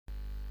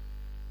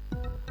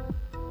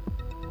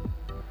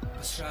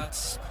Bisrat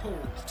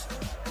Sport.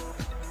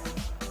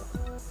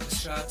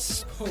 Bisrat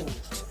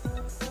Sport.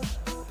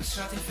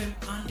 Bisrat FM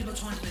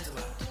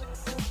 101.1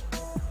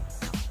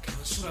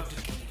 ከመንሱር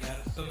አብዱልከኒ ጋር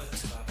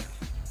በመተባበር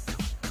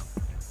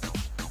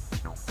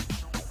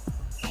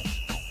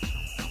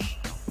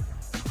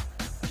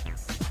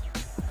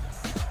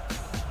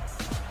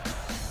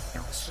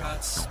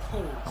Bisrat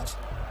Sport.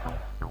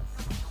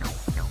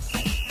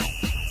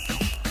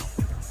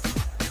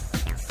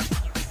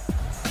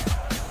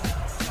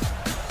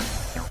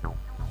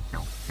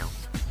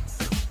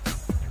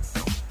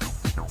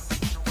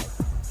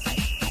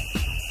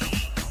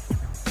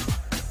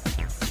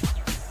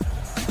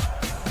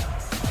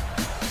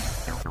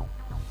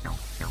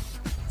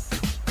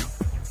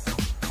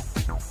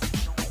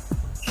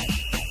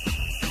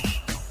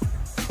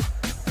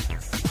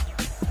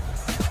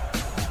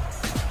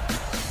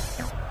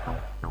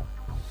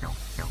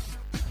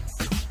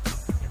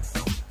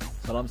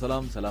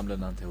 ሰላም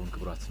ለእናንተ ይሁን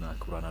ክቡራትና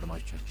ክቡራን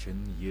አድማጮቻችን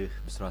ይህ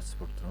ብስራት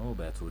ስፖርት ነው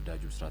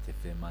በተወዳጁ ብስራት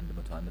ኤፍኤም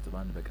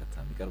 101.1 በቀጥታ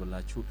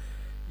የሚቀርብላችሁ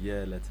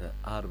የዕለተ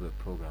አርብ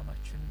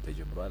ፕሮግራማችን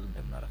ተጀምሯል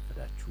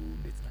እንደምናረፈዳችሁ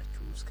እንዴት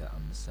ናችሁ እስከ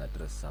 5 ሰዓት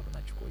ድረስ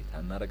አብናችሁ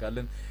ቆይታ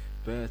እናደርጋለን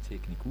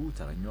በቴክኒኩ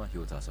ተረኛዋ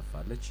ህይወት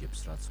አሰፋለች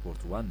የብስራት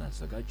ስፖርት ዋና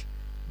አዘጋጅ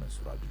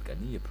መንሱር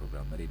አብዱልከኒ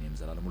የፕሮግራም መሪ ነኝ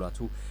ዘላለም ሙላቱ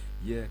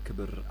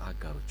የክብር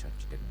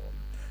አጋሮቻችን ደግሞ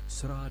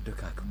ስራ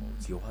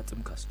ደካክሞት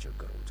የዋጥም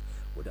ካስቸገሩት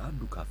ወደ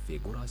አንዱ ካፌ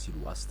ጎራ ሲሉ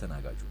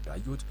አስተናጋጁ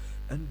ዳዮት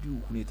እንዲሁ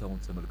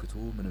ሁኔታውን ተመልክቶ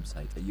ምንም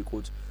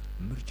ሳይጠይቁት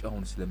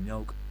ምርጫውን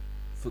ስለሚያውቅ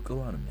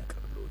ፍቅሯን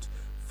የሚያቀርብሉት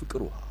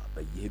ፍቅሯ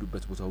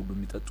በየሄዱበት ቦታ ሁሉ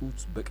የሚጠጡት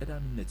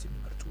በቀዳሚነት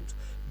የሚመርጡት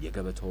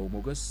የገበታው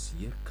ሞገስ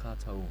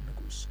የርካታው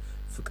ንጉስ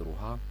ፍቅሯ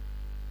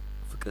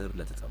ፍቅር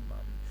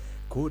ለተጠማም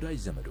ኮዳይ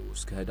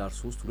ዘመዶስ ከህዳር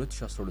 3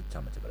 2012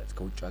 ዓ.ም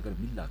ከውጭ ሀገር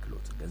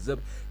ሚላክሎት ገንዘብ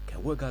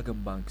ከወጋገን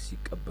ባንክ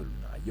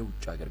ሲቀበሉና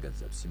የውጭ ሀገር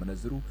ገንዘብ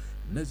ሲመነዝሩ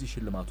እነዚህ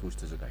ሽልማቶች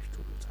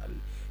ተዘጋጅተውታል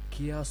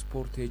ኪያ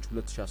ስፖርቴጅ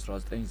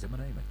 2019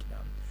 ዘመናዊ መኪና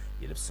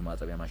የልብስ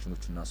ማጠቢያ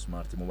ማሽኖችና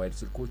ስማርት ሞባይል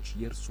ስልኮች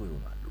የርሶ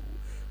ይሆናሉ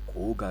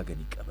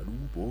ኮጋገን ይቀበሉ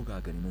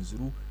በወጋገን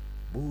ይመንዝሩ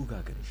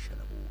በወጋገን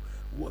ይሸለሙ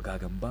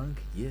ወጋገን ባንክ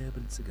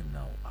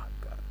የብልጽግናው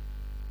አጋር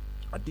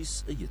አዲስ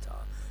እይታ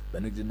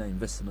በንግድና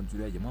ኢንቨስትመንት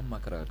ዙሪያ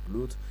የማማከር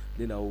አገልግሎት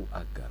ሌላው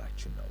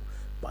አጋራችን ነው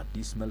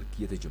በአዲስ መልክ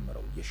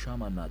የተጀመረው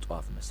የሻማና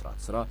ጧፍ መስራት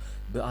ስራ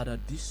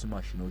በአዳዲስ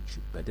ማሽኖች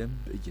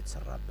በደንብ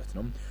እየተሰራበት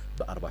ነው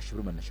በ40 ሺህ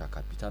ብር መነሻ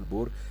ካፒታል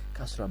በወር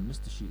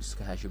ከ15000 እስከ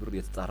 20 ሺህ ብር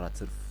የተጣራ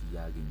ትርፍ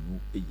ያገኙ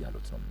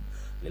እያሉት ነው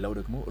ሌላው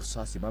ደግሞ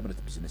እርሳስ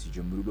የማምረት ቢዝነስ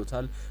ይጀምሩ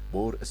ይሎታል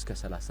በወር እስከ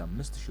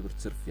 35000 ብር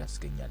ትርፍ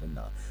ያስገኛልና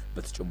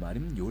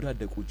በተጨማሪም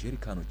የወዳደቁ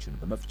ጄሪካኖችን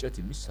በመፍጨት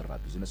የሚሰራ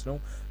ቢዝነስ ነው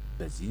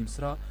በዚህም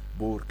ስራ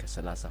በወር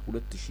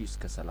ከ32000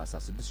 እስከ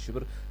 36000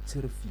 ብር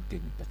ትርፍ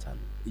ይገኝበታል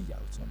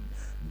እያሉት ነው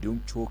እንዲሁም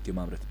ቾክ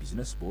የማምረት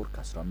ቢዝነስ በወር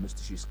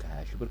ከ15000 እስከ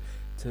 20000 ብር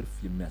ትርፍ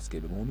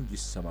የሚያስገኝ በመሆኑ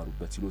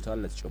ይሰማሩበት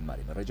ይሎታል ለተጨማሪ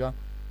መረጃ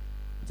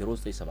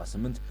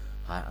 0978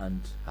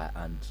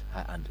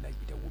 21 ላይ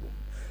ይደውሉ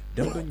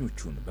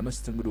ደንበኞቹን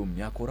በመስተንግዶ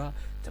የሚያኮራ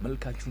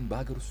ተመልካቹን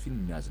በሀገር ውስጥ ፊልም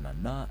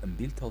የሚያዝናና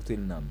እምቢልታ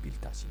ሆቴልና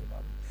እምቢልታ ሲኒማ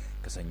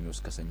ከሰኞ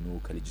እስከ ሰኞ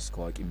ከልጅ እስከ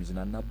አዋቂ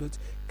የሚዝናናበት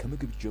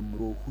ከምግብ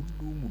ጀምሮ ሁሉ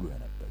ሙሉ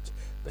ያነበት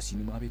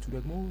በሲኒማ ቤቱ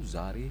ደግሞ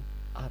ዛሬ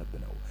አርብ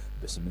ነው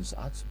በ8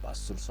 ሰዓት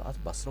በ10 ሰዓት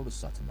በ12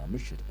 ሰዓትና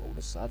ምሽት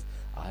በ2 ሰዓት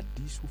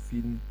አዲሱ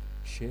ፊልም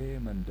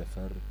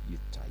ሸመንደፈር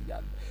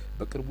ይታያል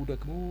በቅርቡ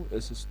ደግሞ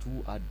እስስቱ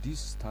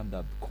አዲስ ስታንድ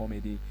አፕ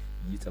ኮሜዲ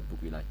ይጠብቁ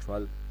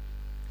ይላችኋል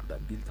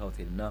በእምቢልታ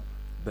ሆቴልና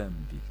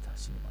በእምቢልታ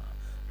ሲኒማ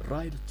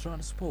ራይድ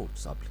ትራንስፖርት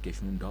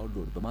አፕሊኬሽኑን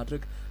ዳውንሎድ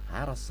በማድረግ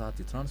 24 ሰዓት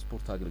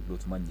የትራንስፖርት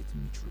አገልግሎት ማግኘት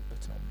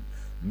የሚችሉበት ነው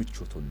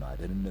ምቾቶና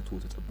ደህንነቱ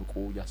ተጠብቆ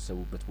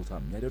ያሰቡበት ቦታ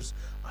የሚያደርስ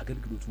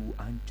አገልግሎቱ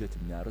አንጀት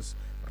የሚያርስ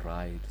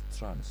ራይድ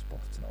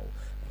ትራንስፖርት ነው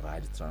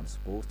ራይድ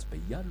ትራንስፖርት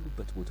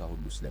በያሉበት ቦታ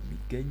ሁሉ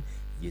ስለሚገኝ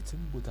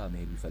የትም ቦታ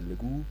መሄድ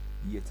ቢፈልጉ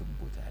የትም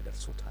ቦታ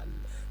ያደርሶታል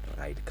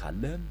ራይድ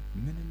ካለ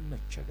ምንም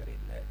መቸገር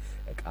የለ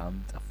እቃም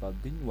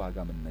ጠፋብኝ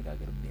ዋጋ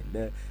መነጋገርም የለ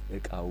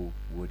እቃው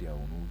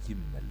ወዲያውኑ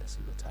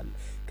ይመለስልዎታል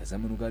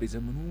ከዘመኑ ጋር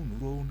ይዘምኑ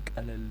ኑሮውን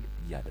ቀለል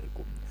ያደርጉ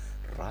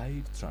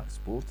ራይድ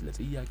ትራንስፖርት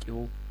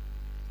ለጥያቄው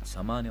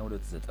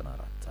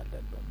 8294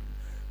 አለለው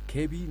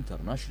KB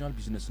ኢንተርናሽናል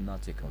ቢዝነስና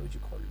ቴክኖሎጂ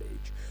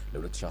ኮሌጅ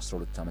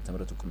ለ2012 ዓ.ም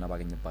እውቅና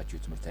ባገኘባቸው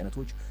የትምህርት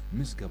አይነቶች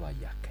ምዝገባ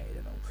ያካሄደ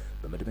ነው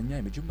በመደበኛ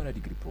የመጀመሪያ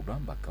ዲግሪ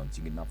ፕሮግራም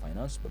በአካውንቲንግና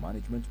ፋይናንስ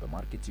በማኔጅመንት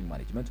በማርኬቲንግ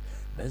ማኔጅመንት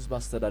በህዝብ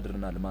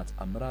አስተዳደርና ልማት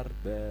አመራር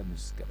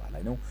በምዝገባ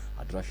ላይ ነው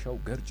አድራሻው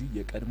ገርጂ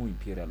የቀድሞ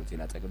ኢምፔሪያል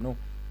ሆቴል አጠገብ ነው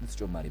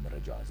ለተጨማሪ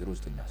መረጃ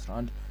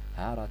 0911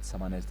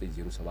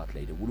 248907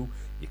 ላይ ደውሉ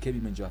የኬቢ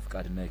መንጃ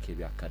ፍቃድና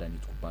የኬቢ አካዳሚ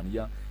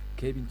ኩባንያ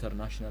ኬቢ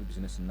ኢንተርናሽናል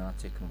ቢዝነስና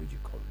ቴክኖሎጂ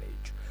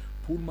ኮሌጅ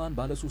ፑልማን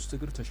ባለ 3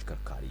 እግር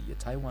ተሽከርካሪ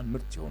የታይዋን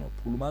ምርት የሆነው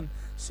ፑልማን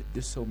 6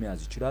 ሰው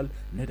መያዝ ይችላል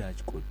ነዳጅ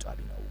ቆጣቢ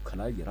ነው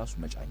ከላይ የራሱ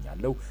መጫኛ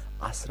ያለው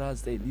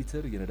 19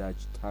 ሊትር የነዳጅ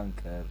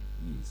ታንከር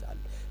ይይዛል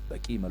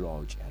በቂ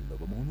መለዋወጫ ያለው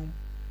በመሆኑ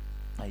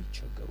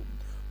አይቸገሩም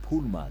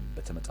ፑልማን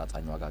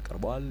በተመጣጣኝ ዋጋ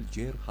ቀርቧል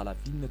ጄር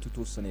ኃላፊነቱ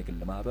ተወሰነ የግል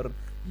ማህበር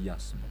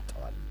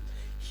ያስመጣዋል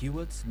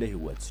ህይወት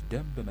ለህይወት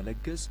ደም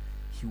በመለገስ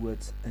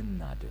ህይወት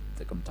እናድን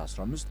ጥቅምት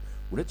 15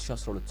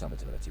 2012 ዓ.ም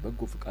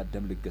የበጎ ፍቃድ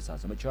ደም ልገሳ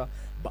ዘመቻ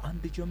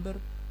በአንድ ጀንበር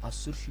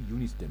 10,000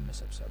 ዩኒት ደም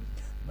መሰብሰብ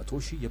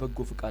 100,000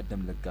 የበጎ ፍቃድ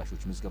ደም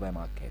ለጋሾች ምዝገባ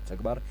ማካሄድ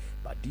ተግባር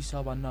በአዲስ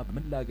አበባና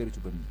በመላ ሀገሪቱ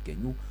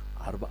በሚገኙ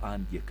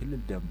 41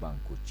 የክልል ደም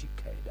ባንኮች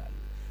ይካሄዳል።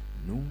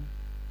 ኑ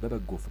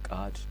በበጎ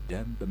ፍቃድ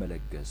ደም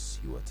በመለገስ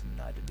ህይወት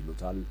እናድን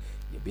ይሉታል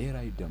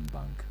የብሔራዊ ደም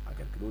ባንክ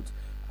አገልግሎት።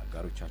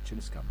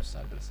 አጋሮቻችን እስከ 5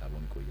 ሰዓት ድረስ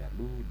አብረውን ይቆያሉ።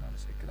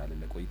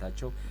 እናመሰግናለን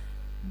ለቆይታቸው።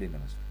 እንዴት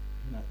ነህ?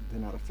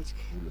 ደህና ረፈድክ?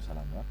 ሁሉ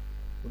ሰላም ነው?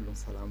 ሁሉ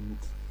ሰላም።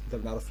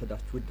 እንደምን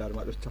አረፈዳችሁ ውድ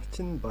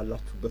አድማጮቻችን፣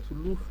 ባላችሁበት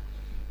ሁሉ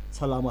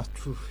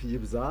ሰላማችሁ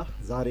ይብዛ።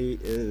 ዛሬ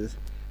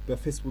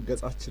በፌስቡክ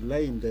ገጻችን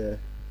ላይ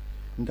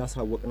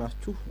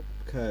እንዳሳወቅናችሁ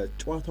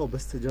ከጨዋታው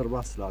በስተጀርባ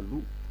ስላሉ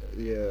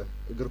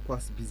የእግር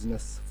ኳስ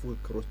ቢዝነስ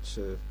ፉክክሮች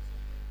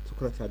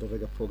ትኩረት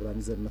ያደረገ ፕሮግራም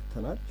ይዘን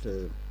መጥተናል።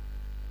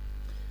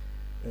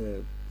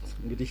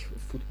 እንግዲህ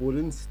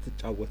ፉትቦልን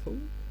ስትጫወተው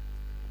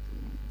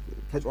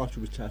ተጫዋቹ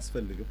ብቻ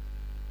ያስፈልግም፣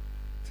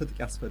 ትጥቅ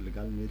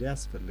ያስፈልጋል፣ ሜዳ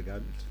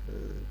ያስፈልጋል፣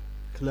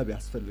 ክለብ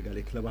ያስፈልጋል፣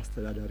 የክለብ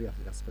አስተዳዳሪ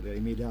ያስፈልጋል፣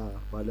 የሜዳ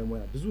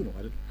ባለሙያ ብዙ ነው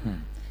አይደል?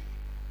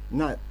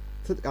 እና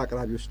ትጥቅ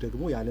አቅራቢዎች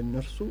ደግሞ ያለ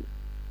እነርሱ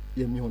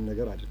የሚሆን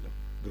ነገር አይደለም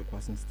እግር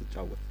ኳስን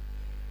ስትጫወት።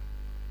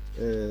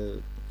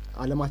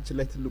 ዓለማችን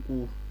ላይ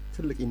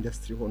ትልቅ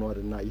ኢንዱስትሪ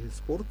ሆኗልና ይህ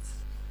ስፖርት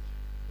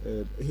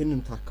ይሄንን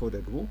ታከው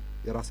ደግሞ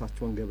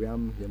የራሳቸውን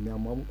ገበያም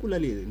የሚያሟሙቁ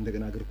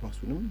እንደገና እግር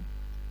ኳሱንም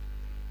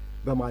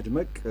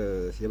በማድመቅ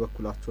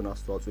የበኩላቸውን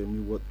አስተዋጽኦ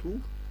የሚወጡ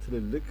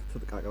ትልልቅ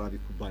ትጥቅ አቅራቢ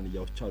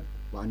ኩባንያዎች አሉ።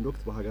 በአንድ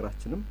ወቅት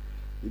በሀገራችንም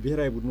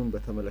የብሔራዊ ቡድኑን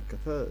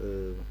በተመለከተ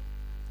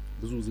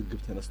ብዙ ዝግብ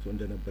ተነስቶ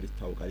እንደነበር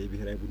ይታወቃል።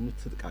 የብሔራዊ ቡድኑ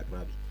ትጥቅ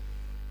አቅራቢ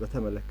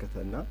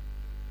በተመለከተና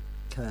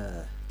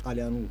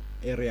ከጣሊያኑ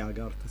ኤሪያ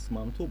ጋር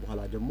ተስማምቶ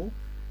በኋላ ደግሞ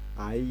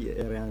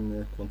ኤሪያን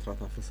ኮንትራት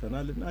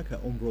አፍርሰናልና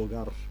ከኦምብሮ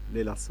ጋር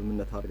ሌላ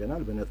ስምምነት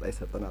አድርገናል በነጻ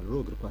ይሰጠናል ብሎ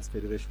እግር ኳስ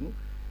ፌዴሬሽኑ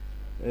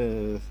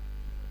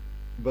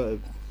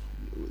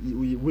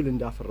ውል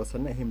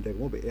እንዳፈረሰና ይሄም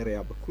ደግሞ በኤሪያ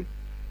በኩል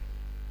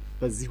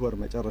በዚህ ወር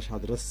መጨረሻ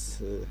ድረስ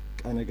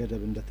ቀነ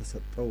ገደብ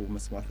እንደተሰጠው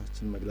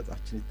መስማታችን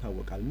መግለጻችን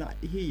ይታወቃልና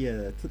ይሄ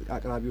የትጥቅ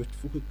አቅራቢዎች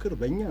ፉክክር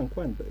በእኛ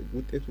እንኳን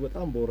ውጤቱ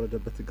በጣም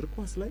በወረደበት እግር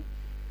ኳስ ላይ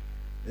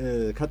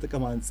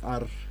ከጥቅም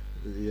አንጻር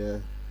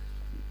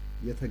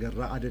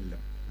የተገራ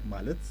አይደለም።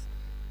 ማለት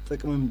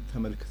ጥቅምም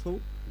ተመልክተው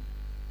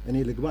እኔ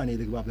ልግባ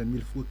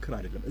በሚል ፉክክር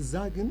አይደለም። እዛ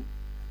ግን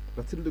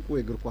በትልቁ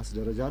የእግር ኳስ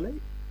ደረጃ ላይ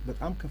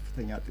በጣም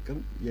ከፍተኛ ጥቅም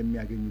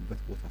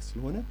የሚያገኙበት ቦታ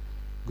ስለሆነ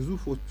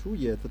ግዙፎቹ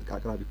የትጥቅ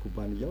አቅራቢ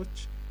ኩባንያዎች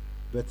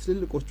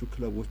በትልልቆቹ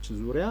ክለቦች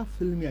ዙሪያ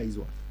ፍልሚያ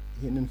ይዘዋል።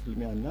 ይሄንን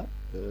ፍልሚያና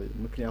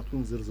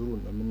ምክንያቱን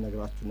ዝርዝሩን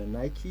የምንነግራችሁ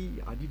ናይኪ፣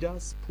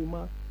 አዲዳስ፣ ፑማ፣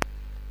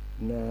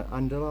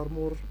 አንደር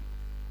አርሞር፣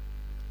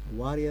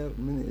 ዋሪየር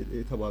ምን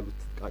የተባሉት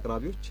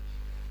አቅራቢዎች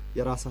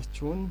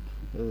የራሳቸውን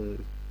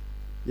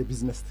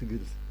የቢዝነስ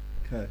ትግል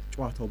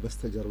ከጨዋታው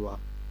በስተጀርባ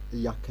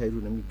እያካሄዱ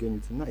ነው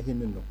የሚገኙትና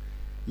ይሄንን ነው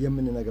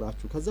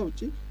የምንነግራችሁ። ከዛ ውጪ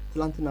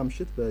ትላንትና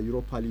ምሽት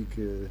በዩሮፓ ሊግ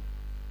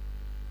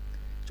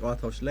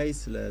ጨዋታዎች ላይ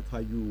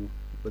ስለታዩ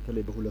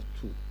በተለይ በሁለቱ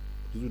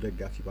ብዙ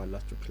ደጋፊ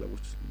ባላቸው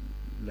ክለቦች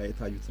ላይ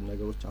የታዩትን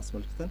ነገሮች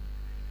አስመልክተን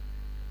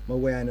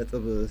መወያያ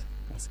ነጥብ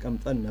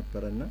አስቀምጠን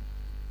ነበርና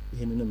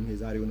ይሄንንም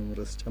የዛሬውንም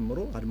ርዕስ ጨምሮ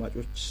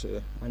አድማጮች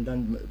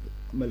አንዳንድ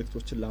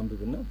መልእክቶችን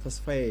ላንብብና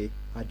ተስፋዬ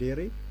አዴሬ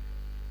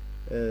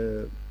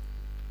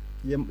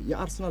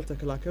የአርሰናል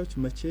ተከላካዮች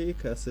መቼ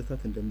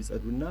ከስህተት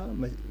እንደሚጸዱና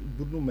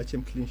ቡድኑ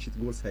መቼም ክሊን ሺት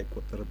ጎል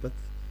ሳይቆጠርበት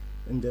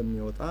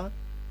እንደሚወጣ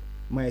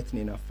ማየት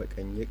ነው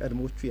ናፈቀኝ።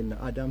 የቀድሞቹ የነ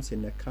አዳምስ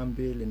የነ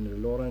ካምቤል የነ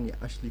ሎረን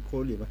የአሽሊ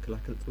ኮል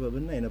የመከላከል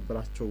ጥበብና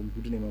የነበራቸው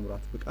ቡድን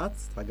የመምራት ብቃት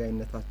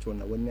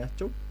ታጋይነታቸውና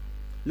ወኔያቸው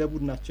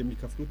ለቡድናቸው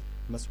የሚከፍሉት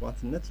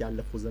መስዋዕትነት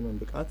ያለፈው ዘመን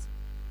ብቃት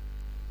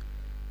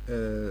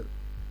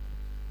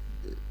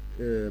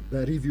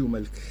በሪቪው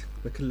መልክ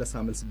በክለሳ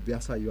መልስ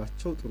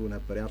ቢያሳዩአቸው ጥሩ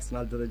ነበር።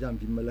 የአርሰናል ደረጃን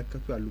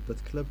ቢመለከቱ ያሉበት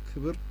ክለብ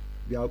ክብር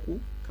ቢያውቁ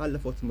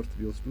ካለፈው ትምህርት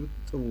ቢወስዱ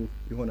ጥሩ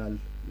ይሆናል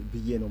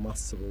ብዬ ነው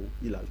ማስበው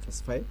ይላል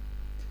ተስፋዬ።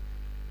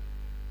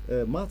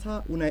 ማታ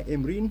ኡናይ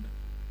ኤምሪን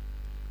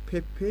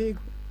ፔፔ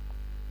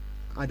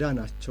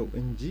አዳናቸው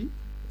እንጂ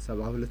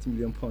 72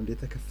 ሚሊዮን ፓውንድ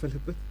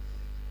የተከፈለበት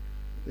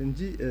እንጂ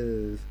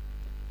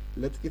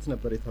ለጥቂት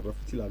ነበር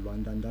የተረፉት ይላሉ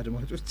አንዳንድ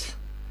አድማጮች።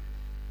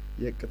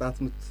 የቅጣት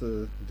ምት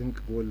ድንቅ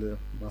ጎል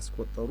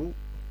ማስቆጠሩ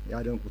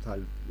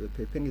ያደንቁታል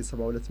ፔፔን።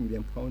 የ72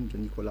 ሚሊዮን ፓውንድ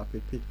ኒኮላ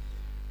ፔፔ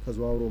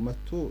ተዘዋውሮ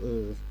መጥቶ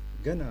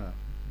ገና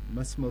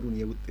መስመሩን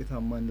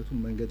የውጤታማነቱን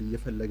መንገድ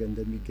እየፈለገ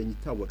እንደሚገኝ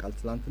ይታወቃል።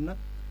 ትላንትና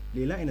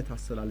ሌላ አይነት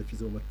አሰላለፍ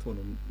ይዘው መጥተው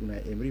ነው ኡናይ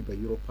ኤምሪ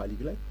በዩሮፓ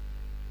ሊግ ላይ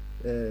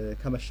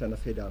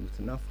ከመሸነፍ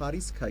ሄዳኑትና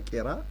ፋሪስ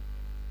ከቄራ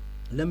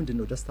ለምንድን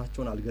ነው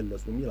ደስታቸውን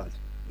አልገለጹም ይላል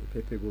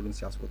ፔፔ ጎሉን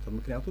ሲያስቆጥር።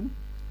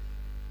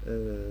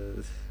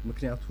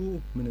 ምክንያቱ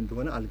ምን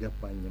እንደሆነ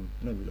አልገባኝም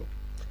ነው የሚለው።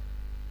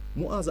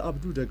 ሙአዝ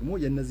አብዱ ደግሞ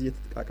የነዚህ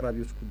የትጥቅ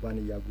አቅራቢዎች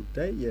ኩባንያ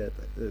ጉዳይ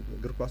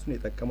እግር ኳሱን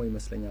የጠቀመው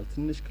ይመስለኛል።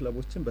 ትንሽ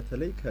ክለቦችን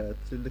በተለይ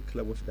ከትልልቅ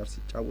ክለቦች ጋር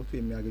ሲጫወቱ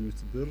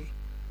የሚያገኙት ብር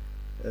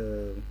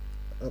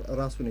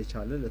ራሱን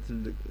የቻለ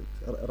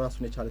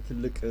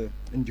ትልቅ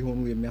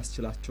እንዲሆኑ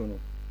የሚያስችላቸው ነው።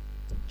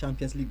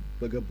 ቻምፒየንስ ሊግ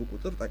በገቡ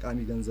ቁጥር ጠቃሚ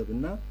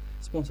ገንዘብና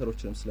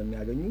ስፖንሰሮችንም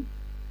ስለሚያገኙ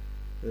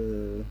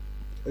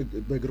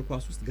በእግር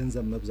ኳስ ውስጥ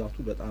ገንዘብ መብዛቱ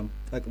በጣም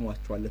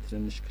ጠቅሟቸዋል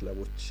ለትንንሽ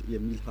ክለቦች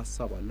የሚል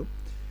ሐሳብ አለው።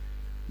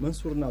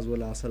 መንሱርና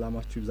ዞላ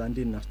ሰላማችሁ ይብዛ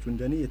እንዴት ናችሁ?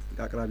 እንደኔ የትጥቅ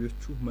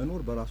አቅራቢዎቹ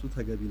መኖር በራሱ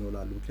ተገቢ ነው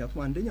ላሉ። ምክንያቱም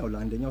አንደኛው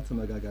ለአንደኛው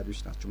ተመጋጋቢዎች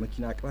ናቸው።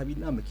 መኪና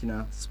አቅራቢና መኪና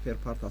ስፔር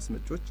ፓርት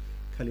አስመጪዎች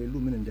ከሌሉ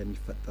ምን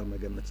እንደሚፈጠር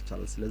መገመት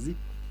ይቻላል። ስለዚህ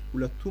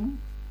ሁለቱም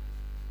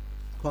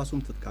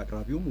ኳሱም ትጥቅ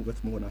አቅራቢውም ውበት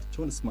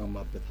መሆናቸውን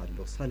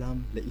እስማማበታለሁ። ሰላም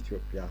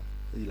ለኢትዮጵያ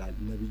ይላል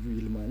ነብዩ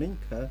ይልማ ነኝ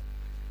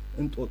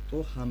ከእንጦጦ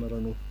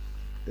ሐመረኖ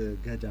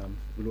ገዳም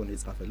ብሎ ነው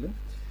የጻፈልን።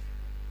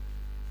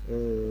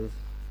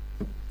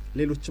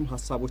 ሌሎችም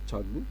ሐሳቦች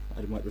አሉ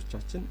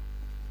አድማጮቻችን።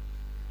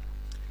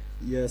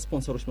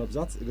 የስፖንሰሮች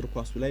መብዛት እግር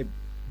ኳሱ ላይ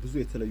ብዙ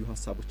የተለዩ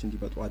ሐሳቦች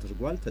እንዲመጡ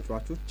አድርጓል።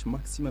 ተጫዋቾች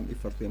ማክሲመም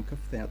ኤፈርት ወይም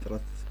ከፍተኛ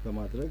ጥረት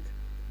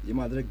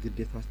የማድረግ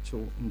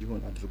ግዴታቸው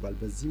እንዲሆን አድርጓል።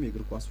 በዚህም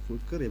የእግር ኳስ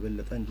ፉክክር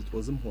የበለጠ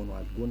እንዲጦዝም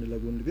ሆኗል። ጎን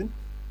ለጎን ግን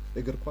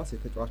እግር ኳስ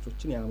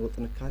የተጫዋቾችን የአእምሮ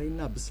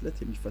ጥንካሬና ብስለት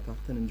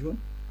የሚፈታተን እንዲሆን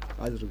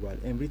አድርጓል።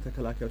 ኤምሪ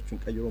ተከላካዮቹን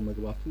ቀይሮ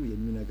መግባቱ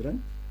የሚነግረን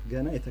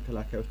ገና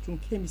የተከላካዮቹን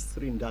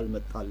ኬሚስትሪ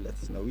እንዳልመጣለት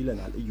ነው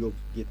ይለናል ኢዮብ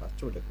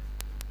ጌታቸው። ደግሞ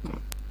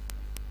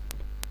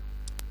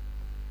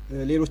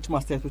ሌሎች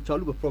ማስተያየቶች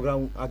አሉ።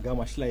 በፕሮግራሙ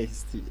አጋማሽ ላይ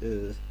እስቲ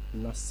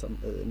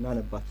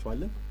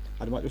እናነባቸዋለን።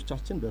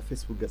 አድማጮቻችን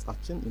በፌስቡክ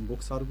ገጻችን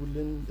ኢንቦክስ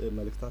አድርጉልን፣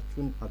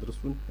 መልእክታችሁን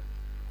አድርሱን።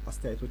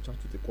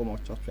 አስተያየቶቻችሁ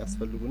ጥቆማዎቻችሁ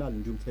ያስፈልጉናል።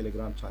 እንዲሁም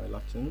ቴሌግራም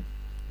ቻናላችንን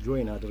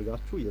ጆይን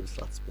አድርጋችሁ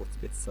የብስራት ስፖርት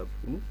ቤተሰብ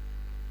ሁኑ።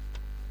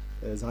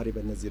 ዛሬ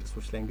በእነዚህ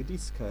ርዕሶች ላይ እንግዲህ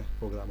እስከ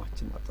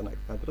ፕሮግራማችን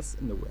ማጠናቀቂያ ድረስ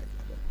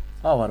እንወያያለን።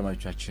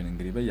 አድማጮቻችን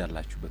እንግዲህ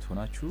በያላችሁበት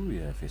ሆናችሁ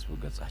የፌስቡክ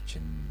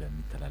ገጻችን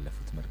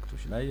በሚተላለፉት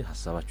መልእክቶች ላይ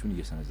ሐሳባችሁን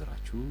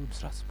እየሰነዘራችሁ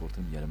ብስራት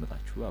ስፖርትን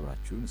እያደመጣችሁ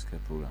አብራችሁን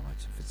እስከ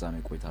ፕሮግራማችን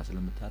ፍጻሜ ቆይታ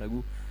ስለምታደርጉ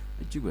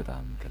እጅግ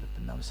በጣም ከልብ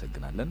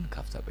እናመሰግናለን።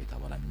 ካፍታ ቆይታ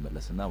በኋላ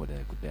እንመለስና ወደ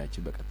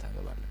ጉዳያችን በቀጥታ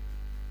እንገባለን።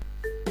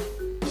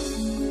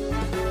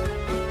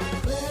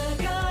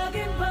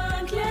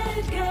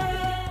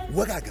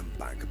 ወጋገን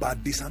ባንክ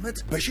በአዲስ ዓመት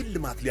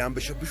በሽልማት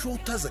ሊያንበሸብሾ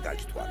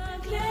ተዘጋጅቷል።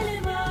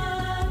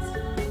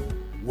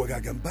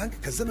 ወጋገን ባንክ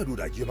ከዘመድ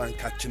ወዳጅ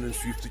የባንካችንን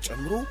ስዊፍት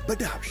ጨምሮ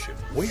በዳብሽን፣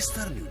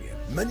 ዌስተርን ዩኒየን፣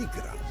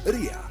 መኒግራም፣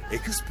 ሪያ፣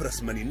 ኤክስፕረስ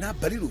መኒና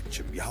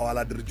በሌሎችም የሐዋላ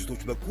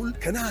ድርጅቶች በኩል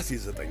ከነሐሴ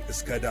 9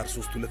 እስከ ዳር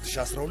 3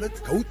 2012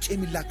 ከውጭ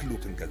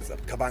የሚላክሉትን ገንዘብ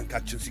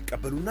ከባንካችን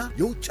ሲቀበሉና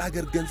የውጭ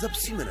ሀገር ገንዘብ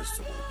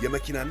ሲመነዝሩ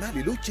የመኪናና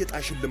ሌሎች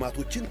የዕጣ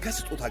ሽልማቶችን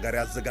ከስጦታ ጋር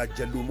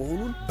ያዘጋጀሉ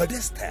መሆኑን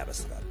በደስታ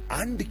ያበስራል።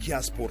 አንድ ኪያ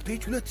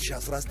ስፖርቴጅ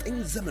 2019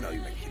 ዘመናዊ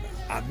መኪና፣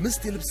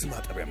 5 የልብስ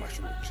ማጠቢያ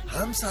ማሽኖች፣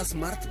 50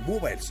 ስማርት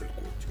ሞባይል ስልኮች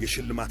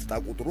የሽልማት ዕጣ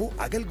ቁጥሩ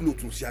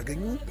አገልግሎቱን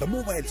ሲያገኙ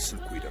በሞባይል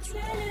ስልኩ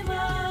ይደርሱታል።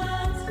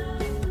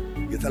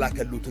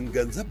 የተላከሉትን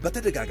ገንዘብ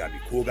በተደጋጋሚ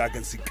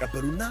ከወጋገን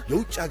ሲቀበሉና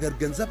የውጭ ሀገር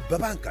ገንዘብ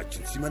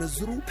በባንካችን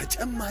ሲመነዝሩ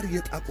ተጨማሪ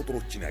የዕጣ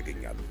ቁጥሮችን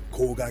ያገኛሉ።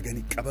 ከወጋገን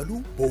ይቀበሉ፣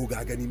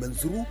 በወጋገን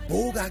ይመንዝሩ፣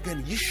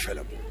 በወጋገን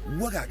ይሸለሙ።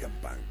 ወጋገን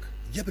ባንክ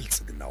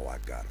የብልጽግናው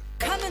አጋር።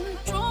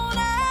 ከምንጩ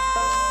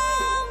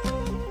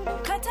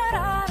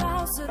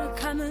ከተራራው ስር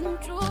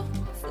ከምንጩ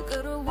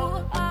ፍቅር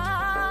ውሃ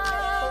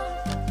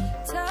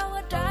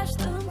ተወዳጅ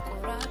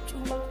ጥንቆራጩ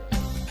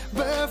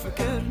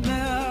በፍቅር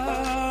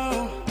ነው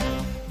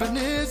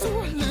በንጹህ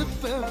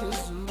ልብ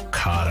ብዙ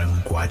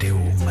ከአረንጓዴው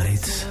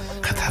መሬት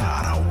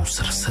ከተራራው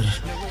ስርስር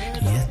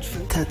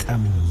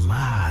የተጠማ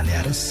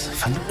ሊያርስ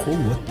ፈልቆ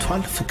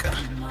ወጥቷል ፍቅር።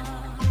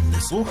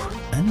 ንጹህ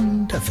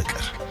እንደ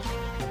ፍቅር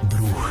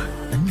ብሩህ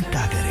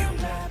እንዳገሬው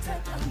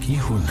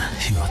ይሁን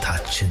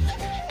ሕይወታችን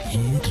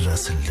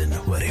ይድረስልን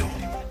ወሬው።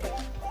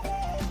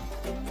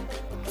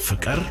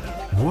 ፍቅር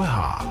ውሃ፣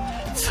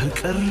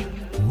 ፍቅር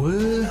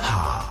ውሃ፣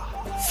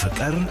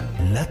 ፍቅር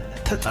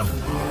ለተጠማ።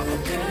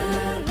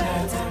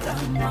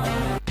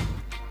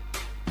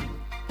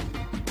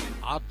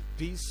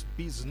 አዲስ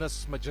ቢዝነስ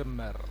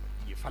መጀመር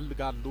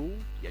ይፈልጋሉ?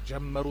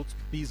 የጀመሩት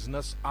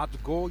ቢዝነስ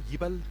አድጎ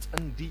ይበልጥ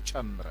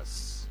እንዲጨምርስ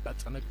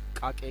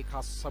በጥንቃቄ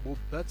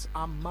ካሰቡበት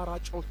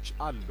አማራጮች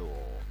አሉ።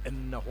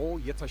 እነሆ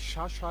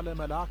የተሻሻለ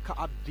መላ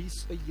ከአዲስ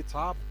እይታ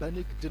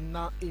በንግድና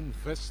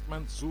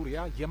ኢንቨስትመንት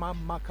ዙሪያ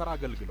የማማከር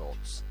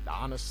አገልግሎት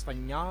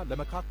ለአነስተኛ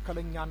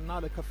ለመካከለኛና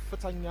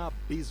ለከፍተኛ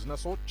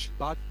ቢዝነሶች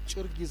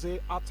በአጭር ጊዜ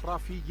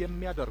አትራፊ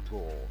የሚያደርጉ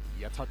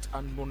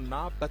የተጠኑና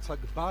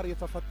በተግባር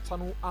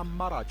የተፈተኑ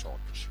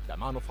አማራጮች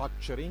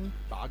ለማኑፋክቸሪንግ፣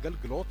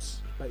 በአገልግሎት፣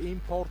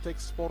 በኢምፖርት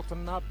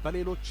ኤክስፖርትና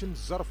በሌሎችም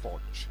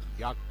ዘርፎች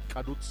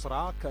ያቀዱት ሥራ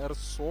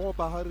ከእርሶ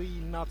ባህሪና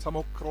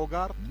ተሞክሮ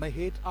ጋር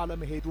መሄድ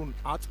አለመሄዱን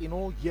አጢኖ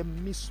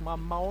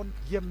የሚስማማውን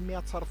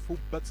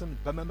የሚያተርፉበትን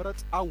በመምረጥ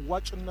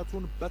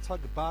አዋጭነቱን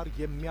በተግባር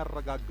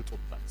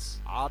የሚያረጋግጡበት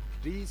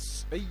አዲስ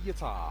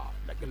እይታ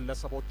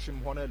ለግለሰቦችም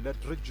ሆነ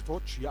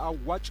ለድርጅቶች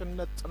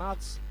የአዋጭነት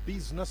ጥናት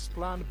ቢዝነስ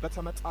ፕላን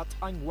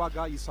በተመጣጣኝ ዋጋ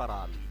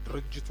ይሰራል።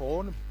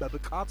 ድርጅቶን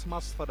በብቃት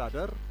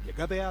ማስተዳደር፣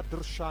 የገበያ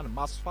ድርሻን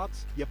ማስፋት፣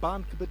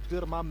 የባንክ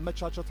ብድር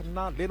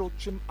ማመቻቸትና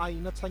ሌሎችም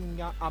አይነተኛ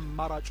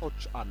አማራጮች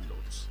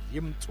አሉት።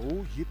 ይምጡ፣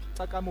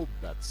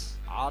 ይጠቀሙበት።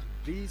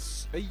 አዲስ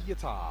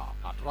እይታ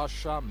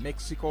አድራሻ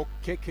ሜክሲኮ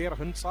ኬኬር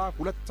ህንፃ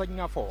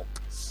ሁለተኛ ፎቅ፣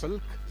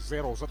 ስልክ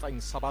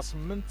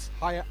 0978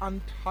 21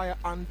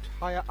 21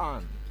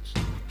 21።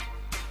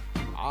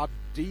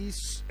 አዲስ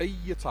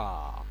እይታ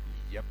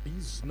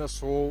የቢዝነሱ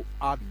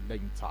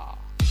አለኝታ።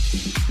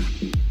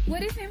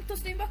 ወዴት ነው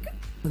የምትወስደኝ ባክህ?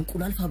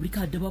 እንቁላል ፋብሪካ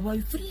አደባባዩ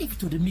ፊት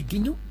ለፊት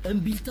ወደሚገኘው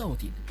እምቢልታ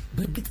ሆቴል።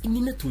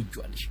 በእርግጠኝነት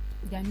ትወጂዋለሽ።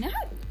 ያን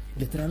ያህል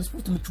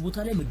ለትራንስፖርት ምቹ ቦታ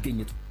ላይ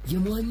መገኘቱ፣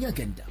 የመዋኛ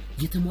ገንዳ፣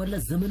 የተሟላ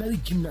ዘመናዊ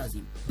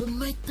ጂምናዚየም፣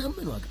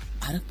 በማይታመን ዋጋ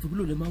አረፍ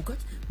ብሎ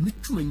ለማውጋት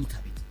ምቹ መኝታ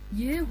ቤት።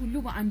 ይህ ሁሉ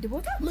በአንድ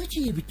ቦታ? መቼ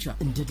ብቻ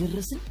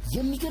እንደደረስን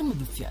የሚገርም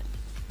ብፌ አለ።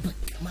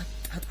 በቃ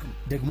ማጣጣም።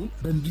 ደግሞ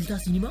በእምቢልታ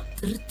ሲኒማ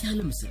ጥርት ያለ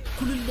ምስል፣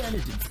 ኩልል ያለ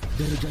ድምፅ፣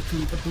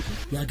 ደረጃቸውን የጠበቁ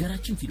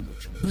የሀገራችን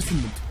ፊልሞች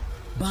በ8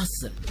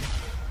 በ10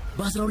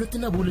 በ12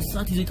 እና በ2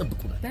 ሰዓት ይዘው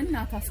ይጠብቁናል።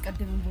 በእናትህ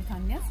አስቀድመን ቦታ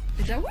እንያዝ።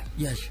 እደውል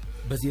ያሽ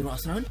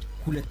በ011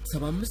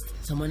 275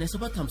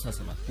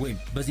 8757 ወይም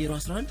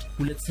በ011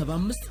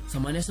 275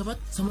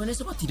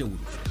 8787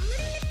 ይደውሉ።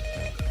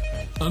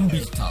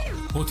 እምቢልታ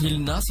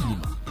ሆቴልና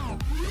ሲኒማ።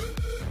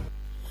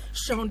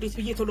 ሻው እንዴት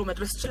ብዬ ቶሎ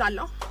መድረስ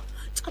እችላለሁ?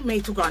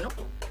 ጫማይቱ ጋር ነው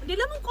እንዴ?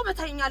 ለምን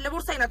ቆመታኛለ?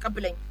 ቦርሳዬን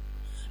አቀብለኝ።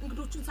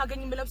 እንግዶቹን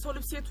ሳገኝ የምለብሰው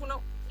ልብስ የቱ ነው?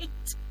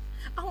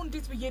 አሁን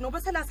እንዴት ብዬ ነው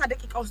በ30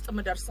 ደቂቃ ውስጥ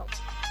የምደርሰው?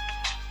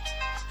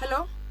 ሄሎ፣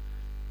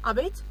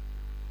 አቤት።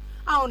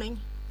 አዎ ነኝ።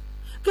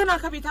 ገና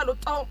ከቤት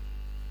አልወጣሁም።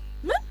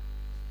 ምን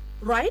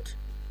ራይድ?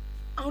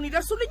 አሁን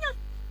ይደርሱልኛል?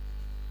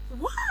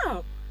 ዋው!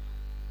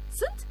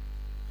 ስንት?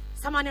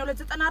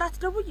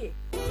 8294 ደውዬ።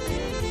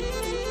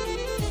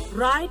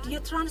 ራይድ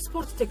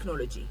የትራንስፖርት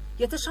ቴክኖሎጂ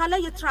የተሻለ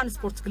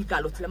የትራንስፖርት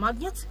ግልጋሎት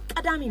ለማግኘት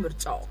ቀዳሚ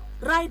ምርጫው።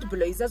 ራይድ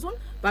ብለው ይዘዙን።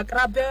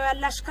 በአቅራቢያው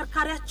ያለ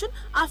አሽከርካሪያችን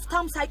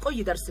አፍታም ሳይቆይ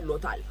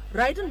ይደርስልዎታል።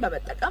 ራይድን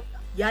በመጠቀም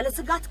ያለ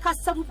ስጋት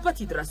ካሰቡበት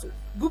ይድረሱ።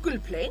 ጉግል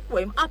ፕሌይ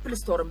ወይም አፕል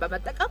ስቶርን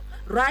በመጠቀም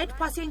ራይድ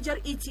ፓሴንጀር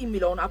ኢቲ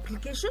የሚለውን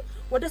አፕሊኬሽን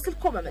ወደ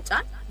ስልኮ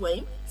በመጫን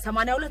ወይም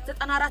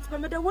 8294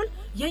 በመደወል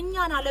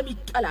የኛን ዓለም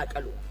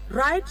ይቀላቀሉ።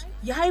 ራይድ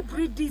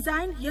የሃይብሪድ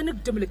ዲዛይን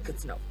የንግድ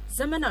ምልክት ነው።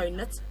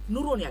 ዘመናዊነት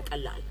ኑሮን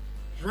ያቀላል።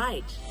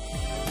 ራይድ።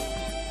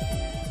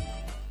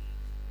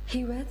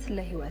 ህይወት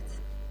ለህይወት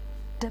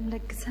ደም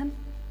ለግሰን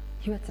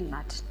ህይወት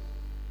እናድን።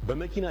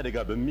 በመኪና አደጋ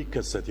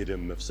በሚከሰት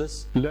የደም መፍሰስ፣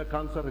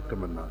 ለካንሰር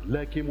ህክምና፣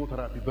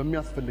 ለኬሞቴራፒ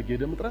በሚያስፈልግ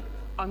የደም እጥረት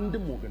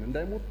አንድም ወገን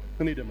እንዳይሞት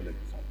እኔ ደም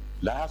ለግሳለሁ።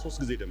 ለ23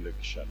 ጊዜ ደም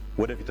ለግሻለሁ፣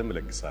 ወደፊትም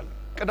እለግሳለሁ።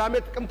 ቅዳሜ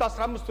ጥቅምት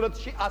 15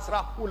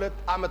 2012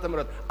 ዓመተ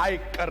ምህረት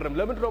አይቀርም።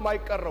 ለምንድን ነው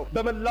የማይቀረው?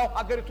 በመላው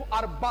ሀገሪቱ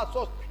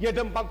 43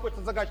 የደም ባንኮች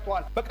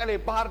ተዘጋጅተዋል። በቀሌ፣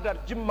 ባህር ዳር፣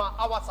 ጅማ፣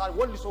 አዋሳ፣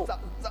 ወሊሶ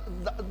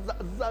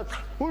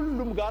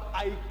ሁሉም ጋር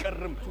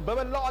አይቀርም።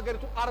 በመላው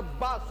ሀገሪቱ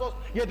 43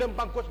 የደም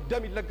ባንኮች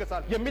ደም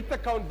ይለገሳል።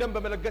 የሚተካውን ደም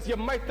በመለገስ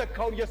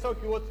የማይተካውን የሰው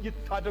ህይወት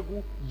ይታደጉ፣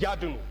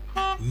 ያድኑ።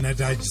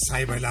 ነዳጅ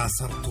ሳይበላ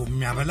ሰርቶ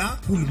የሚያበላ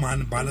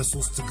ፑልማን ባለ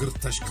 3 እግር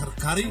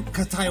ተሽከርካሪ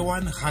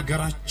ከታይዋን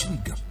ሀገራችን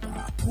ገባ።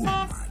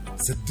 ፑልማን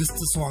 6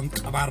 ሰው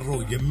አንቀባሮ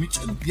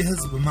የሚጭን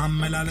የህዝብ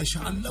ማመላለሻ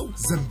አለው።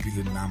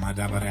 ዘንቢልና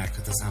ማዳበሪያ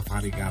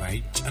ከተሳፋሪ ጋር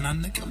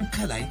አይጨናነቅም።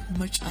 ከላይ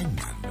መጫኛ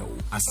አለው።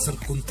 10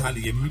 ኩንታል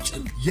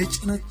የሚጭን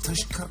የጭነት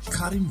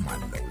ተሽከርካሪም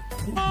አለው።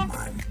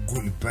 ፑልማን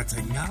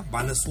ጉልበተኛ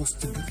ባለ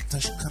 3 እግር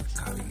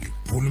ተሽከርካሪ።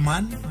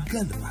 ፑልማን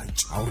ገልባጭ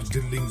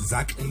አውርድልኝ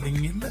ዛቅልኝ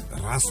የለ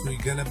ራሱ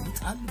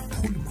ይገለብጣል።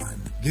 ፑልማን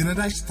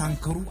የነዳጅ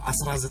ታንከሩ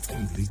 19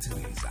 ሊትር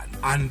ይይዛል።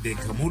 አንዴ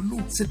ከሞሉ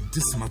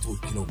 600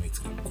 ኪሎ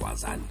ሜትር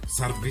ይጓዛል።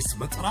 ሰርቪስ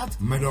በጥራት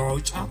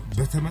መለዋወጫ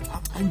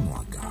በተመጣጣኝ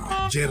ዋጋ።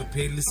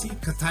 ጄርፔልሲ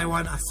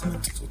ከታይዋን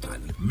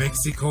አስመጥቶታል።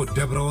 ሜክሲኮ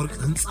ደብረ ወርቅ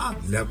ህንጻ፣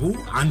 ለቡ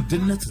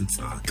አንድነት ህንጻ፣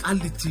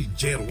 ቃሊቲ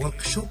ጄር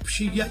ወርክሾፕ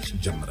ሽያጭ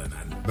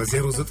ጀምረናል።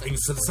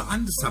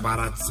 በ0961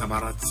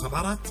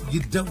 747474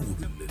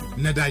 ይደውሉልን።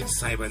 ነዳጅ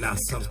ሳይበላ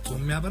ሰርቶ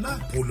የሚያበላ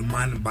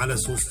ፑልማን ባለ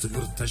 3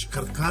 እግር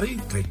ተሽከርካሪ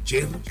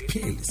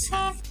ከጄርፔልሲ።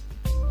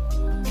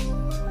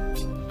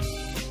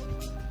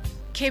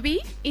 ኬቢ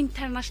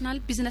ኢንተርናሽናል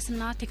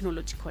ቢዝነስና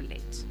ቴክኖሎጂ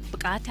ኮሌጅ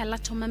ብቃት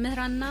ያላቸው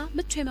መምህራንና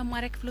ምቹ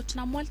የመማሪያ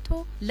ክፍሎችን አሟልቶ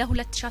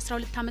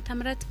ለ2012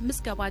 ዓ.ም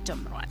ምዝገባ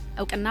ጀምሯል።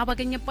 እውቅና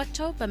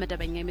ባገኘባቸው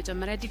በመደበኛ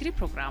የመጀመሪያ ዲግሪ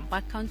ፕሮግራም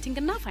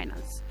በአካውንቲንግና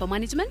ፋይናንስ፣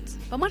 በማኔጅመንት፣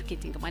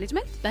 በማርኬቲንግ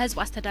ማኔጅመንት፣ በህዝብ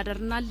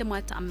አስተዳደርና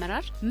ልማት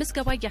አመራር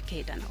ምዝገባ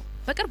እያካሄደ ነው።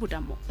 በቅርቡ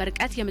ደግሞ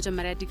በርቀት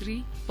የመጀመሪያ ዲግሪ፣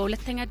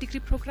 በሁለተኛ ዲግሪ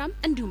ፕሮግራም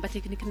እንዲሁም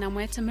በቴክኒክና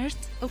ሙያ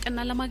ትምህርት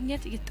እውቅና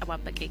ለማግኘት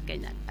እየተጠባበቀ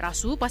ይገኛል።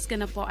 ራሱ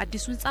ባስገነባው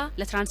አዲስ ህንጻ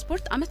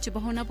ለትራንስፖርት አመቺ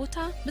በሆነ ቦታ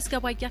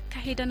ምዝገባ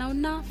እያካሄደ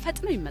ነውና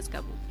ፈጥነው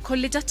ይመዝገቡ።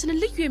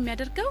 ኮሌጃችንን ልዩ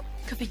የሚያደርገው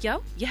ክፍያው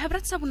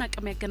የህብረተሰቡን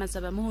አቅም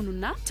ያገናዘበ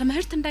መሆኑና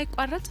ትምህርት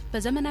እንዳይቋረጥ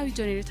በዘመናዊ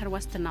ጄኔሬተር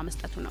ዋስትና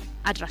መስጠቱ ነው።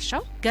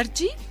 አድራሻው ገርጂ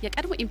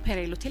የቀድሞ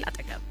ኢምፔሪያል ሆቴል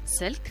አጠገብ።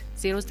 ስልክ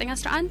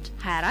 0911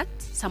 24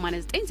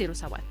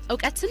 8907።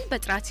 እውቀትን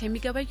በጥራት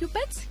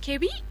የሚገበዩበት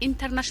ኬቢ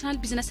ኢንተርናሽናል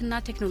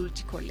ቢዝነስና ቴክኖሎጂ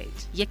ኮሌጅ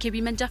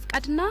የኬቢ መንጃ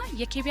ፍቃድና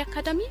የኬቢ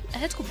አካዳሚ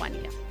እህት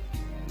ኩባንያ።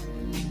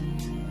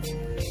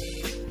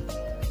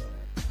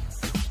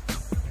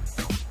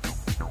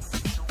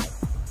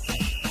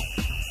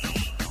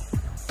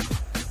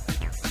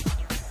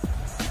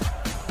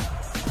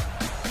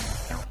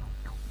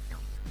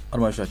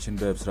 አድማጮቻችን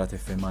በብስራት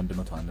ኤፍኤም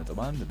 101.1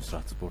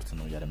 ብስራት ስፖርት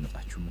ነው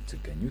ያለመጣችሁ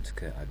የምትገኙት።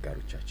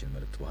 ከአጋሮቻችን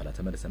መልእክት በኋላ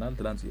ተመልሰናል።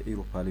 ትላንት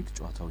የዩሮፓ ሊግ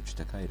ጨዋታዎች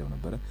ተካሂደው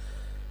ነበር።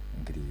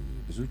 እንግዲህ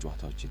ብዙ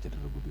ጨዋታዎች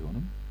የተደረጉ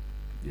ቢሆንም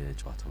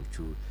የጨዋታዎቹ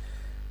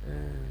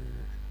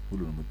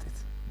ሁሉንም ውጤት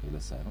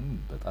ለሳይሆን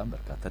በጣም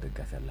በርካታ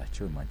ደጋፊ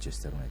ያላቸው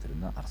ማንቸስተር ዩናይትድ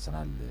እና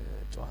አርሰናል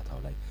ጨዋታው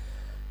ላይ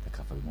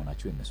ተካፋይ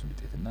መሆናቸው የነሱን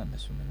ውጤትና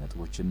እነሱን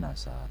ነጥቦችና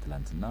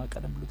ትላንትና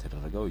ቀደም ብሎ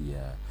ተደረገው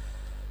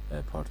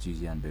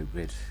የፓርቲዛን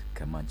ቤልግሬድ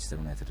ከማንቸስተር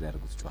ዩናይትድ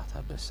ያደረጉት ጨዋታ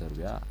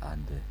በሰርቢያ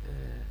አንድ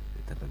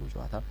የተደረገው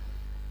ጨዋታ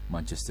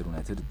ማንቸስተር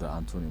ዩናይትድ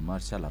በአንቶኒዮ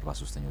ማርሻል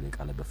 43ኛው ደቂቃ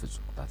ላይ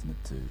በፍጹም ቅጣት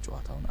ምት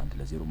ጨዋታውን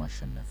 1-0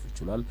 ማሸነፍ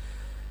ይችላል።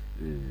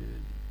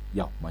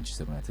 ያው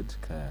ማንቸስተር ዩናይትድ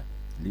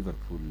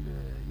ከሊቨርፑል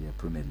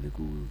የፕሪሚየር ሊጉ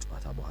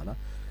ጨዋታ በኋላ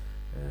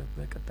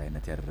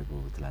በቀጣይነት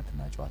ያደረገው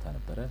ትላንትና ጨዋታ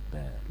ነበረ።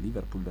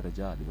 በሊቨርፑል ደረጃ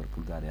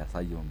ሊቨርፑል ጋር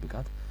ያሳየውን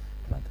ብቃት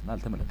ትላንትና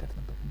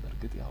አልተመለከትንበትም።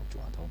 በእርግጥ ያው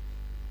ጨዋታው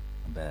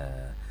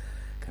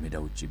ከሜዳ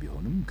ውጪ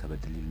ቢሆንም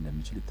ከበድ ሊል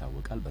እንደሚችል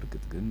ይታወቃል።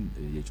 በእርግጥ ግን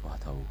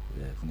የጨዋታው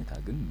ሁኔታ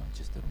ግን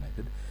ማንቸስተር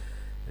ዩናይትድ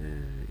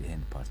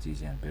ይሄን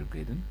ፓርቲዛን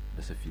ቤልግሬድን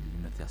በሰፊ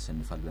ልዩነት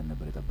ያሸንፋል ብለን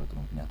ነበር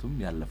የጠበቅነው። ምክንያቱም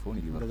ያለፈውን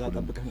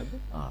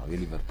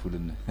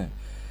የሊቨርፑልን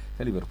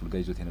ከሊቨርፑል ጋር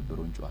ይዞት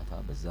የነበረውን ጨዋታ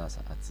በዛ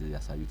ሰዓት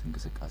ያሳዩት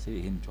እንቅስቃሴ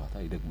ይሄን ጨዋታ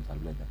ይደግሙታል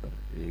ብለን ነበር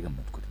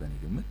የገመትኩት በኔ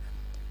ግምት።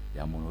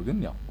 ያም ሆኖ ግን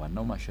ያው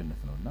ዋናው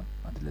ማሸነፍ ነውና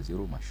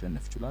 1-0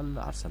 ማሸነፍ ይችላል።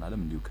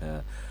 አርሰናልም እንዲሁ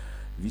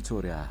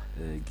ከቪቶሪያ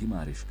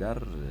ጊማሬሽ ጋር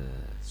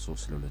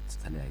 3-2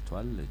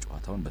 ተለያይቷል።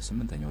 ጨዋታውን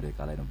በ8ኛው ደቂቃ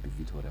ላይ ነው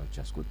ቪቶሪያዎች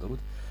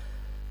ያስቆጠሩት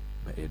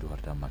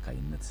በኤድዋርድ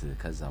አማካኝነት።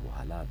 ከዛ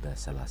በኋላ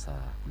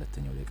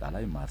በ32ኛው ደቂቃ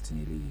ላይ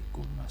ማርቲኔሊ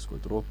ጎሉን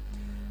አስቆጥሮ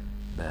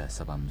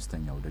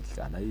በ75ኛው ደቂቃ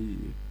ላይ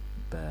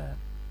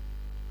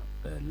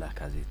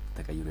በላካዜት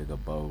ተቀይሮ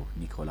የገባው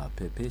ኒኮላ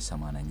ፔፔ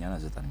 80ኛና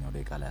 90ኛው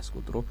ደቂቃ ላይ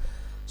አስቆጥሮ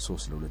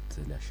 3-2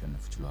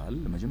 ሊያሸንፍ ችሏል።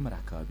 መጀመሪያ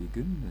አካባቢ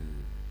ግን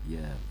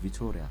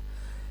የቪቶሪያ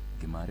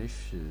ጊማሬሽ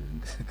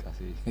እንቅስቃሴ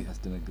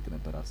ያስደነግጥ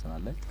ነበር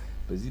አርሰናል ላይ።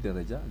 በዚህ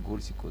ደረጃ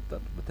ጎል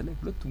ሲቆጠር በተለይ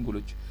ሁለቱም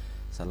ጎሎች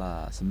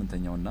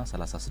 38ኛውና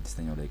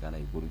 36ኛው ደቂቃ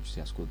ላይ ጎሎች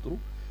ሲያስቆጥሩ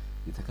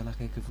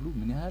የተከላካይ ክፍሉ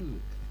ምን ያህል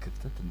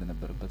ክፍተት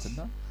እንደነበረበትና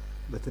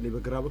በተለይ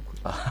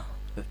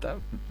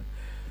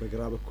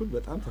በግራ በኩል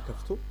በጣም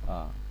ተከፍቶ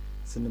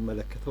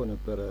ስንመለከተው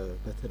ነበር።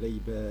 በተለይ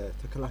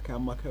በተከላካይ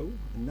አማካዩ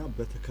እና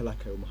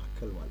በተከላካዩ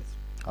መካከል ማለት ነው።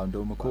 አሁን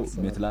ደግሞ እኮ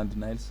ሜትላንድ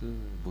ናይልስ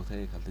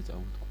ቦታዬ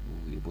ካልተጫወትኩ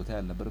ቦታ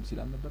ያልነበረም ሲል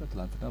አልነበረ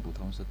ትላንትና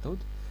ቦታውን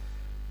ሰጥተውት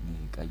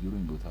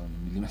ቀይሩኝ ቦታውን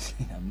የሚል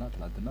ይመስለኛልና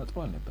ትላንትና ጥሩ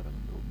አልነበረም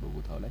እንደውም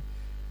በቦታው ላይ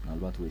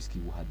ምናልባት ወይ እስኪ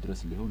ውሃ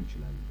ድረስ ሊሆን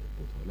ይችላል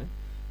ቦታው ላይ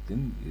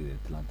ግን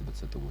ትላንት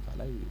በተሰጠው ቦታ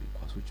ላይ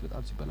ኳሶች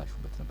በጣም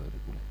ሲበላሹበት ነበር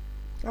ደግሞ ላይ።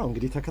 አዎ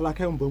እንግዲህ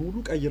ተከላካዩን በሙሉ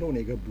ቀይረው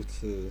ነው የገቡት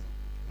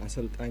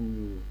አሰልጣኙ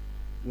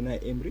ኡናይ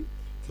ኤምሪ።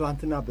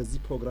 ትላንትና በዚህ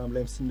ፕሮግራም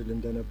ላይም ስንል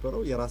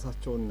እንደነበረው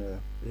የራሳቸውን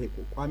ይሄ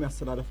ቋሚ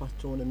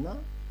አስተላለፋቸውንና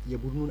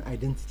የቡድኑን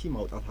አይደንቲቲ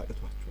ማውጣት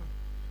አቅቷቸዋል።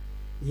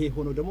 ይሄ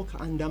ሆኖ ደግሞ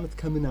ከአንድ አመት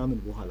ከምናምን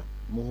በኋላ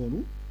መሆኑ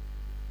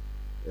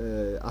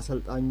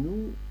አሰልጣኙ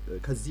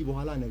ከዚህ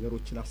በኋላ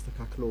ነገሮችን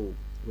አስተካክለው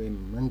ወይም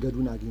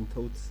መንገዱን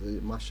አግኝተውት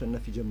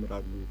ማሸነፍ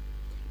ይጀምራሉ፣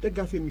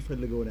 ደጋፊው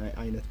የሚፈልገውን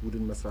አይነት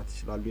ቡድን መስራት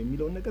ይችላሉ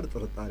የሚለውን ነገር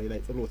ጥርጣሬ ላይ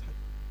ጥሎታል።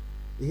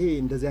 ይሄ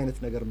እንደዚህ አይነት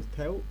ነገር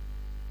የምታየው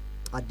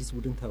አዲስ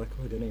ቡድን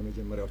ተረከበ ገና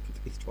የመጀመሪያዎቹ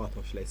ጥቂት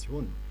ጨዋታዎች ላይ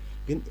ሲሆን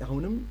ግን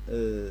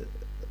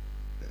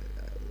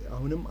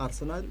አሁንም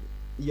አርሰናል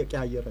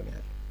እየቀያየረ ነው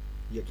ያለው።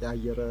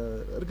 እየቀያየረ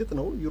እርግጥ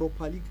ነው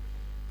ዩሮፓ ሊግ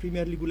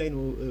ፕሪሚየር ሊጉ ላይ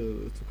ነው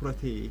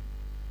ትኩረቴ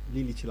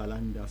ሊል ይችላል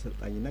አንድ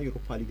አሰልጣኝና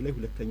ዩሮፓ ሊግ ላይ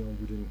ሁለተኛውን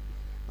ቡድን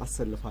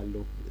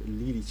አሰልፋለሁ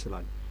ሊል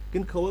ይችላል።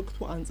 ግን ከወቅቱ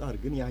አንፃር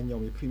ግን ያኛው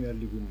የፕሪሚየር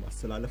ሊጉን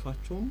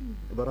ማስተላለፋቸውም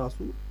በራሱ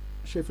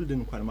ሼፊልድን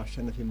እንኳን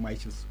ማሸነፍ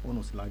የማይችል ሆኖ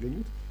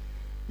ስላገኙት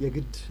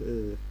የግድ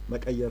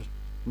መቀየር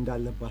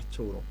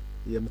እንዳለባቸው ነው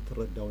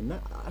የምትረዳውና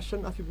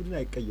አሸናፊ ቡድን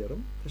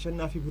አይቀየርም።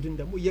 ተሸናፊ ቡድን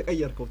ደግሞ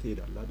እየቀየርከው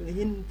ትሄዳለህ አይደል?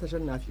 ይሄን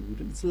ተሸናፊ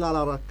ቡድን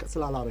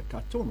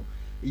ስላላረካቸው ነው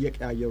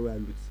እየቀያየሩ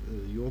ያሉት።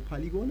 ዩሮፓ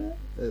ሊግ ሆነ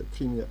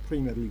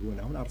ፕሪሚየር ሊግ ሆነ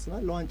አሁን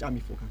አርሰናል ለዋንጫ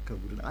የሚፎካከር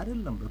ቡድን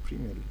አይደለም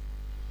በፕሪሚየር ሊግ።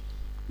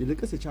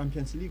 ይልቅስ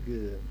የቻምፒየንስ ሊግ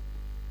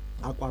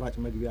አቋራጭ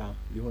መግቢያ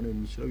ሊሆነው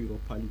የሚችለው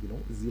ዩሮፓ ሊግ ነው።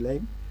 እዚህ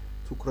ላይም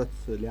ትኩረት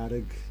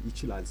ሊያደርግ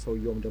ይችላል።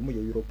 ሰውየውም ደግሞ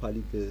የዩሮፓ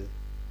ሊግ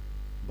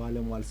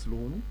ባለሟል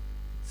ስለሆኑ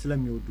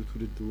ስለሚወዱት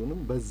ውድድሩንም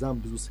በዛም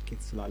ብዙ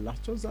ስኬት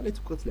ስላላቸው እዛ ላይ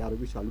ትኩረት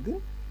ሊያደርጉ ይችላሉ። ግን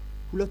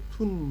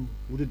ሁለቱን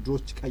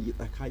ውድድሮች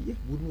ቀይጠህ ካየህ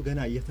ቡድኑ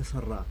ገና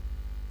እየተሰራ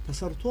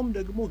ተሰርቶም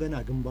ደግሞ ገና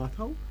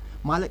ግንባታው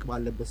ማለቅ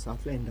ባለበት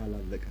ሰዓት ላይ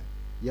እንዳላለቀ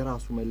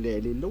የራሱ መለያ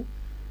የሌለው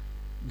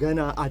ገና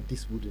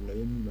አዲስ ቡድን ነው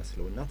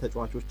የሚመስለውና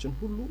ተጫዋቾችን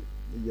ሁሉ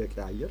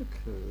እየቀያየርክ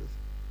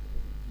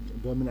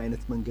በምን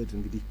አይነት መንገድ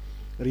እንግዲህ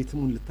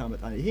ሪትሙን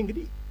ልታመጣ ነው? ይሄ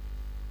እንግዲህ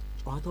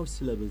ጨዋታዎች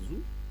ስለበዙ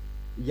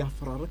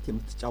እያፈራረክ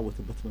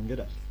የምትጫወትበት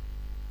መንገድ አለ።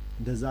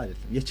 እንደዛ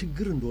አይደለም።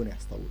 የችግር እንደሆነ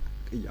ያስታውቃል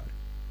ቅያሬ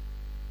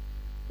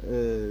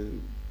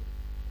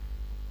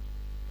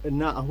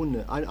እና አሁን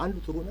አንዱ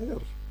ጥሩ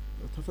ነገር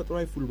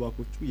ተፈጥሯዊ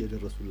ፉልባኮቹ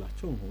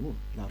እየደረሱላቸው መሆኑ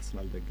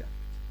ለአርሰናል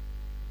ደጋፊዎች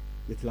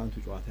የትላንቱ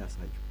ጨዋታ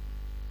ያሳዩ።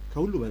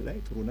 ከሁሉ በላይ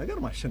ጥሩ ነገር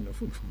ማሸነፉ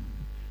ነው።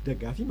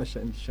 ደጋፊ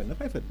እንዲሸነፍ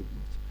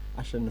አይፈልግም።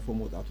 አሸንፎ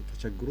መውጣቱ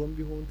ተቸግሮም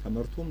ቢሆን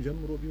ተመርቶም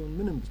ጀምሮ ቢሆን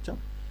ምንም ብቻ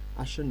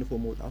አሸንፎ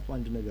መውጣቱ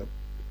አንድ ነገር።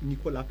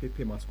 ኒኮላ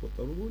ፔፔ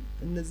ማስቆጠሩ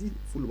እነዚህ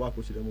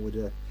ፉልባኮች ደግሞ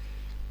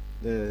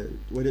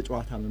ወደ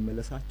ጨዋታ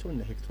መመለሳቸው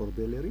እና ሄክቶር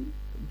ቤሌሪን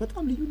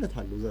በጣም ልዩነት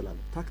አለው።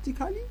 ዘላለም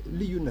ታክቲካሊ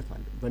ልዩነት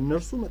አለው።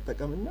 በእነርሱ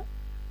መጠቀምና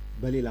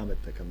በሌላ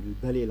መጠቀም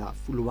በሌላ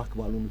ፉልባክ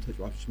ባሉኑ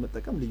ተጫዋቾች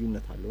መጠቀም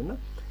ልዩነት አለውና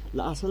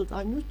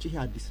ለአሰልጣኞች ይሄ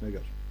አዲስ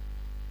ነገር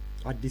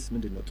አዲስ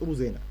ምንድነው ጥሩ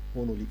ዜና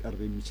ሆኖ ሊቀርብ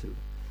የሚችል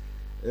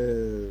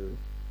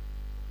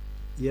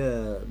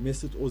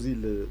የሜስት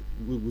ኦዚል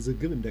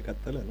ውዝግብ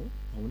እንደቀጠለ ነው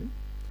አሁን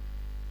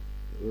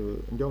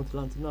እንዲያውም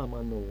ትላንትና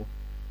ማን ነው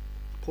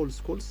ፖል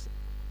ስኮልስ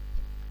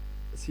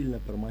ሲል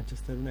ነበር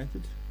ማንቸስተር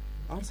ዩናይትድ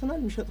አርሰናል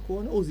የሚሸጥ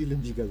ከሆነ ኦዚል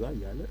እንዲገዛ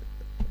ያለ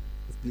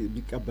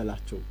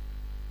ቢቀበላቸው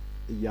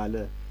ያለ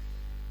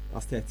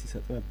አስተያየት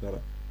ሲሰጥ ነበር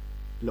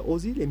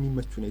ለኦዚል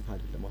የሚመች ሁኔታ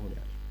አይደለም አሁን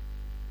ያለው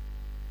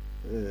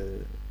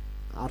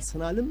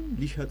አርሰናልም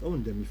ሊሸጠው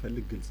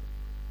እንደሚፈልግ ግልጽ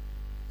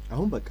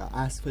አሁን በቃ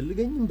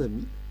አያስፈልገኝም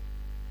በሚል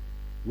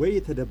ወይ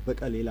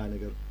የተደበቀ ሌላ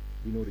ነገር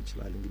ሊኖር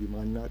ይችላል እንግዲህ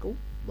ማናቀው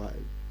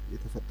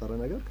የተፈጠረ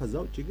ነገር ከዛ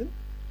ውጪ ግን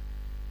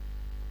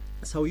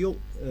ሰውየው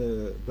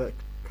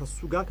ከሱ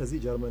ጋር ከዚህ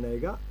ጀርመናዊ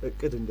ጋር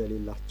እቅድ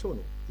እንደሌላቸው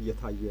ነው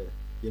እየታየ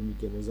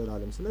የሚገኘው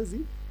ዘላለም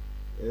ስለዚህ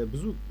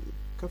ብዙ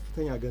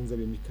ከፍተኛ ገንዘብ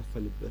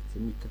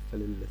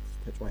የሚከፈልለት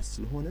ተጫዋች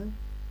ስለሆነ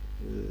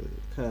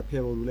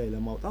ከፔሮሉ ላይ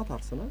ለማውጣት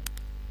አርሰናል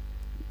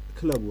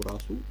ክለቡ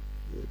ራሱ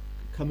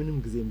ከምንም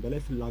ጊዜም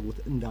በላይ ፍላጎት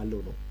እንዳለው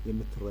ነው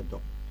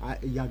የምትረዳው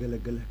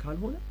ያገለገለህ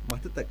ካልሆነ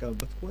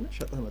ማትጠቀምበት ከሆነ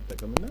ሸጠህ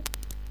መጠቀምና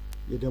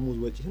የደሞዝ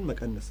ወጪህን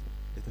መቀነስ ነው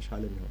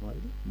የተሻለ ነው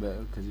አይደል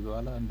ከዚህ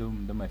በኋላ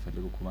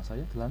እንደማይፈልገው እኮ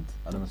ማሳያ ትላንት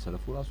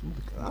አለመሰለፉ ራሱ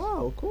ምልክት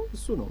አዎ እኮ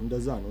እሱ ነው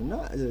እንደዛ ነውና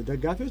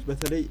ደጋፊዎች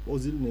በተለይ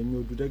ኦዚልን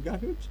የሚወዱ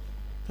ደጋፊዎች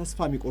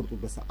ተስፋ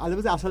የሚቆርጡበት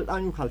አለበዛ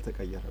አሰልጣኙ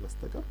ካልተቀየረ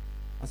በስተቀር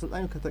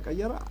አሰልጣኙ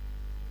ከተቀየረ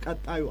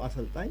ቀጣዩ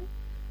አሰልጣኝ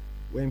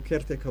ወይም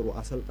ኬርቴከሩ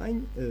አሰልጣኝ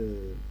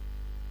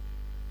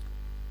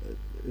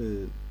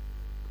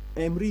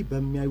ኤምሪ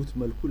በሚያዩት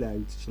መልኩ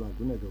ላያዩት ይችላሉ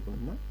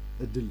ነገሩና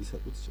እድል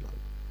ሊሰጡት ይችላሉ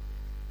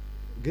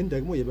ግን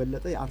ደግሞ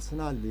የበለጠ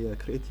የአርሰናል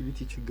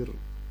የክሪኤቲቪቲ ችግር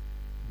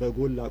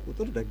በጎላ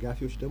ቁጥር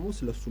ደጋፊዎች ደግሞ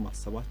ስለሱ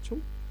ማሰባቸው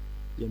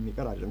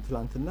የሚቀር አይደለም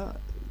ትላንትና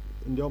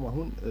እንዲያውም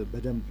አሁን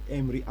በደንብ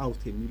ኤምሪ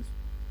አውት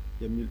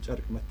የሚል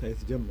ጨርቅ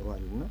መታየት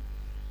ጀምሯልና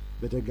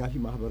በደጋፊ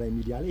ማህበራዊ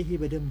ሚዲያ ላይ ይሄ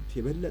በደንብ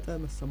የበለጠ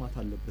መሰማት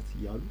አለበት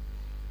ይያሉ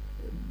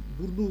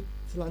ቡድኑ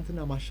ትላንትና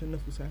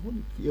ማሸነፉ ሳይሆን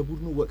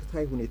የቡድኑ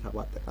ወቅታዊ ሁኔታ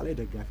በአጠቃላይ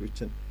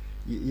ደጋፊዎችን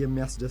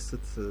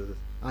የሚያስደስት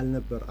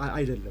አልነበር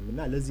አይደለምና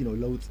ለዚህ ነው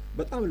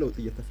በጣም ለውጥ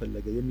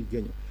እየተፈለገ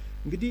የሚገኘው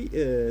እንግዲህ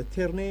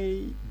ቴርኔይ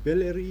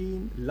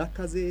ቤሌሪን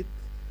ላካዜት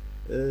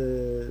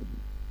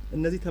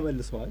እነዚህ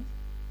ተመልሰዋል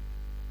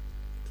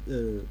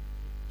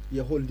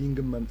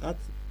የሆልዲንግም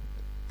መምጣት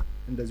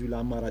እንደዚሁ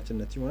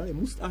ለአማራጭነት ይሆናል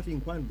ሙስጣፊ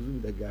እንኳን ብዙ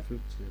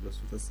ደጋፊዎች ለሱ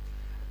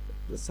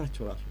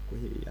እሳቸው ራሱ እኮ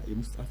ይሄ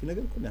የሙስጣፊ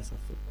ነገር እኮ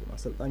የሚያሳፍር እኮ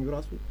አሰልጣኙ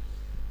ራሱ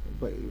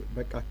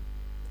በቃ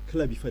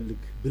ክለብ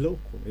ይፈልግ ብለው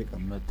እኮ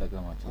ነው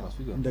መጠቀማቸው ራሱ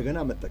እንደገና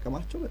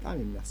መጠቀማቸው በጣም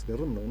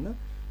የሚያስገርም ነውና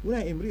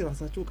ኡናይ ኤምሪ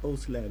ራሳቸው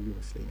ቀውስ ላይ ያሉ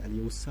ይመስለኛል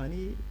የውሳኔ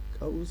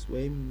ቀውስ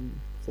ወይም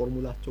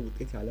ፎርሙላቸው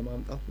ውጤት ያለ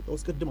ማምጣቱ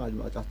ቀውስ ቅድም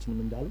አድማጫችንም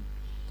እንዳለው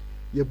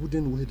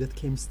የቡድን ውህደት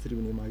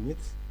ኬሚስትሪውን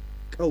የማግኘት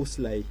ቀውስ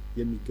ላይ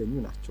የሚገኙ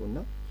ናቸውና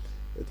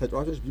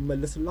ተጫዋቾች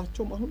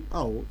ቢመለስላቸው አሁን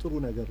አዎ ጥሩ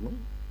ነገር ነው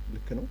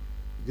ልክ ነው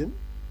ግን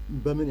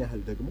በምን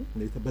ያህል ደግሞ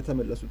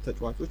በተመለሱት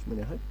ተጫዋቾች ምን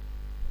ያህል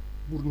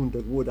ቡድኑን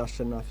ደግሞ ወደ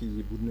አሸናፊ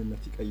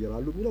ቡድንነት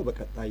ይቀየራሉ የሚለው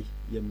በቀጣይ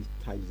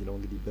የሚታይ ነው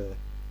እንግዲህ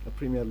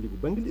በፕሪሚየር ሊጉ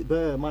በእንግሊዝ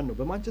በማን ነው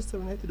በማንቸስተር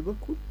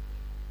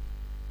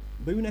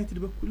ዩናይትድ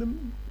በኩልም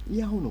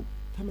ያው ነው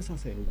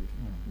ተመሳሳይ ነው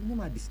ምንም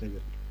አዲስ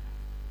ነገር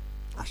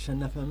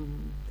አሸነፈም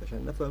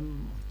ተሸነፈም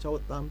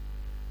አቻወጣም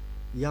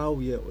ያው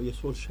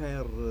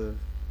የሶልሻየር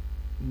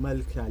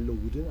መልክ ያለው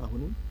ቡድን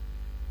አሁንም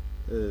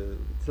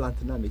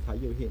ትላንትና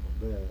የታየው ይሄ ነው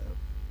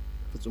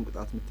በፍጹም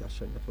ቅጣት ምት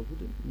ያሸነፈው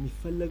ቡድን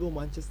የሚፈለገው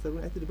ማንቸስተር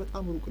ዩናይትድ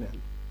በጣም ሩቅ ነው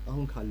ያለው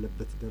አሁን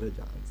ካለበት ደረጃ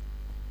አንፃር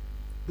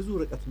ብዙ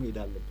ርቀት መሄድ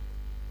አለበት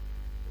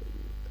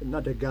እና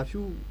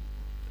ደጋፊው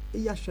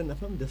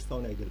እያሸነፈም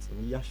ደስታውን አይገልጽም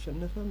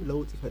እያሸነፈም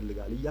ለውጥ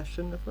ይፈልጋል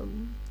እያሸነፈም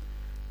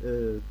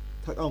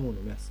ተቃውሞ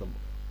ነው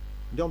የሚያሰማው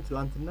እንዲያውም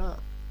ትላንትና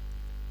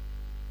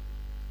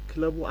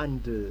ክለቡ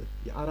አንድ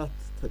የአራት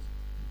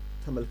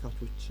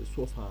ተመልካቾች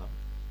ሶፋ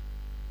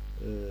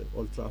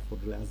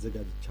ኦልትራፎርድ ላይ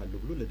አዘጋጅቻለሁ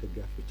ብሎ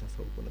ለደጋፊዎች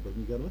አሳውቆ ነበር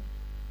የሚገርም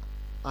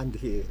አንድ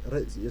ይሄ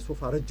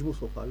የሶፋ ረጅሙ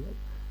ሶፋ አለ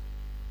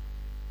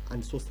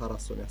አንድ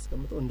 3-4 ሰው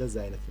ያስቀምጠው እንደዛ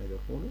አይነት ነገር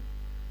ሆኖ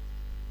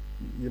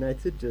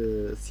ዩናይትድ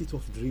ሲቲ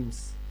ኦፍ ድሪምስ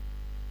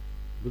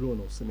ብሎ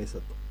ነው ስም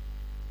የሰጠው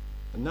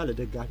እና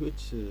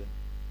ለደጋፊዎች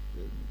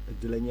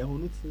እድለኛ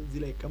የሆኑት እዚህ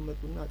ላይ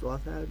ይቀመጡና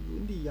ጨዋታ ያሉ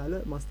እንዲህ ያለ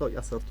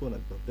ማስታወቂያ ሰርቶ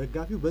ነበር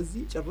ደጋፊው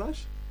በዚህ ጭራሽ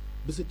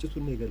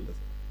ብስጭቱን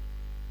የገለጸው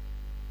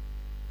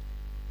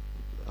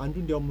አንዱ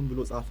እንዲያውም ምን ብሎ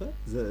ጻፈ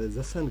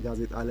ዘሰን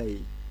ጋዜጣ ላይ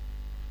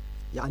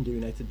የአንድ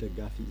ዩናይትድ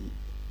ደጋፊ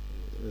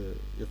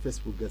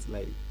የፌስቡክ ገጽ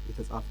ላይ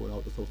የተጻፈውን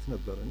አውጥተውት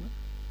ነበርና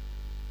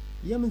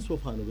የምን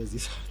ሶፋ ነው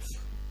በዚህ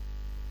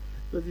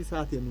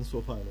ሰዓት የምን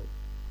ሶፋ ነው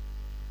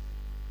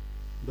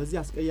በዚህ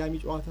አስቀያሚ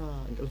ጨዋታ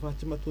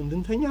እንቅልፋችን መጥቶ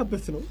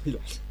እንድንተኛበት ነው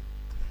ይላል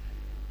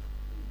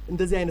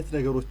እንደዚህ አይነት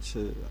ነገሮች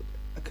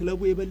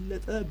ክለቡ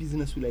የበለጠ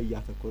ቢዝነሱ ላይ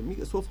ያተኮረ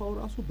ሶፋው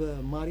ራሱ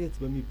በማሪየት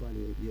በሚባል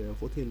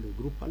የሆቴል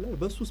ግሩፕ አለ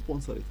በሱ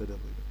ስፖንሰር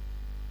የተደረገ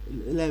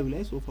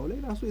ላይ ሶፋው ላይ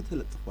ራሱ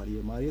የተለጠፈው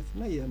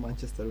የማሪየትና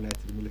የማንቸስተር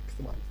ዩናይትድ ምልክት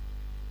ማለት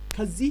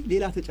ከዚህ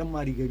ሌላ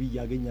ተጨማሪ ገቢ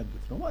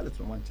ያገኛበት ነው ማለት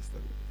ነው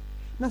ማንቸስተር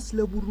እና ስለ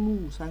ቡድኑ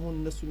ሳይሆን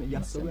እነሱ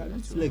ያሰቡ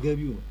ያሉት ስለ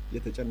ገቢው ነው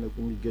የተጨነቁ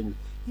የሚገኙት።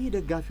 ይሄ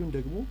ደጋፊውን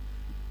ደግሞ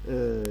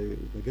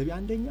በገቢ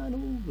አንደኛ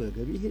ነው፣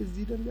 በገቢ ይሄ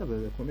እዚህ ደረጃ፣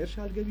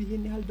 በኮሜርሻል ገቢ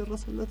ይሄን ያህል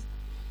ደረሰለት፣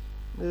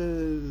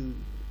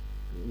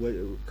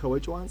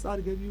 ከወጪው አንፃር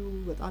ገቢው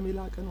በጣም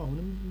የላቀ ነው፣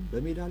 አሁንም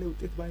በሜዳ ላይ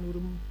ውጤት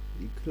ባይኖርም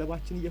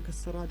ክለባችን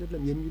እየከሰረ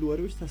አይደለም የሚሉ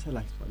ወሬዎች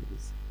ተሰላችቷል።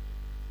 በዚህ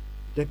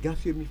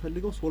ደጋፊው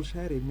የሚፈልገው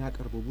ሶልሻየር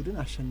የሚያቀርበው ቡድን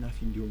አሸናፊ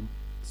እንዲሆን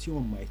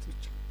ሲሆን ማየት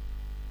ብቻ።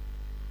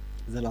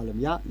 ዘላለም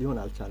ያ ሊሆን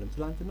አልቻለም።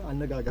 ትላንትና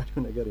አነጋጋሪው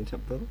ነገር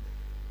የነበረው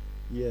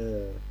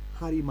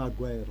የሃሪ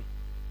ማጓየር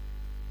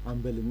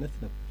አምበልነት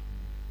ነበር።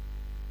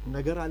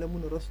 ነገር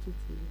አለሙን ረስቱት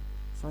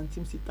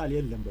ሳንቲም ሲጣል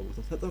የለም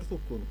በቦታው ተጠርቶ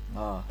እኮ ነው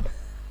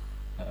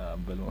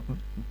አምበል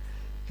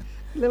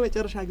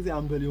ለመጨረሻ ጊዜ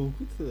አምበል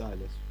የሆንኩት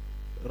አለ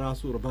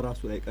ራሱ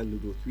በራሱ ላይ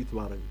ቀልዶ ትዊት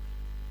ባረገ።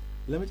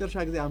 ለመጨረሻ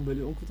ጊዜ አምበል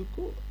የሆንኩት እኮ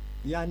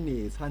ያኔ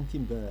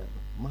ሳንቲም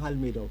በመሃል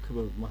ሜዳው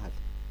ክበብ መሃል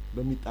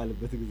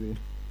በሚጣልበት ጊዜ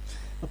ነው።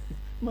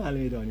 መሃል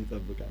ሜዳውን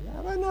ይጠብቃል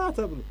አራና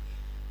ተብሎ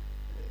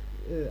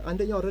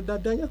አንደኛው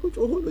ረዳት ዳኛ እኮ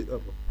ጮሆ ነው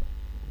ይጠራው።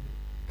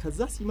 ከዛ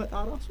ሲመጣ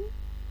ራሱ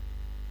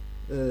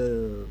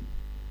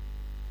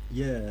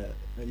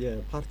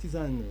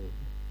የፓርቲዛን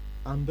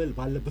አምበል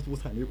ባለበት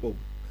ቦታ ነው የቆሙ።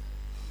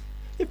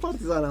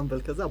 የፓርቲዛን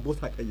አምበል ከዛ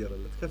ቦታ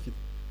ቀየረለት ከፊት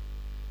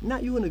እና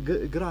ይሁን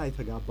ግራ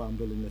የተጋባ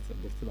አምበልነት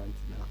ነበር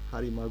ትላንትና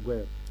ሃሪ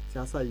ማጓየር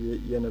ሲያሳይ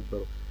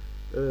የነበረው።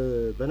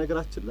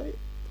 በነገራችን ላይ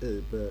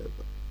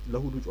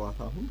ለሁሉ ጨዋታ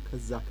አሁን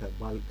ከዛ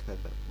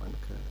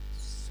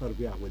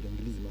ከሰርቢያ ወደ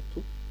እንግሊዝ መጥቶ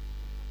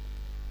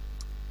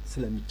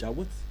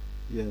ስለሚጫወት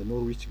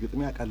የኖርዊች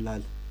ግጥሚያ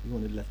ቀላል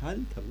ይሆንለታል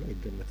ተብሎ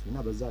አይገመትምና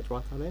በዛ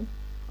ጨዋታ ላይ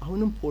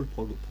አሁንም ፖል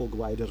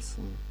ፖግባ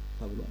አይደርስም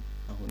ተብሏል።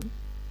 አሁንም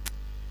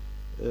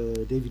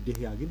ዴቪድ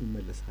ዴሂያ ግን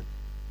ይመለሳል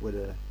ወደ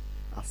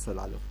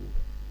አሰላለፉ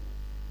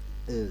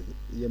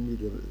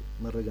የሚል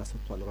መረጃ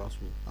ሰጥቷል ራሱ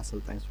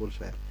አሰልጣኝ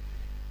ሶልሻየር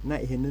እና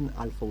ይሄንን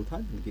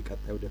አልፈውታል። እንግዲህ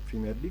ቀጣይ ወደ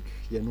ፕሪሚየር ሊግ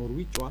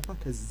የኖርዊች ጨዋታ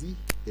ከዚህ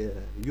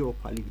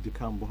የዩሮፓ ሊግ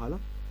ድካም በኋላ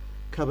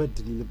ከበድ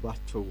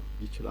ሊልባቸው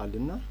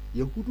ይችላልና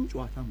የሁዱ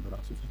ጨዋታም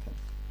በራሱ ፈተና።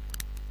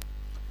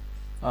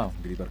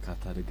 እንግዲህ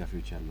በርካታ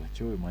ደጋፊዎች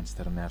ያሏቸው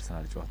የማንቸስተርና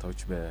የአርሰናል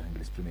ጨዋታዎች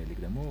በእንግሊዝ ፕሪሚየር ሊግ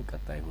ደግሞ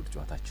ቀጣይ ሁዱ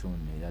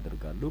ጨዋታቸውን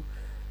ያደርጋሉ።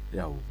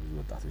 ያው ብዙ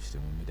ወጣቶች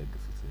ደግሞ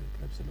የሚደግፉት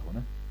ክለብ ስለሆነ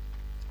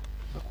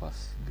በኳስ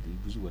እንግዲህ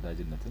ብዙ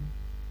ወዳጅነትን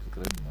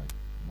ፍቅርን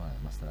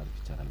ማስተላለፍ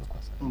ይቻላል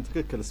በኳስ።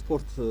 ትክክል።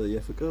 ስፖርት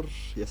የፍቅር፣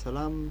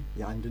 የሰላም፣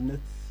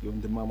 የአንድነት፣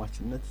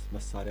 የወንድማማችነት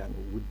መሳሪያ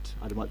ነው። ውድ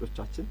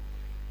አድማጮቻችን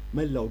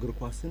መላው እግር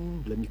ኳስን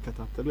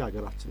ለሚከታተሉ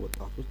የሀገራችን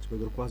ወጣቶች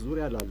በእግር ኳስ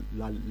ዙሪያ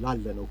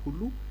ላለ ነው ሁሉ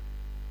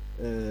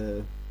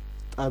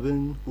ጠብን፣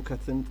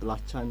 ሁከትን፣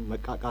 ጥላቻን፣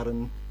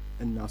 መቃቃርን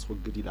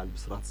እናስወግድ ይላል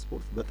ብስራት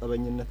ስፖርት።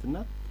 በጠበኝነትና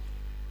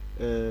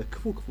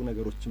ክፉ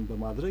ነገሮችን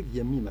በማድረግ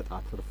የሚመጣ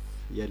ትርፍ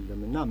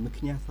የለምና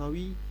ምክንያታዊ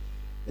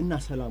እና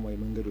ሰላማዊ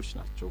መንገዶች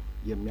ናቸው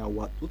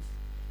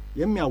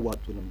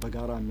የሚያዋጡንም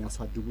በጋራ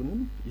የሚያሳድጉንም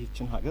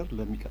ይህችን ሀገር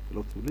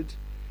ለሚቀጥለው ትውልድ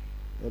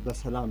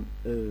በሰላም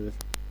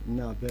እና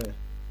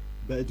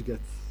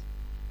በእድገት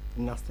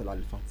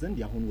እናስተላልፋት ዘንድ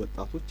የአሁኑ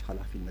ወጣቶች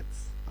ኃላፊነት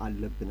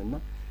አለብንና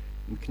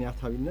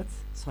ምክንያታዊነት፣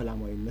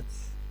 ሰላማዊነት፣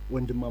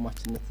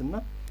 ወንድማማችነትና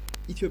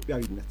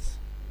ኢትዮጵያዊነት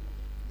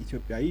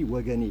ኢትዮጵያዊ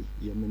ወገኔ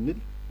የምንል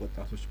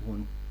ወጣቶች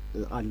መሆን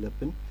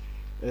አለብን።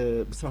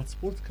 ብስራት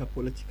ስፖርት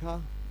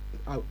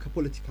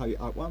ከፖለቲካዊ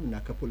አቋም እና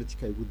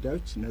ከፖለቲካዊ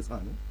ጉዳዮች ነፃ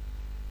ነው።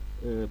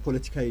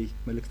 ፖለቲካዊ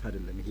መልእክት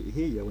አይደለም። ይሄ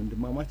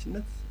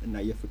የወንድማማችነት እና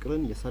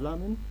የፍቅርን፣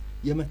 የሰላምን፣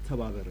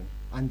 የመተባበርን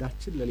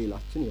አንዳችን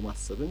ለሌላችን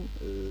የማሰብን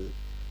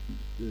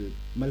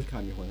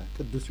መልካም የሆነ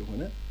ቅዱስ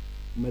የሆነ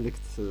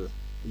መልእክት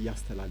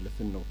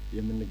እያስተላለፍን ነው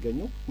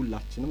የምንገኘው።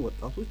 ሁላችንም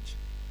ወጣቶች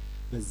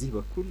በዚህ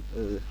በኩል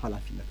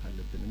ኃላፊነት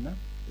አለብንና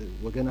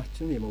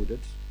ወገናችንን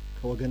የመውደድ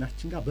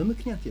ከወገናችን ጋር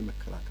በምክንያት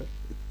የመከራከር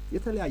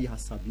የተለያየ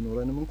ሀሳብ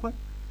ቢኖረንም እንኳን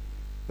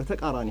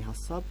በተቃራኒ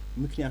ሀሳብ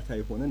ምክንያታዊ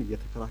ሆነን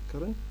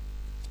እየተከራከርን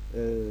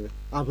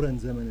አብረን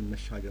ዘመንን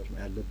መሻገር ነው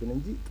ያለብን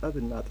እንጂ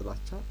ጠብና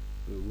ጥላቻ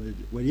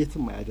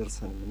ወዴትም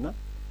አያደርሰንምና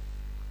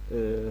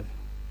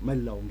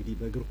መላው እንግዲህ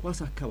በእግር ኳስ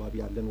አካባቢ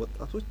ያለን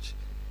ወጣቶች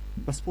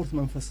በስፖርት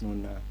መንፈስ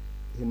ነውና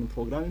ይሄንን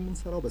ፕሮግራም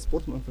የምንሰራው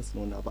በስፖርት መንፈስ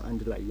ነውና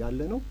በአንድ ላይ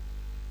ያለ ነው።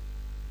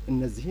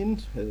 እነዚህን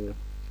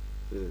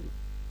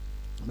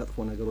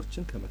መጥፎ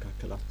ነገሮችን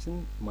ከመካከላችን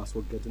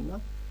ማስወገድና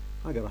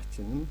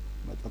ሀገራችንን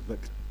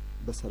መጠበቅ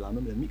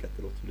በሰላምም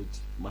ለሚቀጥለው ትውልድ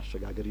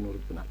ማሸጋገር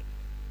ይኖርብናል።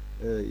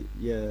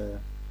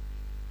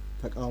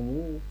 የተቃውሞ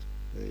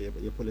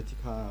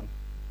የፖለቲካ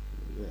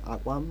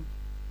አቋም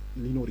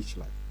ሊኖር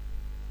ይችላል።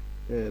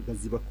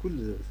 በዚህ በኩል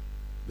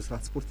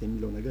ብስራት ስፖርት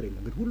የሚለው ነገር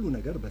የለም። ግን ሁሉ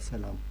ነገር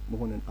በሰላም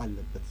መሆንን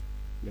አለበት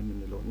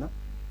የምንለውና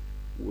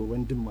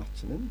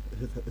ወንድማችንን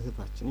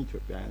እህታችንን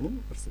ኢትዮጵያውያንን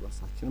እርስ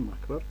በርሳችንን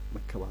ማክበር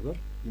መከባበር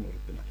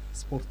ይኖርብናል።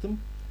 ስፖርትም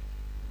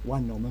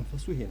ዋናው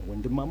መንፈሱ ይሄ ነው።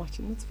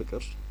 ወንድማማችነት፣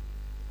 ፍቅር፣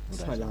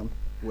 ሰላም፣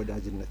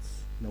 ወዳጅነት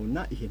ነውና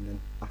ይሄንን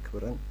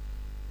አክብረን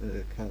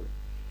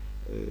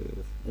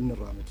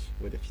እንራመድ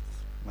ወደፊት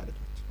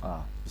ማለታችን።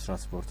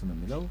 ብስራት ስፖርትም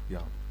የሚለው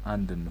ያው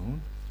አንድ እንሁን፣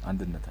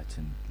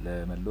 አንድነታችን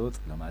ለመለወጥ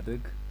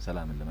ለማድረግ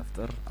ሰላምን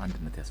ለመፍጠር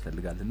አንድነት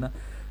ያስፈልጋልና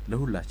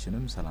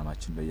ለሁላችንም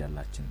ሰላማችን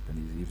በያላችን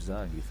በይብዛ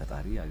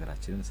ይፈጣሪ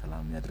ሀገራችንን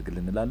ሰላም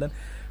ያድርግልን እንላለን።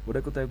 ወደ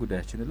ቀጣዩ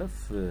ጉዳያችን ለፍ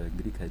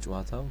እንግዲህ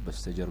ከጨዋታው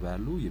በስተጀርባ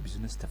ያሉ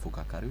የቢዝነስ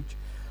ተፎካካሪዎች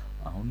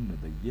አሁን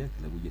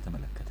በየክለቡ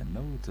እየተመለከተን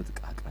ነው። ትጥቅ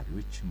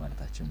አቅራቢዎች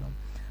ማለታችን ነው።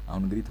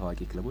 አሁን እንግዲህ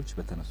ታዋቂ ክለቦች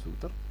በተነሱ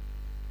ቁጥር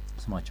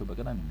ስማቸው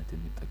በቀዳሚነት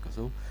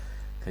የሚጠቀሰው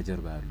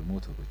ከጀርባ ያሉ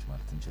ሞተሮች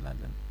ማለት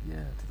እንችላለን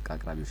የትጥቅ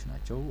አቅራቢዎች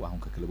ናቸው። አሁን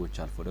ከክለቦች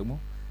አልፎ ደግሞ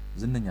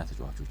ዝነኛ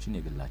ተጫዋቾችን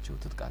የግላቸው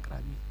ትጥቅ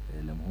አቅራቢ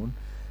ለመሆን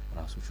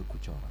ራሱ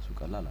ሽኩቻው ራሱ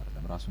ቀላል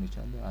አይደለም። ራሱን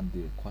የቻለ አንድ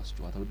ኳስ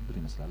ጨዋታ ውድድር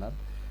ይመስላል አይደል?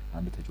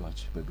 አንድ ተጫዋች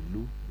በግሉ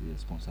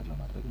ስፖንሰር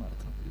ለማድረግ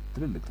ማለት ነው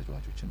ትልልቅ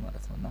ተጫዋቾችን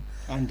ማለት ነውና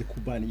አንድ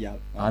ኩባንያ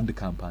አንድ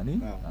ካምፓኒ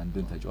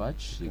አንድን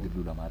ተጫዋች የግሉ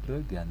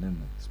ለማድረግ ያንን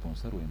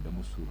ስፖንሰር ወይም ደግሞ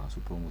እሱ ራሱ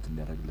ፕሮሞት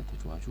እንዲያደርግለት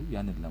ተጫዋቹ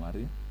ያንን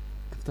ለማድረግ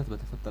ክፍተት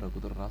በተፈጠረ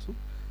ቁጥር ራሱ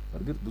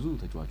በርግጥ ብዙ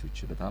ተጫዋቾች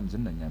በጣም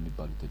ዝነኛ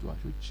የሚባሉ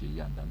ተጫዋቾች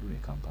ያንዳንዱን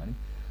የካምፓኒ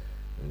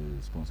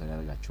ስፖንሰር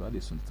ያደርጋቸዋል።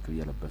 የሱን ትጥቅ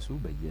እየለበሱ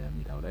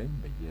በየሜዳው ላይ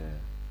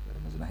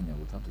በየመዝናኛ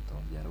ቦታም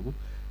ተጣጣው ያደርጉ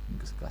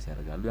እንቅስቃሴ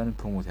ያደርጋሉ። ያንን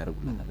ፕሮሞት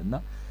ያደርጉለታልና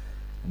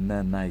እና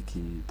ናይኪ፣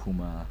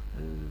 ፑማ፣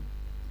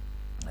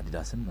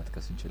 አዲዳስን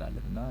መጥቀስ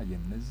እንችላለንና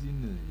የነዚህን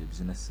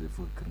የቢዝነስ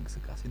ፉክክር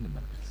እንቅስቃሴ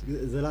እንመልከት።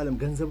 ዘላለም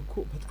ገንዘብ እኮ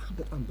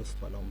በጣም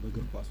በስቷል። አሁን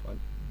በእግር ኳስ አለ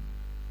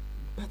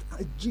በጣም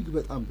እጅግ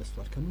በጣም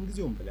በስቷል። ከምን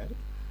ጊዜውም በላይ አይደል?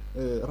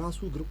 ራሱ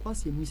እግር ኳስ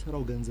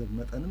የሚሰራው ገንዘብ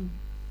መጠንም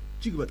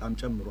እጅግ በጣም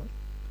ጨምሯል።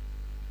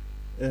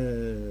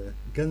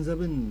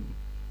 ገንዘብን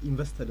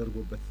ኢንቨስት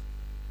ተደርጎበት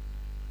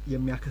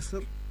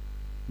የሚያከስር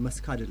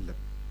መስክ አይደለም።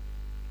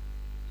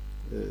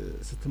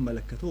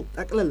 ስትመለከተው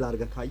ጠቅለል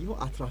አድርገህ ካየው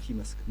አትራፊ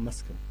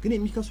መስክ ነው። ግን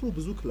የሚከስሩ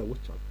ብዙ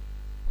ክለቦች አሉ።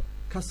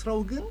 ከስራው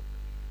ግን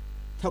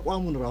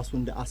ተቋሙን ራሱ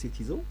እንደ አሴት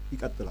ይዘው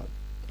ይቀጥላሉ።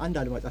 አንድ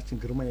አድማጫችን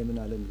ግርማ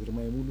የምናለን ግርማ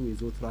የሙሉ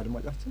የዘወትር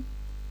አድማጫችን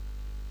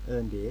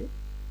እንዴ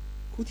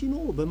ኩቲኖ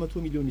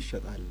በ100 ሚሊዮን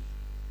ይሸጣል፣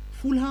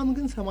 ፉልሃም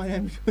ግን 80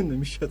 ሚሊዮን ነው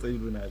የሚሸጠው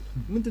ይሉናል።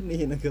 ምንድነው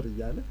ይሄ ነገር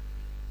እያለ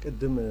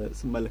ቀደም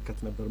ስመለከት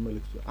ነበር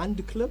መልእክቱ። አንድ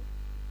ክለብ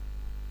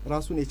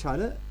ራሱን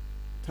የቻለ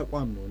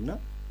ተቋም ነውና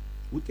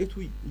ውጤቱ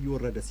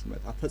እየወረደ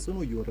ሲመጣ ተጽዕኖ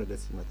እየወረደ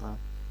ሲመጣ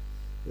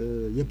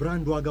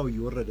የብራንድ ዋጋው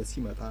እየወረደ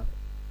ሲመጣ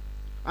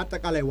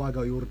አጠቃላይ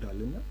ዋጋው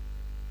ይወርዳልና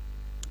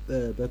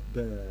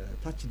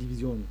በታች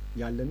ዲቪዚዮን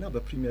ያለና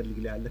በፕሪሚየር ሊግ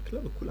ላይ ያለ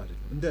ክለብ እኩል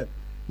አይደለም። እንደ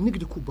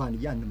ንግድ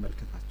ኩባንያ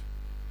እንመልከታቸው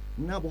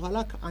እና በኋላ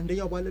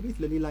ከአንደኛው ባለቤት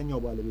ለሌላኛው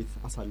ባለቤት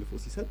አሳልፎ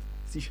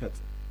ሲሸጥ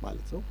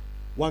ማለት ነው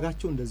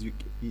ዋጋቸው እንደዚህ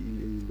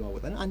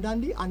ይለዋወጣል።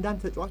 አንዳንድ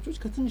ተጫዋቾች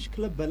ከትንሽ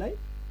ክለብ በላይ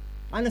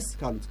አነስ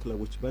ካሉት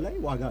ክለቦች በላይ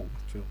ዋጋ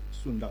አላቸው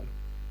እሱ እንዳለው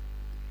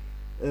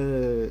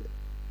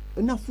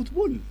እና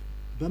ፉትቦል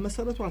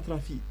በመሰረቱ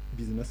አትራፊ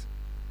ቢዝነስ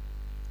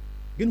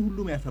ግን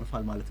ሁሉም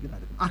ያተርፋል ማለት ግን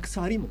አይደለም።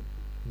 አክሳሪም ነው።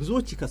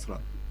 ብዙዎች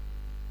ይከስራሉ።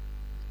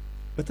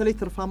 በተለይ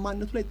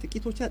ትርፋማነቱ ላይ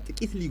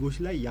ጥቂት ሊጎች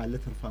ላይ ያለ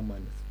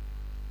ትርፋማነት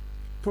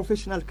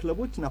ፕሮፌሽናል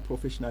ክለቦች እና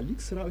ፕሮፌሽናል ሊግ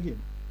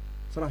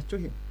ስራቸው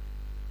ይሄ ነው።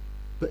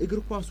 በእግር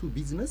ኳሱ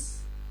ቢዝነስ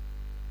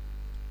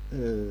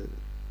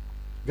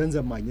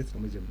ገንዘብ ማግኘት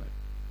ነው መጀመሪያ።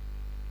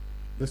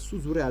 በሱ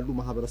ዙሪያ ያሉ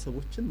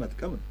ማህበረሰቦችን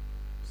መጥቀም ነው።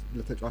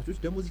 ለተጫዋቾች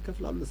ደሞዝ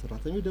ይከፍላሉ፣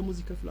 ለሰራተኞች ደሞዝ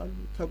ይከፍላሉ።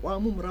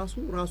 ተቋሙም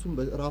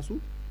ራሱ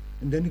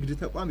እንደ ንግድ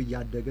ተቋም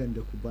እያደገ እንደ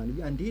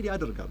ኩባንያ እንዲሄድ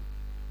ያደርጋሉ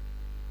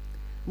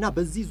እና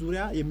በዚህ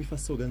ዙሪያ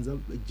የሚፈሰው ገንዘብ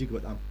እጅግ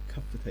በጣም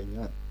ከፍተኛ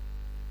ነው።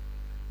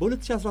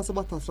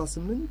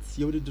 በ2017-18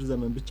 የውድድር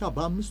ዘመን ብቻ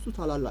በአምስቱ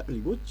ታላላቅ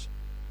ሊጎች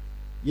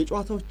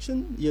የጨዋታዎችን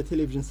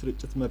የቴሌቪዥን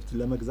ስርጭት መብት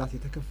ለመግዛት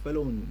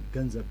የተከፈለውን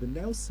ገንዘብ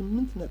ብናየው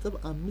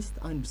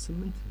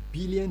 8.518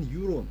 ቢሊዮን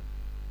ዩሮ ነው።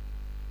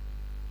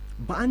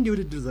 በአንድ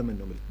የውድድር ዘመን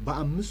ነው ማለት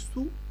በአምስቱ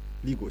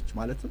ሊጎች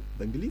ማለትም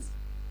በእንግሊዝ፣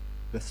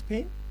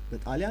 በስፔን፣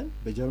 በጣሊያን፣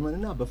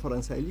 በጀርመንና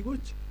በፈረንሳይ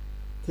ሊጎች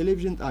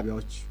ቴሌቪዥን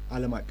ጣቢያዎች፣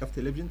 ዓለም አቀፍ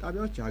ቴሌቪዥን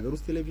ጣቢያዎች፣ የሀገር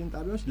ውስጥ ቴሌቪዥን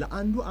ጣቢያዎች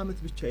ለአንዱ አመት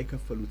ብቻ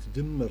የከፈሉት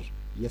ድምር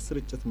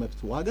የስርጭት መብት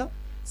ዋጋ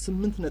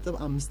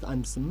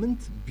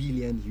 8.518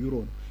 ቢሊዮን ዩሮ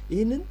ነው።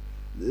 ይህንን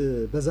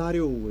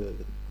በዛሬው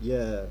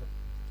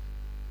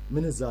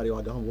የምንዛሬ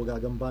ዋጋ አሁን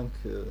ወጋገን ባንክ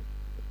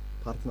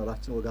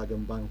ፓርትነራችን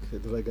ወጋገን ባንክ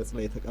ድረገጽ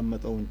ላይ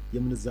የተቀመጠውን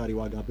የምንዛሬ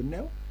ዋጋ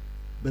ብናየው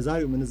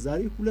በዛሬው ምንዛሬ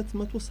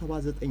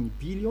 279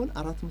 ቢሊዮን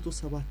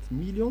 407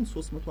 ሚሊዮን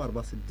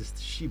 346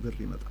 ሺህ ብር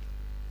ይመጣል።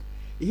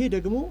 ይሄ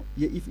ደግሞ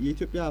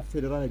የኢትዮጵያ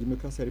ፌዴራል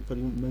ዲሞክራሲያዊ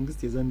ሪፐብሊክ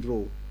መንግስት የዘንድሮ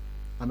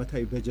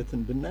አመታዊ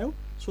በጀትን ብናየው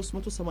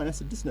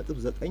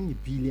 386.9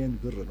 ቢሊዮን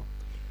ብር ነው።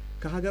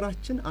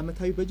 ከሀገራችን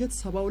አመታዊ በጀት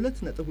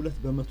 72.2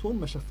 በመቶን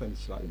መሸፈን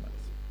ይችላል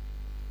ማለት ነው።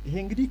 ይሄ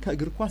እንግዲህ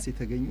ከእግር ኳስ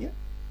የተገኘ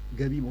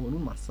ገቢ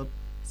መሆኑን ማሰብ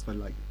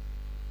አስፈላጊ ነው።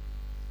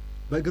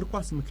 በእግር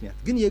ኳስ ምክንያት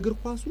ግን የእግር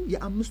ኳሱ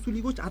የአምስቱ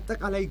ሊጎች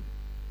አጠቃላይ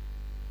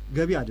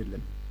ገቢ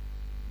አይደለም።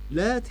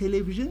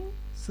 ለቴሌቪዥን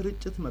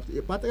ስርጭት መብት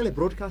በአጠቃላይ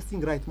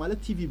ብሮድካስቲንግ ራይት ማለት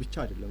ቲቪ ብቻ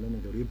አይደለም።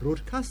 ለነገሩ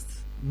የብሮድካስት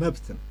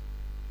መብት ነው።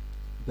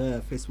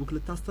 በፌስቡክ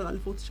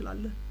ልታስተላልፈው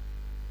ትችላለህ፣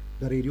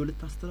 በሬዲዮ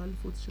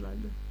ልታስተላልፈው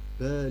ትችላለህ፣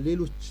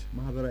 በሌሎች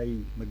ማህበራዊ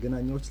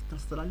መገናኛዎች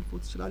ልታስተላልፈው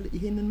ትችላለህ።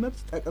 ይሄንን መብት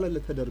ጠቅለል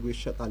ተደርጎ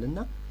ይሸጣልና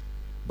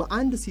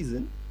በአንድ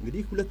ሲዝን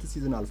እንግዲህ ሁለት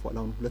ሲዝን አልፏል።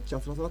 አሁን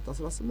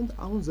 2017-18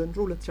 አሁን ዘንድሮ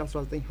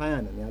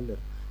 2019-20 ነን ያለ።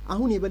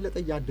 አሁን የበለጠ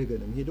ያደገ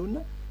ነው ሄደውና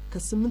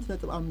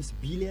ከ8.5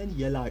 ቢሊዮን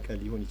የላቀ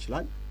ሊሆን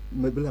ይችላል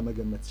ብለህ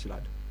መገመት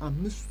ትችላለህ።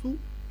 አምስቱ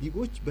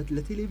ሊጎች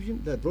ለቴሌቪዥን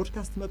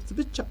ለብሮድካስት መብት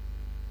ብቻ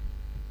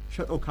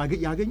ሸጠው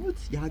ያገኙት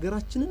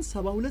የሀገራችንን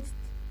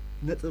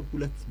 72.2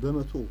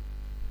 በመቶ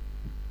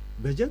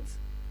በጀት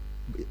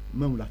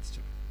መሙላት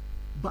ይችላል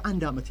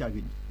በአንድ አመት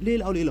ያገኙት።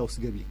 ሌላውስ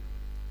ገቢ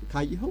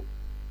ካየኸው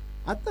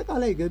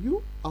አጠቃላይ ገቢው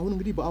አሁን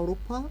እንግዲህ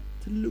በአውሮፓ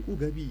ትልቁ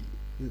ገቢ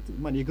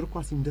የእግር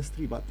ኳስ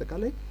ኢንዱስትሪ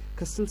በአጠቃላይ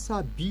ከ60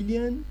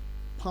 ቢሊዮን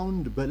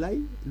ፓውንድ በላይ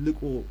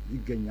ልቆ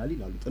ይገኛል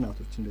ይላሉ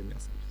ጥናቶች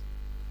እንደሚያሳዩት።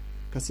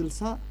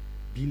 ከ60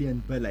 ቢሊዮን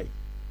በላይ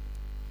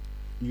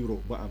ዩሮ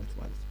በአመት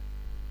ማለት ነው።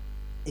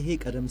 ይሄ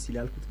ቀደም ሲል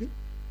ያልኩት ግን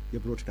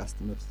የብሮድካስት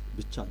መብት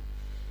ብቻ ነው።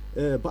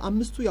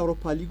 በአምስቱ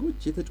የአውሮፓ ሊጎች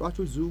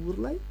የተጫዋቾች ዝውውር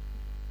ላይ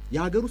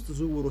የሀገር ውስጥ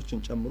ዝውውሮችን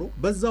ጨምሮ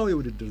በዛው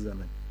የውድድር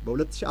ዘመን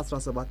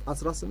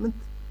በ2017-18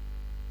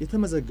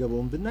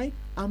 የተመዘገበውን ብናይ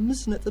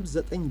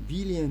 5.9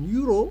 ቢሊዮን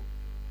ዩሮ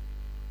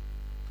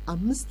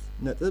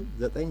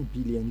 5.9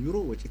 ቢሊዮን ዩሮ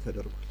ወጪ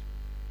ተደርጓል።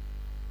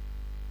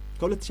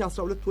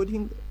 ከ2012 ወዲህ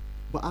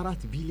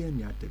በ4 ቢሊዮን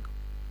ያደገው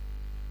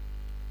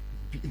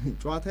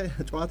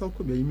ጨዋታው እኮ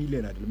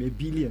በሚሊዮን አይደለም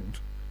የቢሊዮን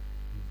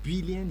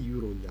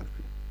ዩሮ እያልኩ።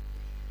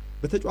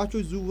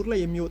 በተጫዋቾች ዝውውር ላይ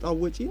የሚወጣው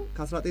ወጪ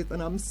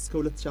ከ1995 እስከ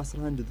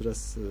 2011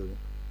 ድረስ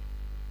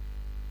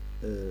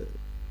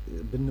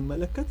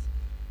ብንመለከት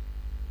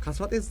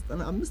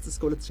ከ1995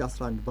 እስከ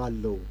 2011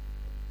 ባለው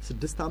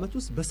 6 አመት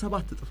ውስጥ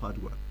በ7 እጥፍ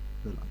አድጓል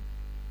ብሏል።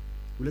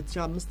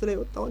 2005 ላይ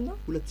ወጣውና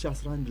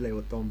 2011 ላይ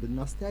ወጣውን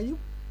ብናስተያየው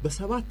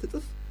በ7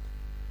 እጥፍ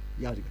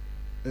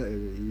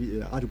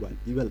አድጓል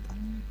ይበልጣል።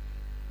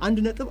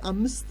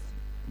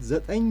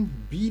 1.59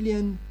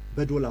 ቢሊዮን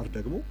በዶላር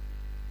ደግሞ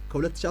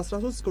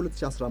ከ2013 እስከ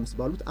 2015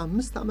 ባሉት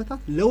 5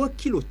 አመታት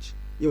ለወኪሎች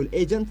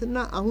ኤጀንትና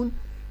አሁን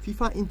ፊፋ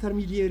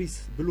ኢንተርሚዲየሪስ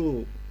ብሎ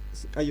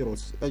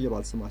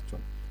ቀይሯል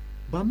ስማቸውን።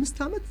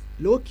 በ5 አመት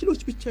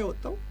ለወኪሎች ብቻ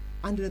የወጣው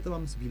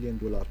 1.5 ቢሊዮን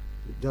ዶላር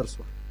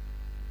ደርሷል።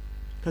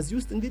 ከዚህ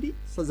ውስጥ እንግዲህ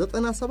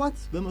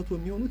 97 በመቶ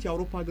የሚሆኑት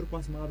የአውሮፓ እግር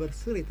ኳስ ማህበር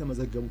ስር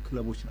የተመዘገቡ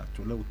ክለቦች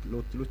ናቸው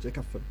ለወኪሎች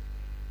የከፈሉት።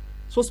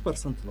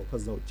 3% ነው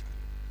ከዛ ውጭ።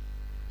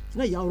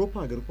 እና የአውሮፓ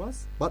እግር ኳስ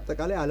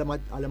በአጠቃላይ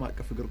ዓለም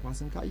አቀፍ እግር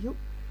ኳስን ካየው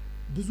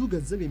ብዙ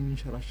ገንዘብ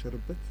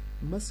የሚንሸራሸርበት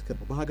መስክ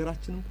ነው።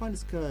 በሀገራችን እንኳን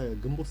እስከ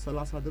ግንቦት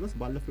 30 ድረስ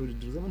ባለፈው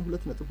የውድድር ዘመን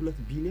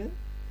 2.2 ቢሊዮን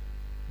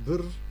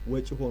ብር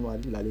ወጪ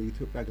ሆኗል ይላል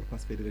የኢትዮጵያ እግር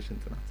ኳስ ፌዴሬሽን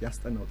ጥናት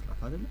ያስጠናው ጥናት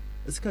አይደል?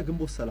 እስከ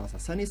ግንቦት 30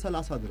 ሰኔ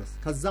 30 ድረስ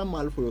ከዛም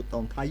አልፎ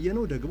የወጣውን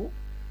ካየነው ደግሞ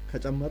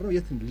ከጨመረው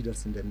የት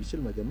ሊደርስ እንደሚችል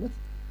መገመት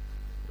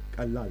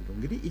ቀላል ነው።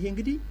 እንግዲህ ይሄ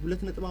እንግዲህ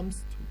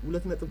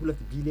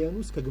 2.2 ቢሊዮን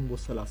እስከ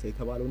ግንቦት 30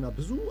 የተባለውና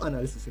ብዙ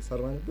አናሊሲስ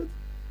የሰራንበት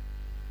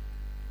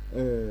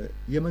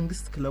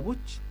የመንግስት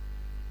ክለቦች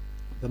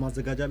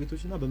በማዘጋጃ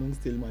ቤቶችና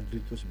በመንግስት የልማት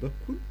ድርጅቶች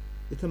በኩል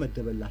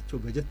የተመደበላቸው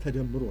በጀት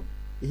ተደምሮ ነው።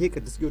 ይሄ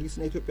ቅዱስ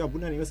ጊዮርጊስና ኢትዮጵያ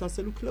ቡናን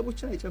የመሳሰሉ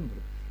ክለቦችን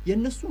አይጨምርም።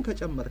 የነሱን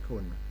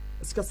ከጨመርከውና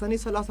እስከ ሰኔ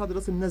 30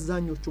 ድረስ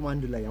እነዛኞቹም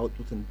አንድ ላይ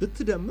ያወጡትን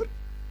ብትደምር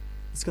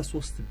እስከ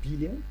 3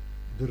 ቢሊዮን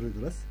ብር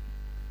ድረስ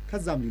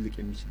ከዛም ሊልቅ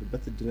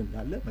የሚችልበት እድል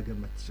እንዳለ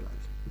መገመት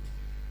ትችላለህ።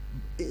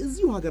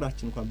 እዚሁ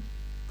ሀገራችን እንኳን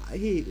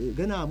ይሄ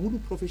ገና ሙሉ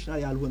ፕሮፌሽናል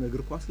ያልሆነ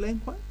እግር ኳስ ላይ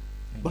እንኳን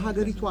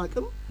በሀገሪቱ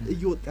አቅም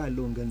እየወጣ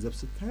ያለውን ገንዘብ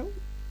ስታየው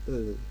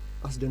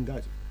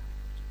አስደንጋጭ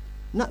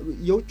እና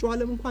የውጭው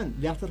ዓለም እንኳን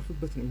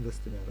ሊያተርፍበት ነው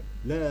ኢንቨስት ያደርጋል።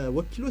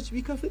 ለወኪሎች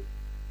ቢከፍል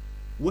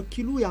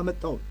ወኪሉ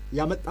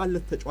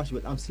ያመጣለት ተጫዋች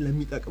በጣም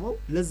ስለሚጠቅመው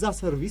ለዛ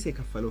ሰርቪስ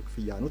የከፈለው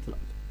ክፍያ ነው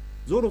ትላለህ።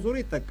 ዞሮ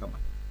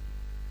ይጠቀማል።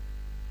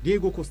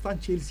 ዲየጎ ኮስታን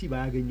ቼልሲ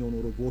ባያገኘው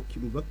ኖሮ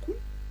በወኪሉ በኩል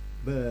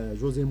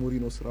በጆዜ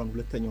ሞሪኖ ስራን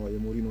ሁለተኛው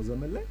የሞሪኖ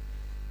ዘመን ላይ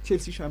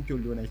ቼልሲ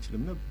ሻምፒዮን ሊሆን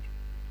አይችልም ነበር።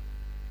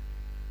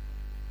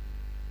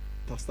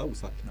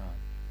 ታስታውሳለህ?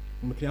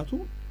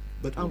 ምክንያቱም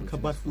በጣም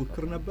ከባድ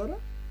ፉክክር ነበረ።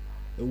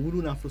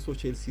 ውሉን አፍርሶ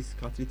ቼልሲ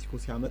ከአትሌቲኮ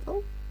ሲያመጣው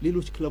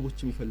ሌሎች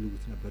ክለቦችም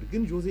ይፈልጉት ነበር።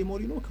 ግን ጆዜ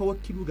ሞሪኖ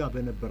ከወኪሉ ጋር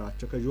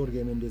በነበራቸው ከጆርጌ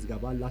ሜንዴዝ ጋር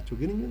ባላቸው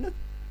ግንኙነት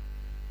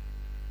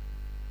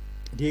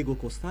ዲየጎ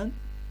ኮስታን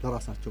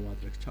ለራሳቸው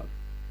ማድረግ ቻሉ።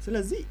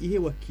 ስለዚህ ይሄ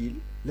ወኪል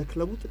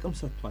ለክለቡ ጥቅም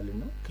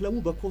ሰጥቷልና ክለቡ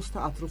በኮስታ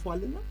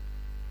አትርፏልና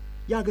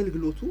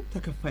ያገልግሎቱ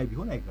ተከፋይ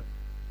ቢሆን አይገርም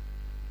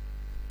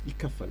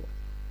ይከፈላል።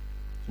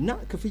 እና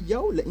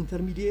ክፍያው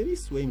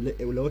ለኢንተርሚዲየሪስ ወይም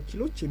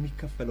ለወኪሎች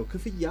የሚከፈለው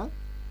ክፍያ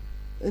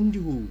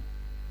እንዲሁ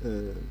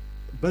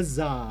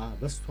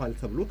በስቷል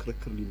ተብሎ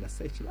ክርክር ሊነሳ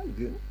ይችላል።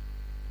 ግን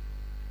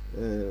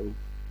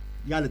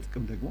ያለ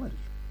ጥቅም ደግሞ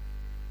አይደለም፣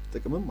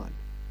 ጥቅምም አለ።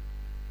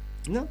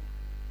 እና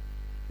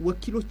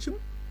ወኪሎችም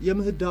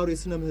የምህዳሩ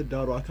የስነ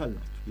ምህዳሩ አካል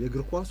ናቸው።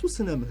 የእግር ኳሱ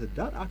ስነ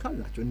ምህዳር አካል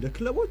ናቸው። እንደ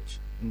ክለቦች፣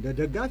 እንደ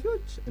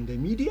ደጋፊዎች፣ እንደ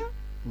ሚዲያ፣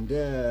 እንደ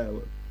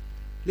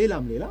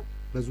ሌላም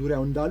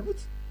በዙሪያው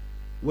እንዳሉት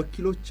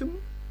ወኪሎችም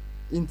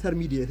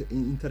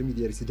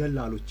ኢንተርሚዲየሪስ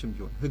ደላሎችም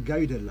ቢሆኑ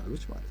ህጋዊ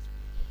ደላሎች ማለት ነው።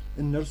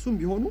 እነርሱም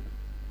ቢሆኑ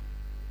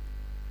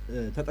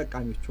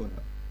ተጠቃሚዎች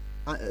ሆነው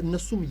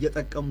እነሱም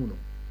እየጠቀሙ ነው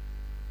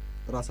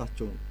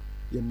ራሳቸውን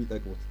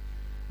የሚጠቅሙት።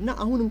 እና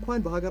አሁን እንኳን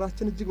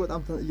በሀገራችን እጅግ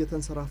በጣም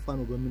እየተንሰራፋ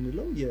ነው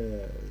በመንለው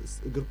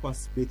የእግር ኳስ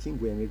ቤቲንግ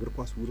ወይም የእግር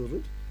ኳስ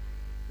ውርርድ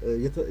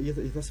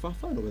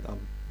የተስፋፋ ነው በጣም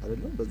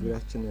አይደለም።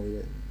 በዙሪያችን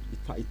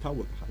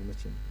ይታወቃል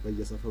መቼም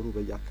በየሰፈሩ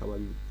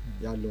በየአካባቢው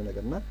ያለው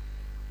ነገርና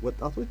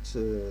ወጣቶች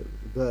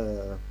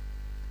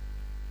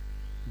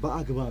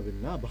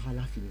በአግባብና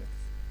በኃላፊነት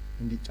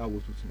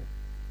እንዲጫወቱት ነው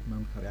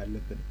መምከር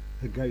ያለብን።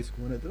 ህጋዊ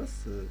እስከሆነ ድረስ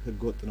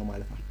ህገ ወጥ ነው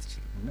ማለት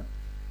አትችልም እና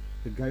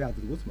ህጋዊ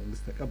አድርጎት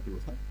መንግስት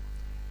ተቀብሎታል።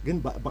 ግን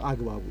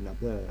በአግባቡና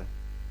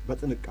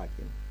በጥንቃቄ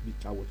ነው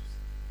ቢጫወቱት።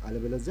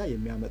 አለበለዚያ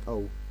የሚያመጣው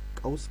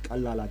ቀውስ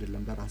ቀላል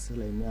አይደለም በራስህ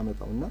ላይ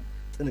የሚያመጣውና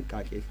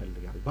ጥንቃቄ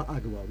ይፈልጋል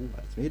በአግባቡ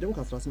ማለት ነው። ይሄ ደግሞ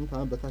ከ18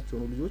 ዓመት በታች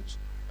የሆኑ ልጆች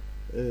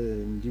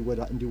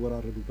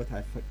እንዲወራረዱበት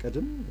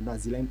አይፈቀድም እና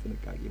እዚህ ላይም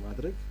ጥንቃቄ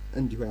ማድረግ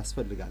እንዲሁ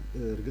ያስፈልጋል።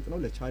 እርግጥ ነው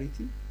ለቻሪቲ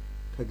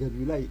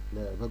ከገቢው ላይ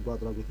ለበጎ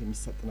አድራጎት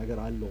የሚሰጥ ነገር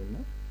አለውና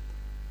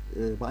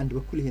በአንድ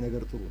በኩል ይሄ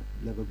ነገር ጥሩ ነው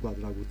ለበጎ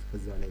አድራጎት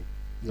ከዛ ላይ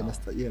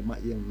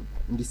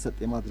እንዲሰጥ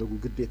የማድረጉ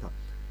ግዴታ።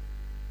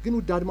 ግን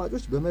ውድ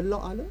አድማጮች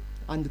በመላው ዓለም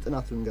አንድ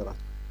ጥናት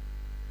ልንገራችሁ።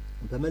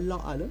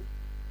 በመላው ዓለም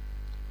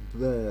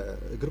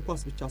በእግር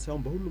ኳስ ብቻ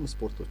ሳይሆን በሁሉም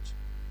ስፖርቶች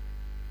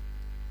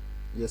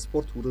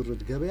የስፖርት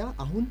ውርርድ ገበያ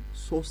አሁን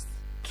 3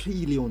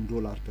 ትሪሊዮን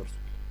ዶላር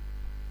ደርሷል።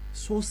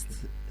 3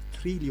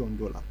 ትሪሊዮን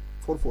ዶላር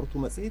ፎርፎርቱ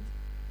መጽሔት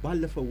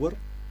ባለፈው ወር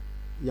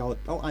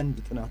ያወጣው አንድ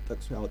ጥናት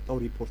ጠቅሶ ያወጣው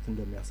ሪፖርት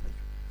እንደሚያሳየው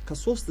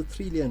ከ3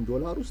 ትሪሊዮን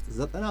ዶላር ውስጥ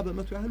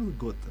 90% ያህሉ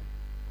ህገወጥ ነው።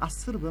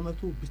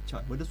 10% ብቻ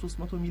ወደ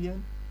 300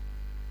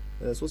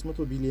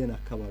 ቢሊዮን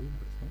አካባቢ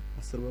ማለት ነው።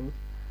 10%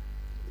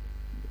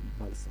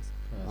 ባልሳሳ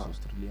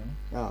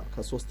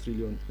ከ3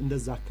 ትሪሊዮን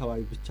እንደዛ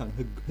አካባቢ ብቻ ነው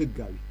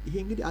ህጋዊ። ይሄ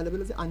እንግዲህ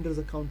አለበለዚያ አንደር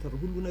ዘ ካውንተር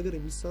ሁሉ ነገር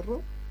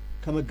የሚሰራው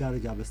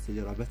ከመጋረጃ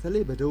በስተጀርባ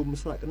በተለይ በደቡብ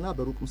ምስራቅና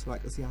በሩቅ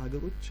ምስራቅ እስያ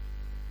ሀገሮች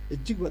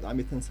እጅግ በጣም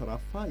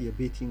የተንሰራፋ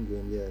የቤቲንግ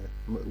ወይም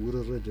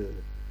የውርርድ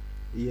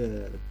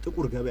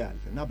የጥቁር ገበያ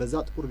አለ እና በዛ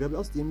ጥቁር ገበያ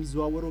ውስጥ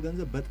የሚዘዋወረው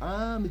ገንዘብ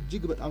በጣም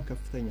እጅግ በጣም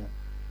ከፍተኛ።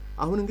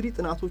 አሁን እንግዲህ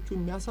ጥናቶቹ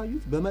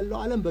የሚያሳዩት በመላው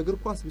ዓለም በእግር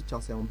ኳስ ብቻ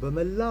ሳይሆን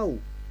በመላው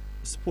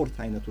ስፖርት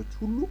አይነቶች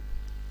ሁሉ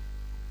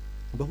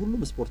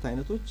በሁሉም ስፖርት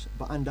አይነቶች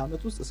በአንድ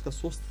አመት ውስጥ እስከ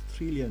 3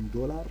 ትሪሊዮን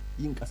ዶላር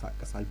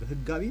ይንቀሳቀሳል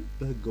በህጋዊ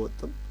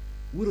በህገወጥም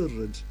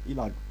ውርርድ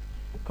ይላሉ።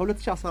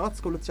 ከ2014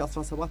 እስከ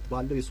 2017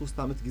 ባለው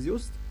የ3 አመት ጊዜ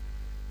ውስጥ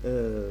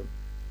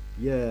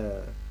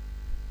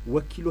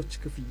የወኪሎች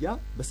ክፍያ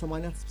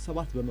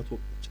በ87%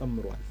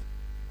 ጨምሯል።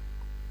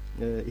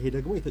 ይሄ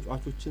ደግሞ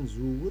የተጫዋቾችን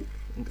ዝውውር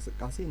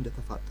እንቅስቃሴ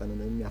እንደተፋጠነ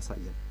ነው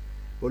የሚያሳየው።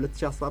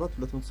 በ2014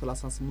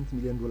 238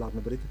 ሚሊዮን ዶላር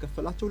ነበር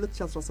የተከፈላቸው።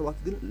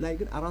 2017 ግን ላይ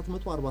ግን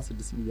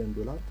 446 ሚሊዮን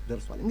ዶላር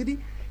ደርሷል። እንግዲህ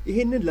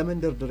ይሄንን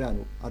ለመንደርደሪያ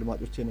ነው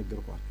አድማጮች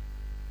የነገርኳችሁ።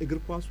 እግር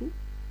ኳሱ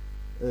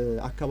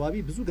አካባቢ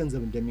ብዙ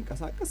ገንዘብ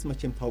እንደሚንቀሳቀስ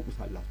መቼም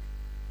ታውቁታላችሁ።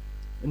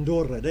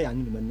 እንደወረደ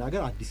ያንን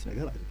መናገር አዲስ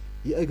ነገር አይደለም።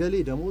 የእገሌ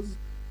ደሞዝ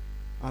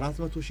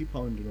 400,000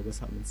 ፓውንድ ነው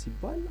በሳምንት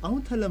ሲባል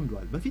አሁን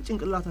ተለምዷል። በፊት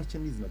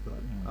ጭንቅላታችን ይዝ ነበር።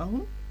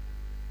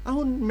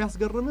 አሁን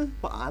የሚያስገርምህ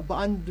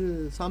በአንድ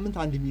ሳምንት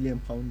 1 ሚሊዮን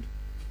ፓውንድ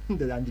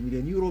እንደ 1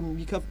 ሚሊዮን ዩሮ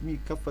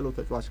የሚከፈለው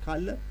ተጫዋች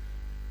ካለ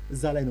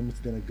እዛ ላይ ነው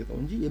የምትደነግጠው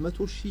እንጂ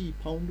የ100,000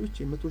 ፓውንዶች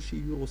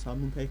የ100,000 ዩሮ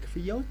ሳምንታዊ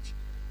ክፍያዎች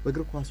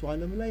በእግር ኳሱ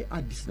ዓለም ላይ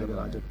አዲስ ነገር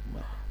አይደለም።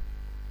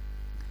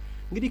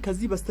 እንግዲህ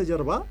ከዚህ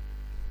በስተጀርባ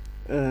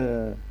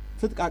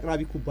ትጥቅ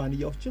አቅራቢ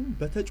ኩባንያዎችም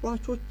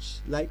በተጫዋቾች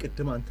ላይ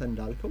ቅድም አንተ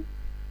እንዳልከው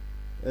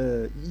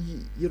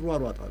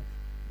ይሯሯጣሉ።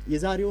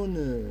 የዛሬውን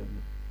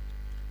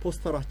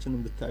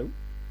ፖስተራችንን ብታዩ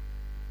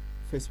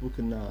ፌስቡክ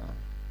እና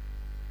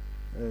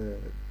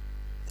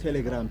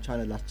ቴሌግራም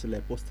ቻናላችን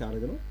ላይ ፖስት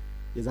ያደረግነው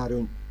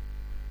የዛሬውን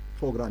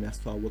ፕሮግራም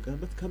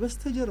ያስተዋወቅንበት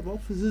ከበስተጀርባው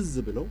ፍዝዝ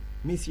ብለው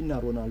ሜሲና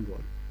ሮናልዶ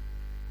አሉ።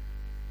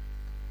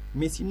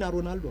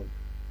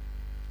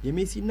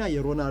 የሜሲና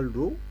የሮናልዶ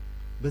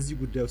በዚህ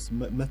ጉዳይ ውስጥ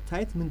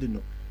መታየት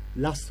ምንድነው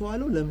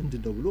ላስተዋለው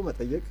ለምንድነው ብሎ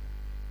መጠየቅ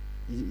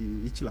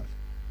ይችላል።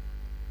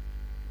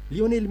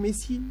 ሊዮኔል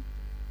ሜሲ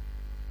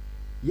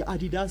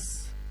የአዲዳስ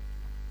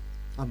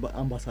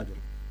አምባሳደር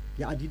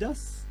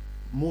የአዲዳስ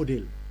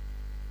ሞዴል፣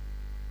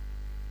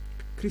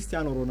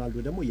 ክሪስቲያኖ ሮናልዶ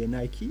ደግሞ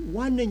የናይኪ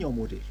ዋነኛው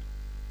ሞዴል።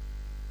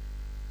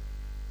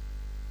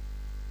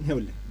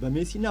 ይኸውልህ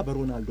በሜሲና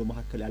በሮናልዶ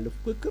መካከል ያለው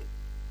ፉክክር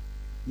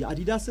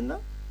የአዲዳስና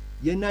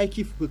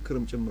የናይኪ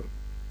ፉክክርም ጭምር።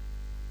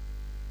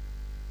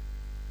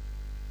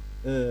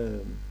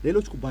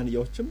 ሌሎች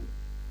ኩባንያዎችም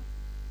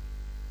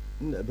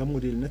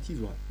በሞዴልነት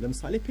ይዟል።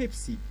 ለምሳሌ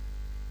ፔፕሲ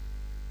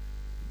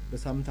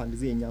በሳምንት አንድ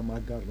ጊዜ የኛ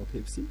ማጋር ነው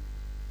ፔፕሲ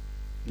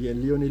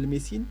የሊዮኔል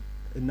ሜሲን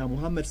እና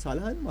ሙሐመድ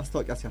ሳላህን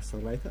ማስታወቂያ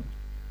ሲያሰራ አይተን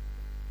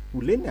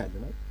ሁሌና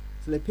ያለናል።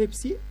 ስለ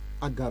ፔፕሲ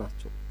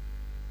አጋራቸው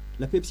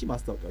ለፔፕሲ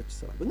ማስታወቂያዎች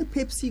ይሰራል። ግን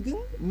ፔፕሲ ግን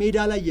ሜዳ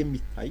ላይ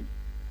የሚታይ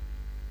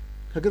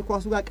ከእግር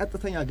ኳሱ ጋር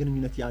ቀጥተኛ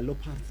ግንኙነት ያለው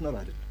ፓርትነር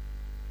አይደለም።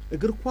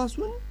 እግር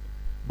ኳሱን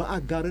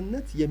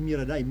በአጋርነት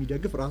የሚረዳ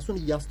የሚደግፍ ራሱን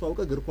እያስተዋወቀ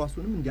እግር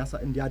ኳሱንም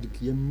እንዲያድግ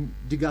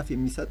ድጋፍ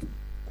የሚሰጥ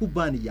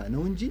ኩባንያ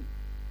ነው እንጂ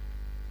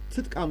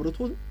ትጥቅ አምርቶ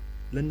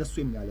ለነሱ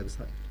የሚያለብስ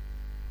አይደለም።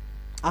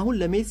 አሁን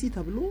ለሜሲ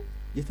ተብሎ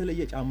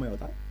የተለየ ጫማ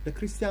ይወጣል፣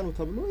 ለክሪስቲያኖ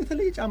ተብሎ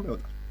የተለየ ጫማ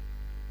ይወጣል።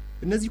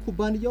 እነዚህ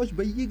ኩባንያዎች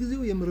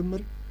በየጊዜው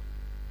የምርምር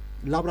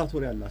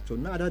ላብራቶሪ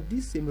ያላቸውና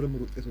አዳዲስ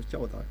የምርምር ውጤቶች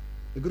ያወጣሉ።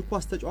 እግር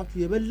ኳስ ተጫዋቹ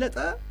የበለጠ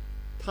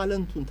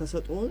ታለንቱን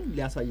ተሰጥቶን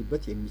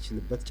ሊያሳይበት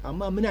የሚችልበት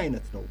ጫማ ምን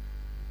አይነት ነው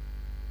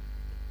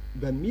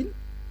በሚል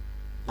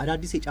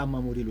አዳዲስ የጫማ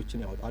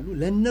ሞዴሎችን ያወጣሉ።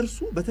 ለነርሱ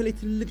በተለይ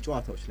ትልቅ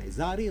ጨዋታዎች ላይ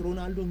ዛሬ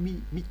ሮናልዶ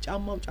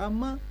የሚጫማው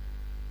ጫማ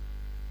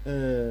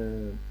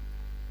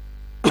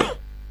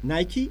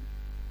ናይኪ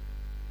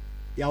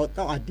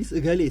ያወጣው አዲስ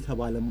እገሌ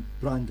የተባለ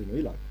ብራንድ ነው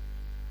ይላል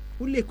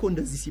ሁሌ እኮ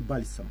እንደዚህ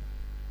ሲባል ይሰማል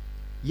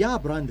ያ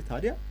ብራንድ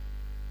ታዲያ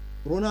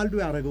ሮናልዶ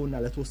ያረጋውና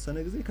ለተወሰነ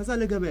ጊዜ ከዛ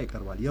ለገበያ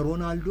ይቀርባል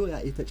የሮናልዶ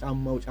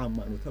የተጫማው ጫማ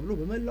ነው ተብሎ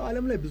በመላው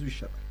ዓለም ላይ ብዙ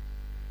ይሸጣል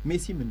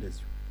ሜሲም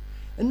እንደዚሁ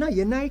እና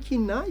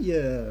የናይኪና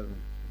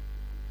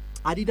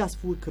የአዲዳስ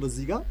ፉክክር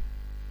እዚህ ጋር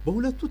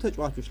በሁለቱ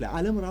ተጫዋቾች ላይ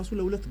ዓለም ራሱ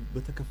ለሁለት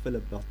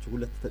በተከፈለባቸው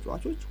ሁለት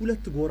ተጫዋቾች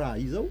ሁለት ጎራ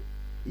ይዘው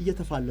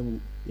እየተፋለሙ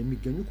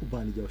የሚገኙ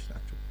ኩባንያዎች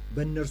ናቸው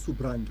በእነርሱ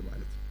ብራንድ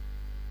ማለት ነው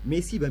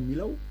ሜሲ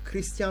በሚለው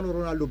ክሪስቲያኖ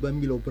ሮናልዶ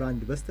በሚለው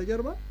ብራንድ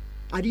በስተጀርባ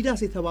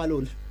አዲዳስ የተባለው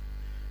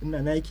እና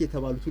ናይኪ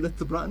የተባሉት ሁለት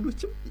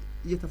ብራንዶችም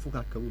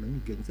እየተፎካከሩ ነው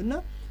የሚገኙት እና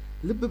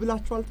ልብ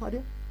ብላችኋል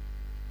ታዲያ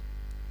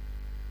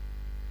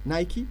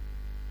ናይኪ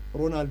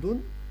ሮናልዶን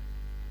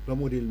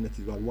በሞዴልነት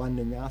ይዟል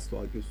ዋነኛ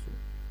አስተዋቂው እሱ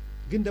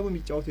ግን ደግሞ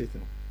የሚጫወተው የት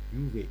ነው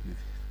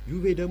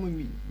ዩቬ ደግሞ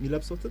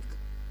የሚለብሰው ትጥቅ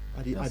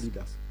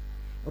አዲዳስ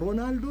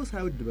ሮናልዶ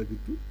ሳይወድ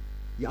በግዱ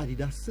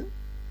የአዲዳስን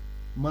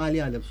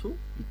ማሊያ ለብሶ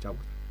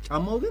ይጫወታል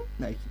ጫማው ግን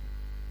ናይኪ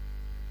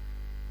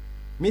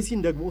ሜሲን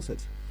ደግሞ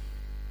ወሰድ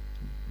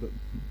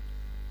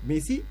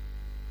ሜሲ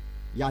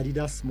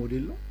የአዲዳስ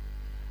ሞዴል ነው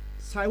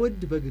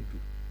ሳይወድ በግዱ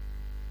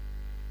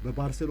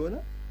በባርሴሎና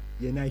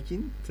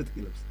የናይኪን ትጥቅ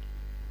ይለብሳል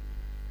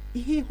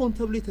ይሄ ሆን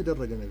ተብሎ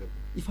የተደረገ ነገር ነው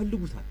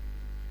ይፈልጉታል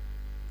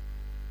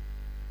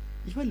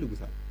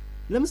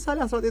ለምሳሌ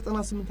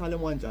 1998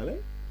 ዓለም ዋንጫ ላይ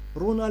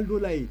ሮናልዶ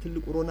ላይ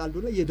ትልቁ ሮናልዶ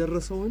ላይ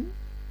የደረሰውን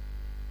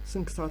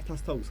ስንክሳር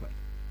ታስታውሳል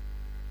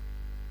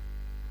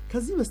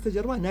ከዚህ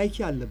በስተጀርባ ናይኪ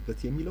አለበት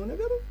የሚለው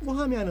ነገር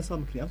ውሃም ያነሳ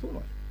ምክንያት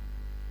ሆኗል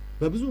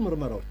በብዙ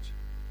ምርመራዎች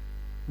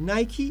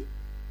ናይኪ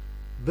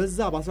በዛ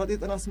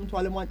በ1998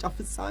 ዓለም ዋንጫ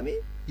ፍጻሜ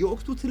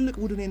የወቅቱ ትልቅ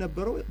ቡድን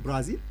የነበረው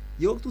ብራዚል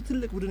የወቅቱ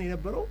ትልቅ ቡድን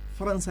የነበረው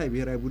ፈረንሳይ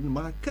ብሔራዊ ቡድን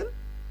መካከል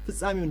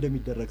ፍጻሜው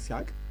እንደሚደረግ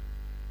ሲያቅ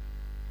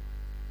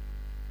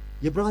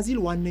የብራዚል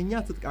ዋነኛ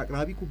ትጥቅ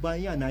አቅራቢ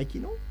ኩባንያ ናይኪ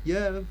ነው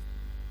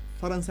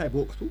የፈረንሳይ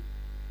በወቅቱ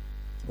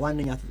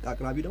ዋነኛ ትጥቅ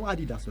አቅራቢ ደግሞ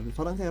አዲዳስ ነው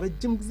ፈረንሳይ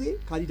ረጅም ጊዜ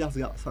ከአዲዳስ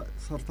ጋር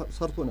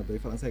ሰርቶ ነበር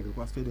የፈረንሳይ እግር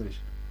ኳስ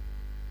ፌዴሬሽን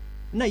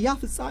እና ያ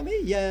ፍጻሜ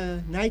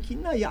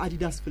የናይኪና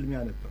የአዲዳስ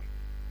ፍልሚያ ነበር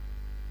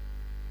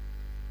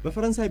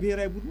በፈረንሳይ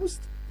ብሔራዊ ቡድን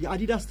ውስጥ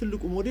የአዲዳስ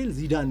ትልቁ ሞዴል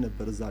ዚዳን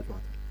ነበር እዛ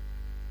ጨዋታ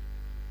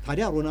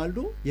ታዲያ ሮናልዶ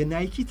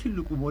የናይኪ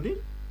ትልቁ ሞዴል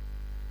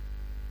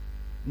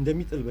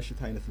እንደሚጥል በሽታ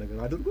አይነት ነገር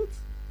አድርጎት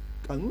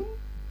ቀኑን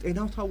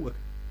ጤናው ታወቀ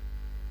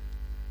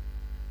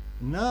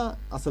እና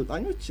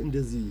አሰልጣኞች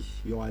እንደዚህ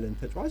የዋለን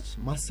ተጫዋች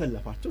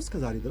ማሰለፋቸው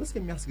እስከዛሬ ድረስ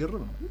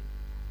የሚያስገርም ነው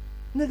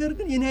ነገር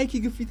ግን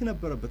የናይኪ ግፊት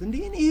ነበረበት እንዴ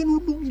ይሄን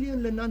ሁሉ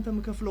ሚሊዮን ለእናንተ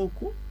መከፍለው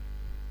እኮ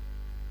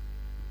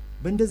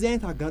በእንደዚህ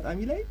አይነት አጋጣሚ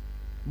ላይ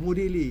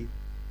ሞዴሌ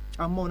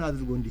ጫማውን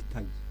አድርጎ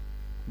እንዲታይ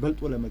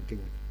በልጦ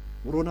ለመገኘት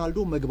ሮናልዶ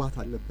መግባት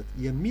አለበት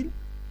የሚል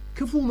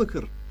ክፉ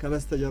ምክር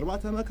ከበስተጀርባ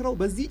ተመክረው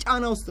በዚህ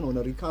ጫና ውስጥ ነው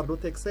ሪካርዶ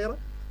ቴክሴራ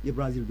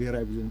የብራዚል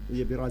ብሔራዊ ቡድን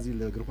የብራዚል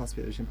እግር ኳስ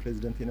ፌዴሬሽን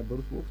ፕሬዚደንት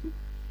የነበሩት ወቅቱ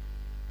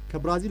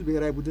ከብራዚል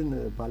ብሔራዊ ቡድን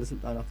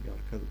ባለስልጣናት ጋር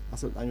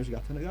ከአሰልጣኞች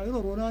ጋር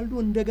ተነጋግረው ሮናልዶ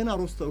እንደገና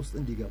ሮስተር ውስጥ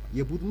እንዲገባ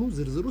የቡድኑ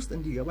ዝርዝር ውስጥ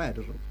እንዲገባ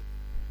ያደረጉት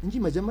እንጂ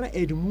መጀመሪያ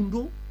ኤድሙንዶ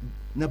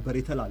ነበር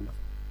የተላለፈው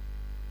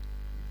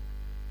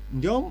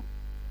እንዲያውም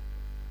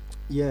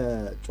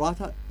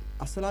የጨዋታ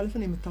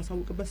አስተላለፍን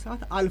የምታሳውቅበት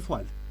ሰዓት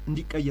አልፏል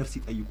እንዲቀየር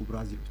ሲጠይቁ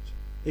ብራዚሎች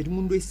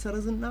ኤድሙንዶ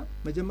ይሰረዝና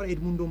መጀመሪያ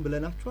ኤድሙንዶን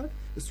ብለናቸዋል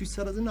እሱ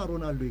ይሰረዝና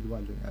ሮናልዶ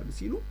ይግባልን ያሉ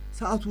ሲሉ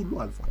ሰዓቱ ሁሉ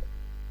አልፏል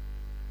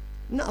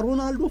እና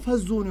ሮናልዶ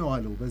ፈዞ ነው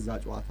ያለው በዛ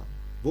ጨዋታ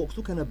በወቅቱ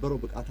ከነበረው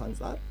ብቃት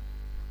አንፃር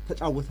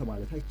ተጫወተ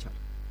ማለት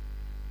አይቻልም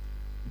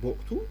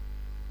በወቅቱ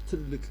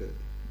ትልቅ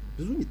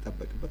ብዙ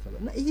ይተጠበቅበት ነበር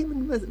እና ይሄ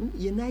ምን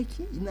የናይኪ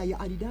እና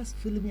የአዲዳስ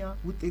ፍልሚያ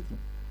ውጤት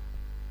ነው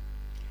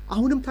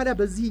አሁንም ታዲያ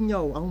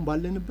በዚህኛው አሁን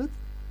ባለንበት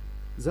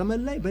ዘመን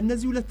ላይ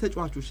በእነዚህ ሁለት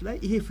ተጫዋቾች ላይ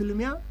ይሄ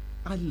ፍልሚያ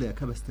አለ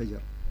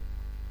ከበስተጀርባ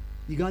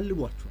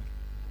ይጋልቧቸዋል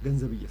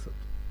ገንዘብ እየሰጡ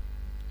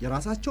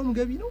የራሳቸውም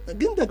ገቢ ነው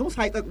ግን ደግሞ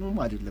ሳይጠቅሙም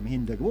አይደለም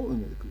ይሄን ደግሞ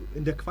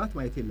እንደ ክፋት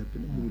ማየት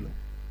የለብንም ሙሉ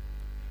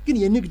ግን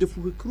የንግድ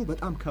ፉክክሩ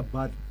በጣም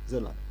ከባድ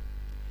ዘላል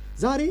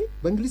ዛሬ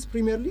በእንግሊዝ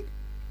ፕሪሚየር ሊግ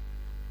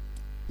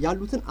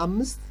ያሉትን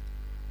 5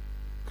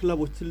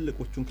 ክለቦች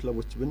ትልቆቹን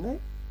ክለቦች ብናይ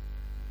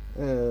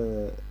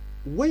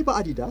ወይ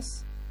በአዲዳስ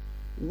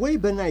ወይ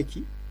በናይኪ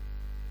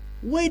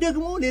ወይ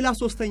ደግሞ ሌላ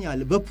ሶስተኛ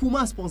አለ በፑማ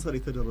ስፖንሰር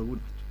የተደረጉ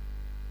ናቸው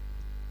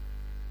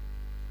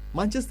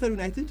ማንቸስተር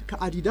ዩናይትድ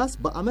ከአዲዳስ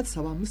በአመት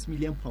 75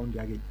 ሚሊዮን ፓውንድ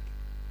ያገኛል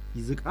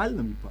ይዝቃል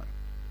ነው የሚባለው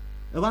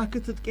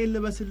እባክህ ትጥቄን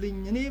ልበስልኝ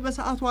እኔ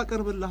በሰዓቱ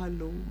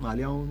አቀርብልሃለሁ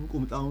ማሊያውን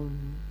ቁምጣውን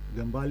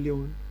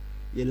ገንባሌውን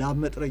የላብ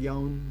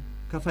መጥረጊያውን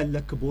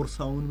ከፈለክ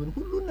ቦርሳውን ምን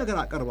ሁሉን ነገር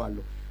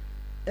አቀርባለሁ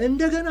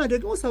እንደገና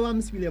ደግሞ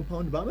 75 ሚሊዮን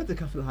ፓውንድ በአመት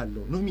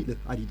እከፍልሃለሁ ነው የሚል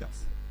አዲዳስ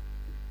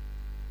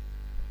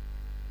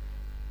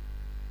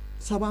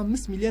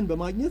 75 ሚሊዮን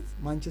በማግኘት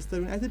ማንቸስተር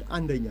ዩናይትድ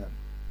አንደኛ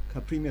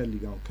ከፕሪሚየር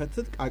ሊግ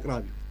ከትጥቅ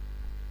አቅራቢ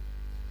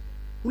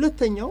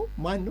ሁለተኛው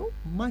ማን ነው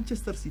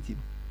ማንቸስተር ሲቲ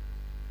ነው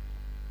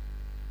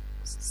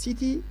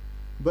ሲቲ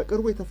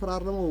በቅርቡ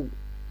የተፈራረመው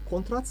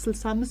ኮንትራክት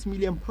 65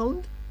 ሚሊዮን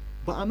ፓውንድ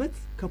በአመት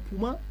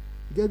ከፑማ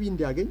ገቢ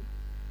እንዲያገኝ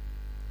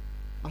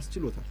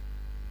አስችሎታል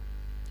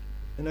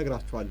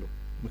እነግራችኋለሁ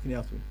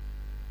ምክንያቱም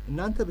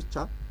እናንተ ብቻ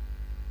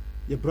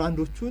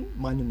የብራንዶቹን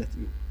ማንነት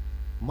እዩ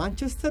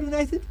ማንቸስተር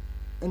ዩናይትድ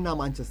እና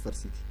ማንቸስተር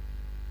ሲቲ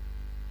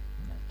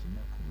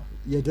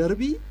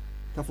የደርቢ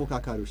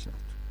ተፎካካሪዎች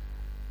ናቸው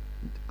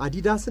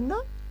አዲዳስ እና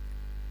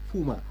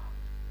ፑማ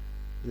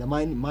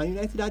ለማን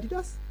ዩናይትድ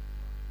አዲዳስ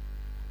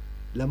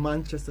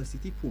ለማንቸስተር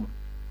ሲቲ ፑማ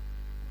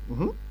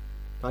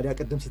ታዲያ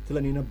ቀደም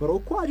ስትለን የነበረው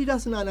እኮ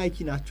አዲዳስ እና ናይኪ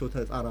ናቸው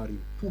ተጻራሪ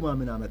ፑማ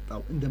ምን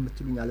አመጣው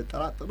እንደምትሉኝ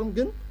አልጠራጠርም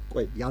ግን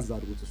ቆይ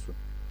ያዛርጉት እሱ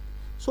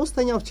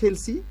ሶስተኛው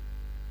ቼልሲ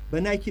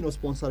በናይኪ ነው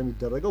ስፖንሰር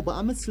የሚደረገው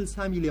በአመት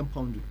 60 ሚሊዮን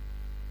ፓውንድ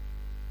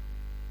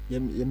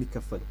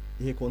የሚከፈለው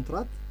ይሄ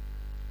ኮንትራክት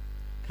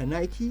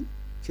ከናይኪ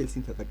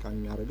ቼልሲን ተጠቃሚ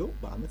ያደርገው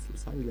በአመት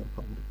 60 ሚሊዮን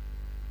ፓውንድ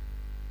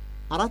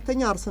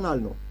አራተኛ አርሰናል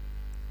ነው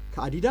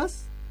ከአዲዳስ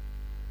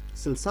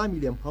 60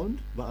 ሚሊዮን ፓውንድ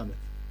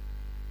በአመት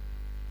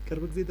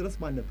ቅርብ ጊዜ ድረስ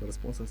ማን ነበር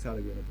ስፖንሰር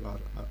ሲያደርገው ነበር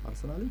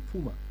አርሰናል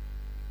ፑማ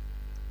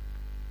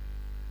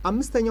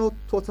አምስተኛው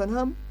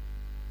ቶተንሃም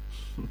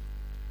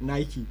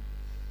ናይኪ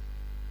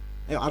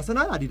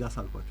አርሰናል አዲዳስ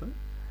አልኳችሁ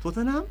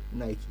ቶተንሃም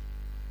ናይኪ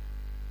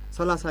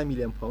 30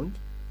 ሚሊዮን ፓውንድ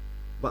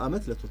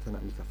በአመት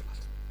ለቶተንሃም ይከፍላል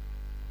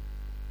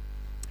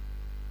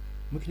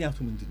ምክንያቱ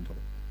ምንድነው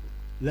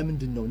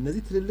ለምንድነው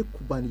እነዚህ ትልልቅ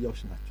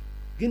ኩባንያዎች ናቸው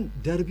ግን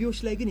ደርቢዎች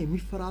ላይ ግን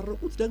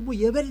የሚፈራረቁት ደግሞ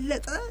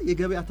የበለጠ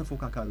የገበያ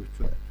ተፎካካሪዎች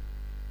ናቸው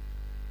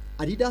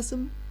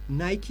አዲዳስም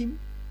ናይኪም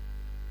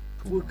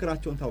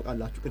ፉክክራቸውን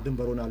ታውቃላችሁ ቅድም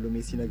በሮናልዶ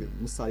ሜሲ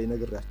ምሳሌ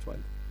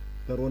ነግሬያቸዋለሁ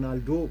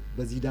በሮናልዶ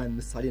በዚዳን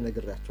ምሳሌ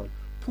ነግሬያቸዋለሁ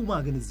ፑማ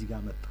ግን እዚህ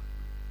ጋር መጣ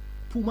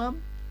ፑማም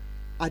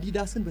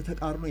አዲዳስን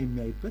በተቃርኖ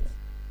የሚያይበት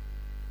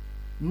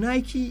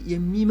ናይኪ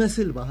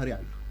የሚመስል ባህሪ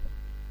አለው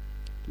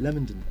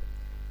ለምንድነው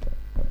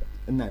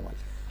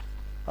እናይዋለን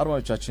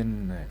አርማዎቻችን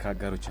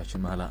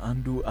ካጋሮቻችን ማላ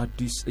አንዱ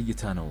አዲስ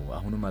እይታ ነው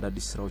አሁንም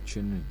አዳዲስ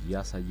ስራዎችን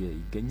ያሳየ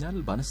ይገኛል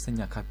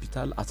በአነስተኛ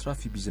ካፒታል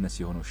አትራፊ ቢዝነስ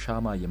የሆነው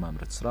ሻማ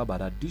የማምረት ስራ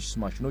በአዳዲስ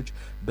ማሽኖች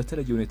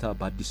በተለየ ሁኔታ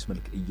በአዲስ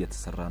መልክ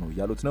እየተሰራ ነው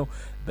ያሉት ነው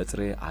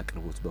በጥሬ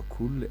አቅርቦት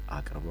በኩል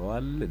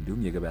አቅርበዋል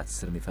እንዲሁም የገበያ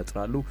ትስስርን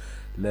ይፈጥራሉ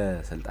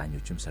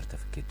ለሰልጣኞችም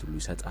ሰርቲፊኬት ሁሉ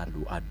ይሰጣሉ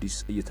አዲስ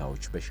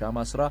እይታዎች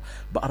በሻማ ስራ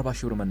በ40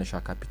 ሺህ ብር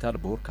መነሻ ካፒታል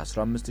በወር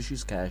ከ15000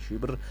 እስከ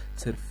 20000 ብር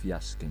ትርፍ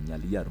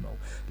ያስገኛል ይያሉ ነው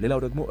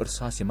ሌላው ደግሞ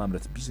እርሳስ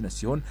የማምረት ቢዝነስ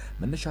ሲሆን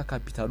መነሻ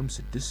ካፒታሉም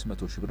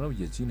 600 ሺህ ብር ነው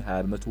የዚህን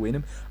 20%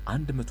 ወይንም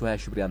 120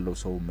 ሺህ ብር ያለው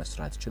ሰው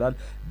መስራት ይችላል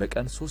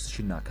በቀን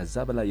 3000 እና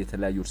ከዛ በላይ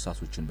የተለያዩ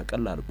እርሳሶችን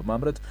በቀላሉ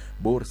በማምረት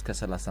በወር እስከ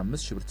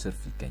 35 ሺህ ብር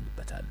ትርፍ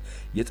ይገኝበታል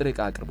የጥሬ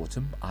ዕቃ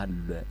አቅርቦትም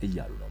አለ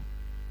ይያሉ ነው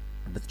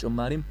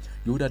በተጨማሪም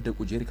የወዳደቁ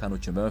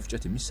ጄሪካኖችን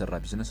በመፍጨት የሚሰራ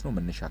ቢዝነስ ነው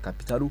መነሻ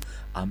ካፒታሉ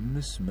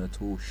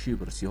 500 ሺህ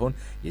ብር ሲሆን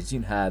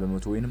የዚህን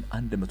 20% ወይንም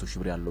 100 ሺህ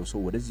ብር ያለው ሰው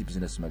ወደዚህ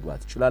ቢዝነስ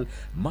መግባት ይችላል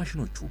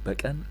ማሽኖቹ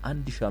በቀን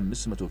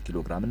 1500 ኪሎ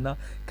ግራም እና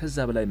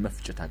ከዛ በላይ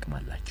መፍጨት አቅም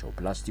አላቸው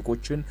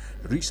ፕላስቲኮችን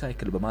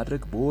ሪሳይክል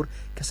በማድረግ በወር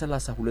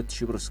ከ32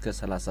 ሺህ ብር እስከ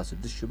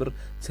 36 ሺህ ብር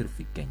ትርፍ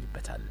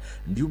ይገኝበታል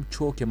እንዲሁም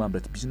ቾክ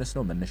የማምረት ቢዝነስ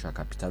ነው መነሻ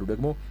ካፒታሉ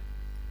ደግሞ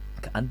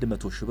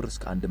ከ100 ሺህ ብር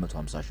እስከ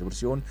 150 ሺህ ብር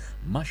ሲሆን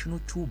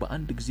ማሽኖቹ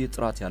በአንድ ጊዜ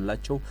ጥራት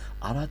ያላቸው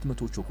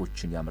 400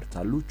 ቾኮችን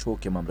ያመርታሉ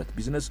ቾክ የማምረት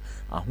ቢዝነስ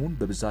አሁን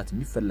በብዛት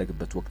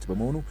የሚፈለግበት ወቅት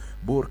በመሆኑ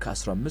በወር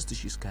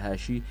ከ15000 እስከ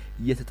 20000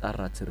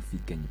 እየተጣራ ትርፍ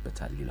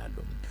ይገኝበታል ይላሉ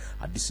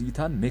አዲስ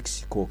እይታን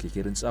ሜክሲኮ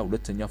ኬኬርንጻ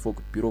ሁለተኛ ፎቅ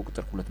ቢሮ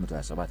ቁጥር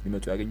 227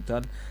 ቢመጡ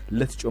ያገኙታል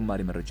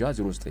ለተጨማሪ መረጃ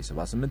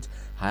 0978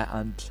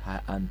 21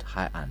 21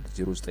 21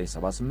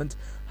 0978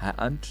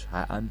 21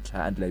 21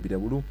 21 ላይ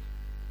ቢደውሉ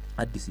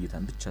አዲስ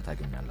እይታን ብቻ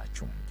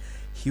ታገኛላችሁ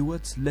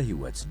ህይወት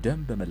ለህይወት ደም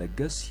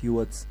በመለገስ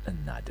ህይወት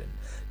እናድን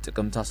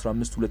ጥቅምት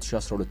 15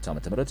 2012 ዓ.ም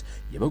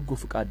የበጎ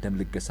ፍቃድ ደም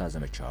ልገሳ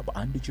ዘመቻ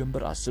በአንድ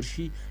ጀንበር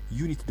 10000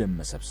 ዩኒት ደም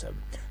መሰብሰብ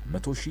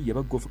 100000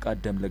 የበጎ ፍቃድ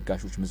ደም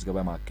ለጋሾች ምዝገባ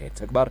ማካሄድ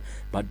ተግባር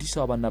በአዲስ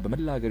አበባና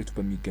በመላ ሀገሪቱ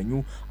በሚገኙ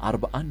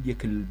 41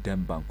 የክልል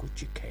ደም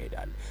ባንኮች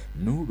ይካሄዳል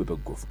ኑ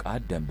በበጎ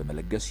ፍቃድ ደም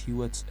በመለገስ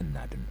ህይወት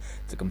እናድን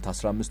ጥቅምት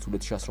 15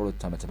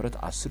 2012 ዓ.ም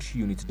 10000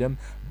 ዩኒት ደም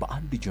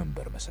በአንድ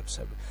ጀንበር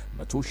መሰብሰብ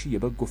 100000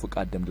 የበጎ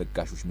ፍቃድ ደም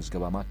ለጋሾች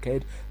ምዝገባ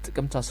ማካሄድ ጥቅምት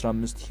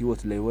 15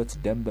 ህይወት ለህይወት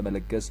ደም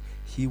በመለገስ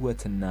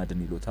ህይወት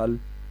እናድን ይሎታል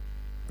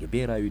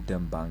የብሔራዊ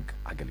ደም ባንክ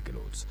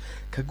አገልግሎት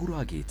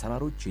ከጉራጌ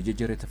ተራሮች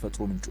የጀጀሬ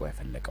ተፈጥሮ ምንጩ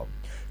ያፈለቀው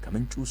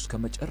ከምንጩ እስከ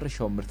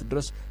መጨረሻው ምርት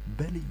ድረስ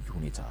በልዩ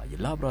ሁኔታ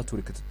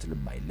የላብራቶሪ ክትትል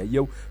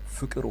የማይለየው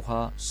ፍቅር ውሃ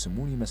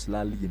ስሙን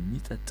ይመስላል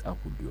የሚጠጣ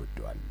ሁሉ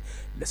ይወደዋል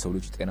ለሰው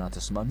ልጅ ጤና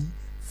ተስማሚ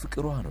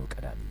ፍቅር ውሃ ነው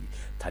ቀዳሚ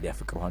ታዲያ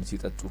ፍቅር ውሃን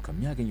ሲጠጡ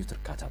ከሚያገኙት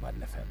እርካታ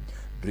ባለፈ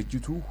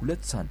ድርጅቱ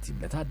 2 ሳንቲም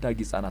ለታዳጊ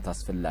ህጻናት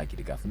አስፈላጊ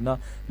ድጋፍና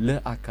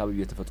ለአካባቢ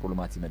የተፈጥሮ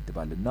ልማት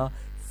ይመድባልና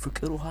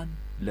ፍቅር ውሃን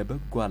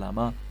ለበጎ ዓላማ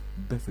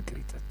በፍቅር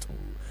ይጠጡ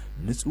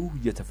ንጹህ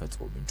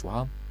የተፈጥሮ ምንጭ ውሃ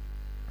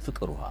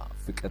ፍቅር ውሃ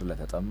ፍቅር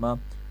ለተጠማ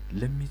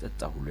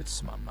ለሚጠጣ ሁሉ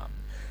ተስማማ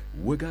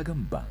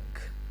ወጋገን ባንክ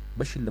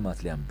በሽልማት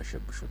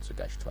ሊያንበሸብሾ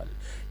ተዘጋጅቷል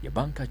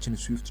የባንካችን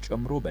ስዊፍት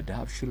ጨምሮ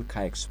በዳብሽል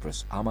ካይ ኤክስፕረስ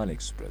አማን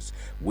ኤክስፕረስ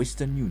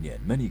ዌስተርን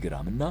ዩኒየን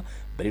መኒግራም እና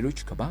በሌሎች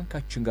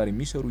ከባንካችን ጋር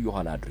የሚሰሩ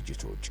የኋላ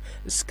ድርጅቶች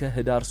እስከ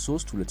ህዳር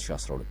 3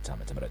 2012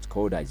 ዓ.ም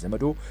ከወዳጅ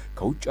ዘመዶ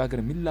ከውጭ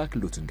ሀገር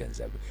የሚላክሉትን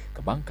ገንዘብ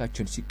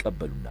ከባንካችን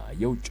ሲቀበሉና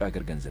የውጭ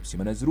ሀገር ገንዘብ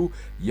ሲመነዝሩ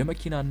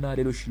የመኪናና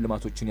ሌሎች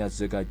ሽልማቶችን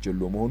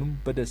ያዘጋጀሉ መሆኑን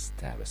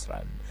በደስታ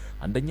ያበስራል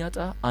አንደኛ ዕጣ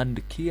አንድ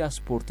ኪያ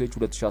ስፖርቴጅ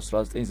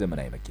 2019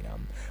 ዘመናዊ መኪና፣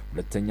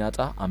 ሁለተኛ ዕጣ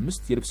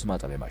 5 የልብስ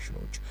ማጠቢያ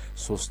ማሽኖች፣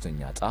 ሶስተኛ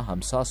ዕጣ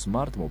 50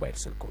 ስማርት ሞባይል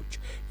ስልኮች።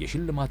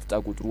 የሽልማት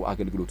ዕጣ ቁጥሩ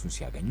አገልግሎቱን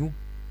ሲያገኙ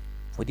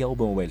ወዲያው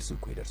በሞባይል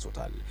ስልኩ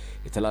ይደርሶታል።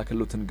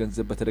 የተላከሉትን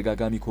ገንዘብ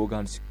በተደጋጋሚ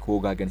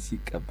ከወጋገን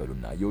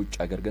ሲቀበሉና የውጭ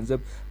ሀገር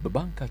ገንዘብ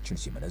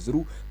በባንካችን ሲመነዝሩ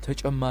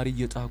ተጨማሪ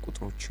የዕጣ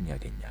ቁጥሮችን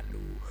ያገኛሉ።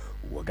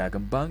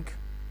 ወጋገን ባንክ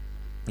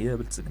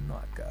የብልጽግናው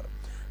አጋር።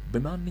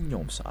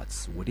 በማንኛውም ሰዓት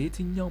ወደ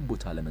የትኛውም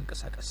ቦታ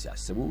ለመንቀሳቀስ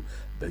ሲያስቡ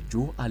በእጆ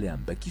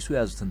አሊያም በኪሱ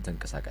የያዙትን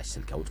ተንቀሳቃሽ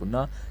ስልክ ያውጡና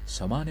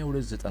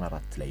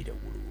 8294 ላይ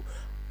ይደውሉ።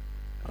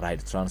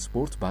 ራይድ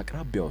ትራንስፖርት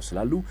በአቅራቢያው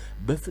ስላሉ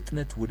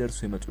በፍጥነት ወደ እርሱ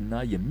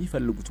ይመጡና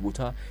የሚፈልጉት ቦታ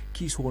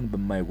ኪሶን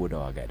በማይጎዳ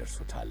ዋጋ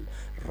ያደርሱታል።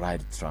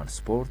 ራይድ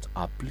ትራንስፖርት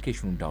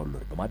አፕሊኬሽኑን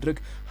ዳውንሎድ በማድረግ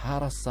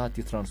 24 ሰዓት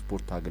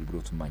የትራንስፖርት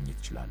አገልግሎት ማግኘት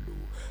ይችላሉ።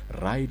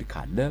 ራይድ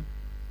ካለ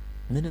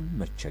ምንም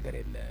መቸገር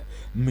የለ።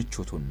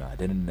 ምቾቱና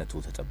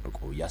ደህንነቱ ተጠብቆ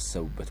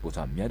ያሰቡበት ቦታ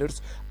የሚያደርስ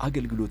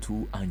አገልግሎቱ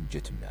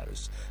አንጀት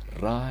የሚያርስ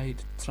ራይድ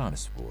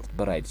ትራንስፖርት።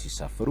 በራይድ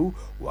ሲሳፈሩ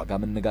ዋጋ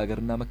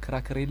መነጋገርና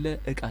መከራከር የለ።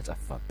 እቃ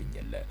ጠፋብኝ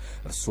የለ።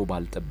 እርሶ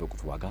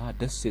ባልጠበቁት ዋጋ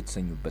ደስ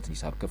የተሰኙበትን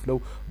ሂሳብ ከፍለው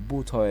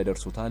ቦታው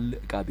ያደርሱታል።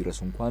 እቃ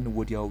ቢረሱ እንኳን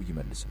ወዲያው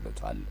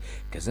ይመልስልዎታል።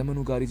 ከዘመኑ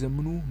ጋር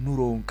ይዘምኑ፣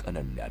 ኑሮውን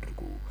ቀለል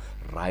ያድርጉ።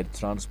 ራይድ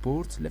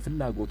ትራንስፖርት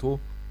ለፍላጎቶ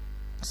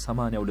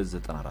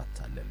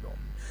 8294 አለለው።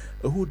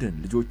 እሁድን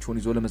ልጆቹን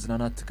ይዞ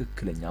ለመዝናናት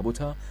ትክክለኛ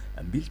ቦታ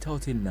እምቢልታ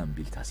ሆቴልና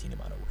እምቢልታ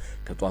ሲኒማ ነው።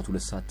 ከጧቱ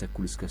 2 ሰዓት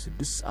ተኩል እስከ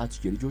 6 ሰዓት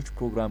የልጆች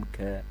ፕሮግራም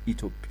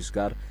ከኢትዮጲስ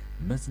ጋር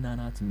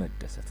መዝናናት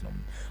መደሰት ነው።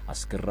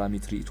 አስገራሚ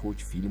ትርኢቶች፣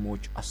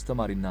 ፊልሞች፣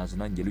 አስተማሪና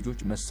አዝናኝ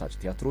የልጆች መሳጭ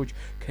ቲያትሮች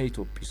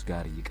ከኢትዮጲስ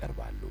ጋር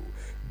ይቀርባሉ።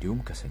 እንዲሁም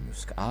ከሰኞ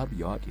እስከ አርብ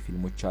የዋቂ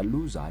ፊልሞች አሉ።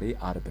 ዛሬ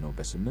አርብ ነው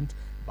በ8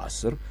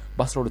 በ10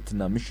 በ12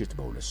 እና ምሽት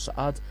በ2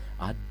 ሰዓት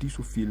አዲሱ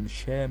ፊልም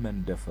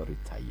ሸመንደፈር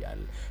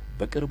ይታያል።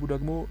 በቅርቡ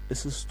ደግሞ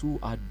እስስቱ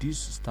አዲስ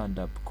ስታንድ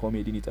አፕ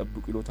ኮሜዲን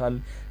ይጠብቁ ይሎታል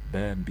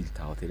በእምቢልታ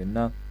ሆቴልና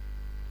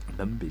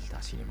በእምቢልታ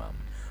ሲኒማ።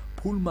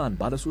 ፑልማን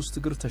ባለ 3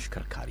 እግር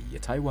ተሽከርካሪ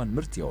የታይዋን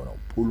ምርት የሆነው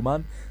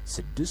ፑልማን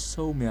 6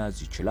 ሰው መያዝ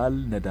ይችላል።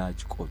 ነዳጅ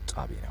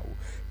ቆጣቢ ነው።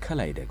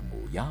 ከላይ ደግሞ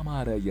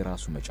ያማረ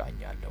የራሱ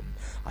መጫኛ አለው።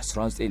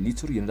 19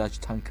 ሊትር የነዳጅ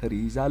ታንከር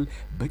ይይዛል።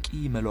 በቂ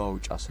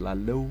መለዋወጫ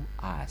ስላለው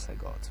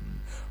አያሰጋዎትም።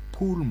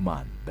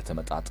 ፑልማን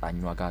በተመጣጣኝ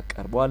ዋጋ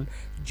ቀርቧል።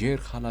 ጄር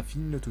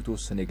ኃላፊነቱ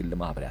የተወሰነ የግል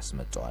ማህበር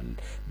ያስመጣዋል።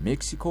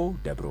 ሜክሲኮ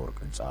ደብረ ወርቅ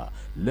ህንጻ፣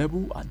 ለቡ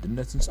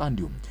አንድነት ህንጻ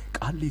እንዲሁም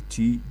ቃሊቲ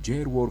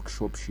ጄር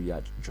ወርክሾፕ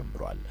ሽያጭ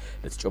ጀምሯል።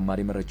 ለተጨማሪ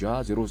መረጃ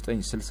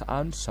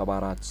 0961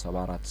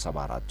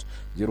 747474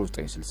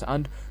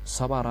 0961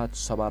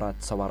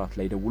 747474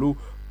 ላይ ደውሉ።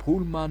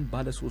 ፑልማን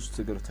ባለ 3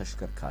 እግር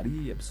ተሽከርካሪ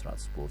የብስራት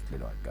ስፖርት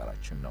ሌላው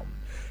አጋራችን ነው።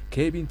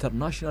 ኬቢ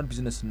ኢንተርናሽናል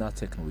ቢዝነስና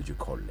ቴክኖሎጂ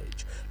ኮሌጅ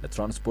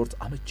ለትራንስፖርት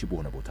አመቺ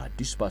በሆነ ቦታ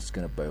አዲስ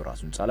ባስገነባው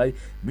ራሱ ህንጻ ላይ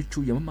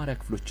ምቹ የመማሪያ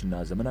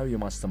ክፍሎችና ዘመናዊ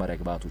የማስተማሪያ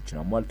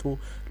ግብዓቶችን አሟልቶ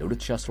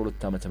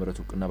ለ2012 ዓ.ም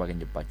እውቅና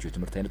ባገኘባቸው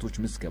የትምህርት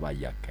አይነቶች ምዝገባ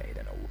እያካሄደ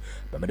ነው።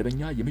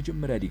 በመደበኛ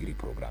የመጀመሪያ ዲግሪ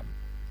ፕሮግራም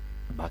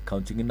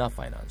በአካውንቲንግና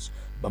ፋይናንስ፣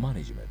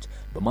 በማኔጅመንት፣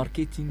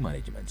 በማርኬቲንግ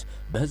ማኔጅመንት፣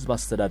 በህዝብ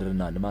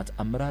አስተዳደርና ልማት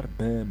አመራር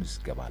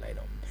በምዝገባ ላይ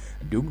ነው።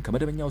 እንዲሁም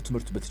ከመደበኛው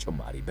ትምህርት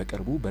በተጨማሪ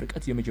በቅርቡ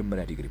በርቀት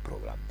የመጀመሪያ ዲግሪ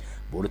ፕሮግራም፣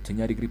 በሁለተኛ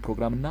ዲግሪ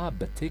ፕሮግራምና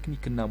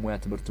በቴክኒክና ሙያ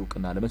ትምህርት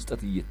እውቅና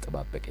ለመስጠት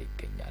እየተጠባበቀ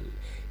ይገኛል።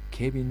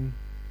 ኬቢን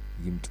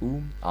ይምጡ፣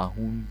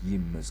 አሁን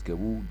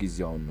ይመዝገቡ፣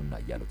 ጊዜውን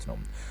ነው ያሉት ነው።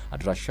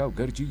 አድራሻው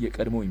ገርጂ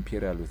የቀድሞ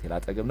ኢምፔሪያል ሆቴል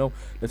አጠገብ ነው።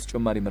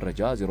 ለተጨማሪ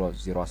መረጃ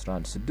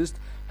 00116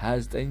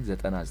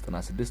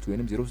 2996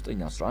 ወይንም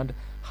 0911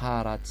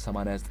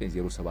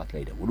 248907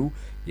 ላይ ደውሉ።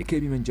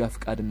 የኬቢ መንጃ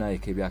ፍቃድና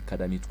የኬቢ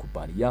አካዳሚት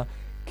ኩባንያ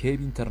ኬቢ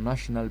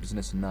ኢንተርናሽናል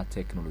ቢዝነስና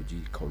ቴክኖሎጂ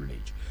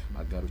ኮሌጅ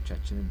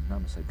አጋሮቻችንን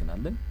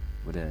እናመሰግናለን።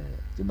 ወደ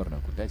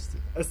ጀመርነው ጉዳይ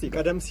እስቲ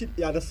ቀደም ሲል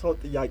ያነሳው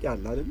ጥያቄ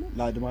አለ አይደል?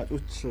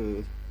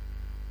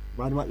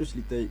 ለአድማጮች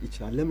ሊጠይቅ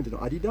ይችላል። ለምንድን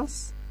ነው አዲዳስ፣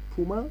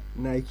 ፑማ፣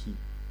 ናይኪ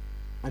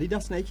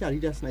አዲዳስ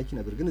ናይኪ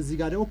ነበር፣ ግን እዚህ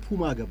ጋር ደግሞ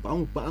ፑማ ገባ።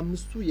 አሁን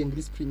በአምስቱ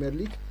የእንግሊዝ ፕሪሚየር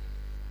ሊግ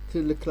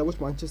ትልልቅ ክለቦች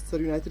ማንቸስተር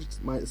ዩናይትድ፣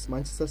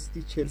 ማንቸስተር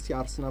ሲቲ፣ ቼልሲ፣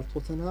 አርሰናል፣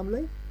 ቶተንሃም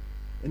ላይ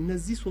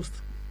እነዚህ 3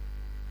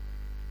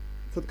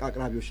 ትጥቅ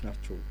አቅራቢዎች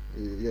ናቸው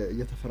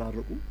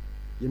እየተፈራረቁ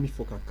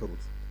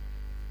የሚፎካከሩት።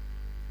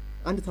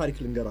 አንድ ታሪክ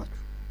ልንገራችሁ።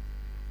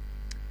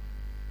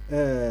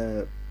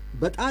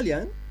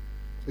 በጣሊያን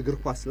እግር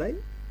ኳስ ላይ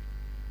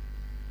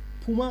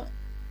ፑማ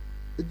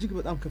እጅግ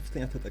በጣም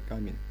ከፍተኛ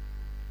ተጠቃሚ ነው።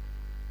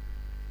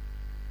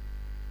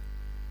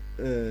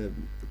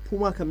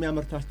 ፑማ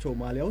ከሚያመርታቸው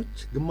ማሊያዎች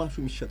ግማሹ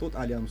የሚሸጠው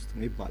ጣሊያን ውስጥ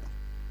ነው ይባላል።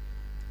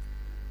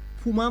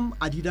 ፑማም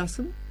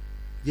አዲዳስም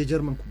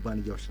የጀርመን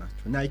ኩባንያዎች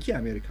ናቸው። ናይኪ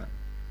አሜሪካ ነው።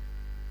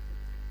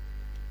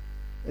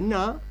 እና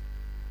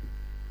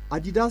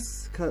አዲዳስ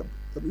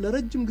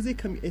ለረጅም ጊዜ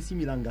ከኤሲ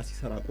ሚላን ጋር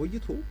ሲሰራ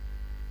ቆይቶ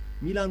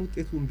ሚላን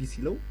ውጤቱን እምቢ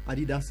ሲለው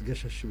አዲዳስ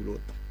ገሸሽ ብሎ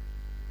ወጣ።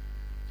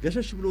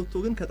 ገሸሽ ብሎ ወጥቶ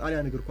ግን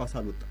ከጣሊያን እግር ኳስ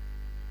አልወጣ።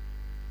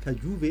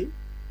 ከጁቬ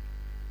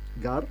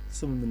ጋር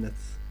ስምምነት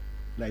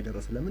ላይ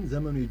ደረሰ። ለምን?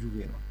 ዘመኑ የጁቬ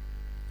ነው።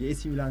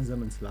 የኤሲ ሚላን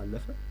ዘመን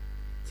ስላለፈ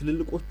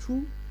ትልልቆቹ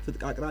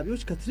ትጥቅ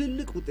አቅራቢዎች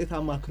ከትልልቅ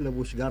ውጤታማ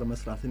ክለቦች ጋር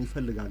መስራትን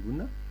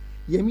ይፈልጋሉና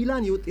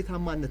የሚላን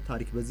የውጤታማነት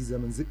ታሪክ በዚህ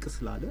ዘመን ዝቅ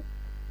ስላለ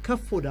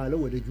ከፍ ወዳለ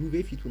ወደ ጁቬ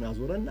ፊቱን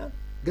አዞረና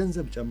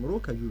ገንዘብ ጨምሮ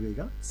ከዩቬ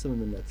ጋር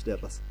ስምምነት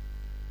ደረሰ።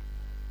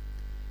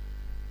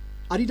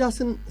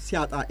 አዲዳስን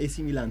ሲያጣ ኤሲ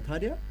ሚላን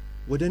ታዲያ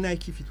ወደ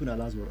ናይኪ ፊቱን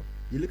አላዞረም።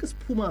 ይልቅስ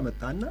ፑማ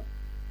መጣና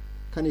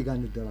ከኔ ጋር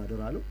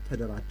እንደራደር አለው።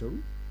 ተደራደሩ።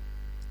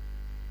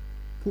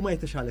 ፑማ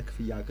የተሻለ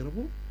ክፍያ አቅርቦ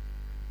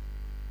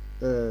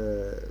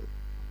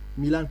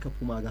ሚላን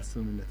ከፑማ ጋር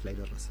ስምምነት ላይ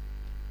ደረሰ።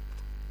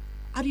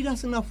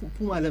 አዲዳስና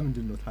ፑማ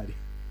ለምንድን ነው ታዲያ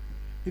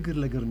እግር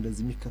ለእግር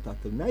እንደዚህ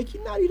የሚከታተሉ?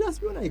 ናይኪና አዲዳስ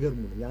ቢሆን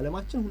አይገርሙም።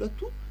 የዓለማችን ሁለቱ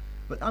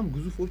በጣም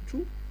ግዙፎቹ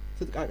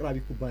ትጥቅ አቅራቢ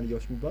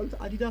ኩባንያዎች የሚባሉት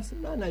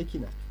አዲዳስና ናይኪ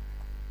ናቸው።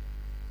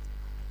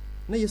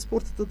 እና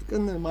የስፖርት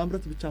ትጥቅን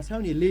ማምረት ብቻ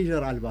ሳይሆን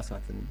የሌጀር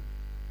አልባሳትን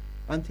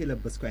አንተ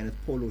የለበስከው አይነት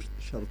ፖሎ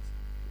ሸርት፣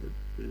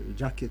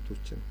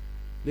 ጃኬቶችን፣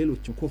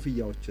 ሌሎችን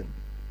ኮፍያዎችን፣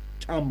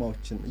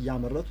 ጫማዎችን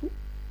እያመረቱ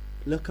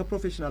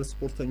ለከፕሮፌሽናል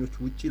ስፖርተኞች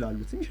ውጪ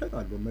ላሉት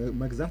ይሸጣሉ።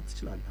 መግዛት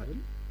ትችላለህ አይደል?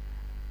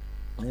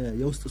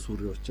 የውስጥ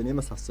ሱሪዎችን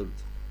የመሳሰሉት።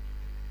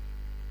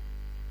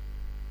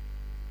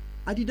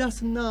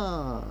 አዲዳስና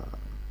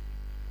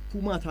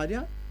ፑማ ታዲያ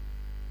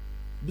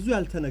ብዙ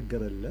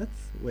ያልተነገረለት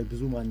ወይ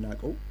ብዙ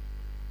ማናቀው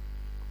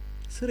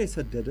ስር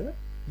የሰደደ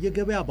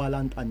የገበያ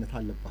ባላንጣነት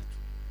አለባቸው።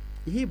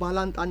 ይሄ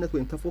ባላንጣነት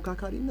ወይም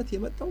ተፎካካሪነት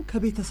የመጣው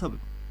ከቤተሰብ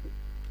ነው።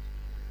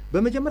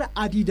 በመጀመሪያ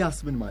አዲዳስ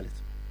ምን ማለት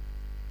ነው?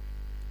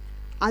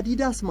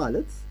 አዲዳስ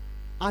ማለት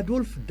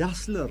አዶልፍ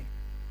ዳስለር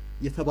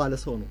የተባለ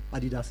ሰው ነው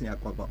አዲዳስን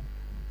ያቋቋመው።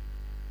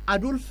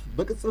 አዶልፍ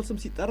በቅጽል ስም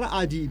ሲጠራ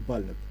አዲ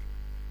ይባል ነበር።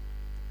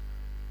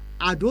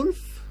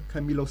 አዶልፍ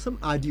ከሚለው ስም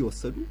አዲ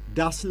ወሰዱ።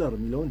 ዳስለር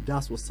የሚለውን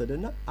ዳስ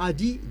ወሰደና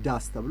አዲ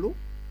ዳስ ተብሎ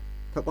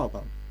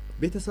ተቋቋመ።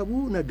 ቤተሰቡ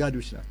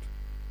ነጋዴዎች ናቸው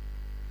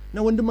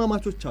እና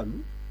ወንድማማቾች አሉ።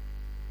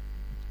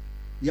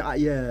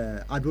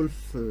 የአዶልፍ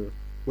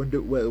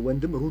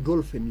ወንድም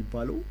ሩዶልፍ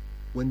የሚባለው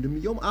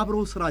ወንድምየውም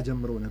አብረው ስራ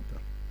ጀምረው ነበር።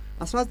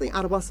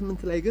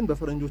 1948 ላይ ግን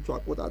በፈረንጆቹ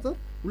አቆጣጠር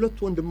ሁለቱ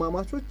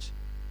ወንድማማቾች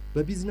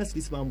በቢዝነስ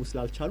ሊስማሙ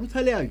ስላልቻሉ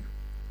ተለያዩ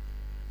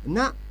እና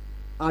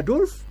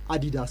አዶልፍ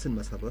አዲዳስን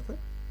መሰረተ።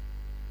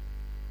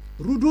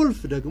 ሩዶልፍ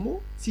ደግሞ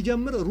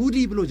ሲጀምር ሩዲ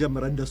ብሎ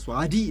ጀመረ፣ እንደሱ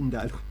አዲ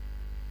እንዳለው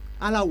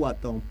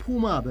አላዋጣውም።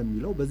 ፑማ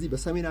በሚለው በዚህ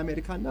በሰሜን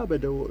አሜሪካና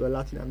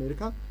በላቲን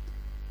አሜሪካ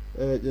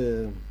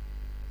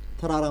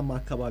ተራራማ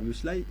አካባቢዎች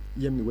ላይ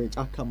ወይ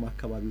ጫካማ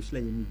አካባቢዎች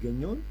ላይ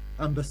የሚገኘውን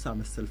አንበሳ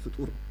መሰል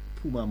ፍጡር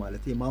ፑማ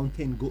ማለት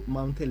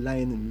ማውንቴን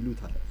ላየን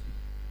ይሉታል።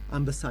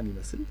 አንበሳን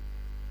ይመስል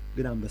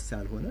ግን አንበሳ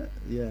ያልሆነ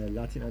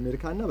የላቲን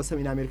አሜሪካና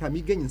በሰሜን አሜሪካ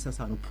የሚገኝ እንስሳ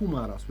ነው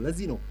ፑማ ራሱ።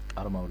 ለዚህ ነው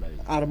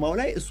አርማው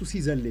ላይ እሱ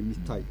ሲዘል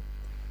የሚታየው።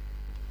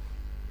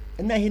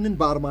 እና ይሄንን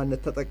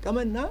በአርማነት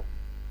ተጠቀመና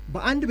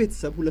በአንድ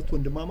ቤተሰብ ሁለት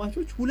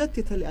ወንድማማቾች ሁለት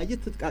የተለያየ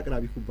ትጥቅ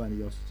አቅራቢ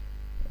ኩባንያዎች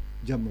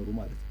ጀመሩ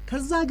ማለት ነው።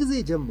 ከዛ ጊዜ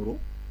ጀምሮ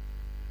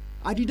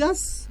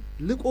አዲዳስ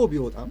ልቆ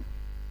ቢወጣም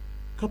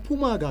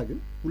ከፑማ ጋር ግን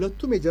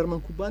ሁለቱም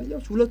የጀርመን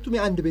ኩባንያዎች ሁለቱም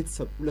የአንድ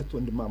ቤተሰብ ሁለት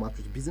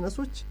ወንድማማቾች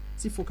ቢዝነሶች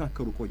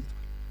ሲፎካከሩ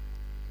ቆይተዋል።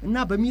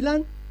 እና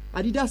በሚላን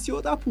አዲዳስ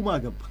ሲወጣ ፑማ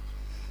ገባ።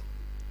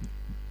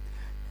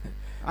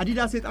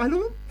 አዲዳስ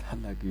የጣለው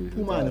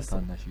ፑማ ነሳ።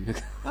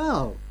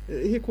 አዎ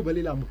ይሄ እኮ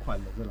በሌላም እኮ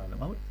አለ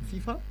ዘላለም። አሁን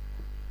ፊፋ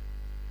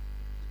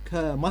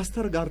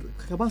ከማስተር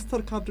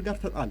ካርድ ጋር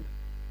ተጣለ።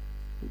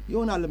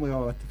 የሆነ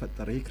አለመግባባት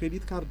ተፈጠረ።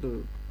 የክሬዲት ካርድ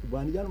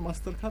ኩባንያ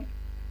ማስተር ካርድ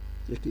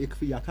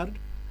የክፍያ ካርድ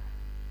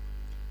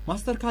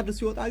ማስተር ካርድ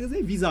ሲወጣ ጊዜ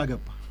ቪዛ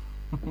ገባ።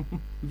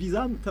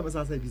 ቪዛም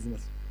ተመሳሳይ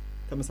ቢዝነስ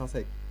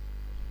ተመሳሳይ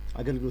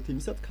አገልግሎት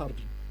የሚሰጥ ካርድ።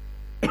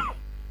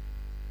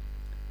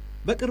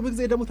 በቅርብ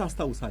ጊዜ ደግሞ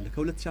ታስታውሳለህ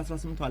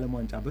ከ2018 ዓለም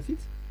ዋንጫ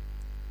በፊት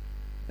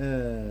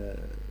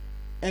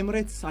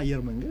ኤሚሬትስ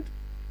አየር መንገድ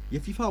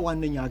የፊፋ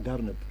ዋነኛ አጋር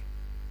ነበር።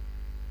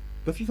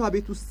 በፊፋ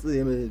ቤት ውስጥ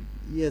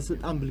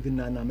የስልጣን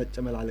ብልግናና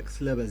መጨመላለቅ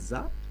ስለበዛ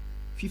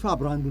ፊፋ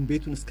ብራንዱን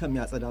ቤቱን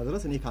እስከሚያጸዳ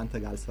ድረስ እኔ ካንተ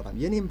ጋር አልሰራም፣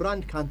 የኔን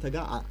ብራንድ ካንተ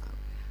ጋር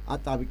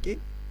አጣብቄ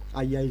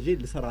አያይዤ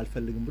ልሰራ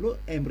አልፈልግም ብሎ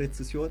ኤሚሬትስ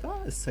ሲወጣ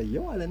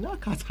እሰየው አለና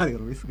ካታር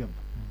ኤርዌይስ ገባ።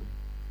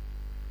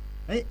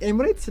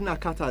 ኤሚሬትስ እና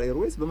ካታር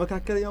ኤርዌይስ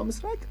በመካከለኛው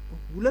ምስራቅ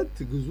ሁለት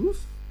ግዙፍ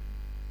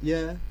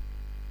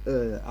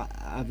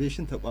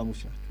የአቪዬሽን ተቋሞች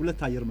ናቸው፣ ሁለት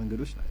አየር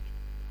መንገዶች ናቸው።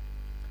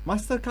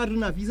 ማስተር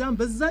ካርድና ቪዛም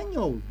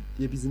በዛኛው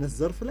የቢዝነስ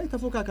ዘርፍ ላይ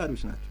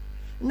ተፎካካሪዎች ናቸው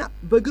እና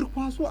በእግር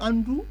ኳሱ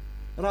አንዱ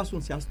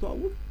ራሱን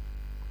ሲያስተዋውቅ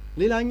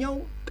ሌላኛው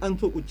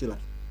ቀንቶ ቁጭ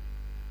ይላል።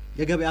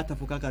 የገበያ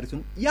ተፎካካሪ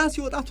ሲሆን ያ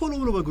ሲወጣ ቶሎ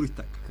ብሎ በእግሩ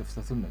ይተካ፣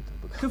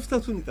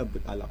 ክፍተቱን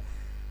ይጠብቃል።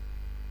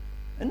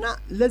 እና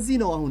ለዚህ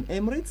ነው አሁን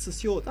ኤሚሬትስ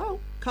ሲወጣ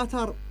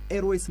ካታር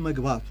ኤርዌይስ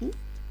መግባቱ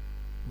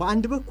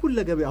በአንድ በኩል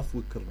ለገበያ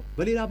ፉክክር ነው፣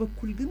 በሌላ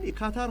በኩል ግን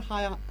የካታር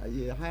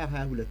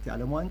 2022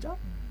 የዓለም ዋንጫ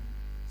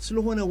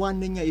ስለሆነ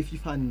ዋነኛ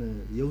የፊፋን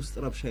የውስጥ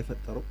ረብሻ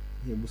የፈጠረው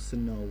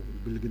የሙስናው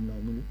ብልግናው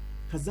ምኑ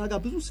ከዛ ጋር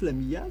ብዙ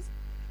ስለሚያዝ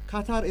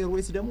ካታር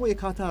ኤርዌይስ ደግሞ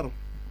የካታር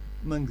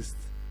መንግስት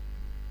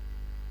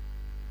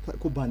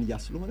ኩባንያ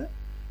ስለሆነ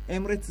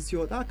ኤሚሬትስ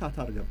ሲወጣ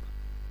ካታር ገባ።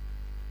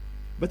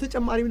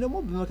 በተጨማሪም ደግሞ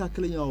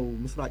በመካከለኛው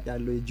ምስራቅ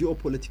ያለው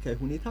የጂኦፖለቲካዊ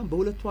ሁኔታ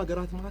በሁለቱ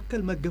ሀገራት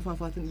መካከል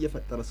መገፋፋትን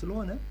እየፈጠረ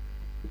ስለሆነ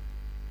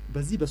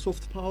በዚህ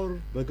በሶፍት ፓወር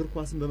በእግር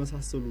ኳስን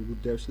በመሳሰሉ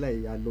ጉዳዮች ላይ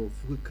ያለው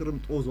ፉክክርም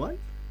ጦዟል።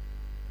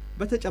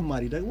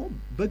 በተጨማሪ ደግሞ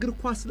በእግር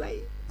ኳስ ላይ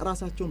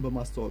ራሳቸውን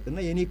በማስተዋወቅና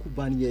የኔ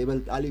ኩባንያ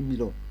ይበልጣል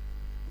የሚለው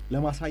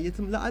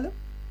ለማሳየትም ለዓለም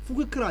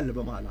ፉክክር አለ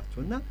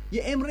በመሃላቸውና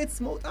የኤምሬትስ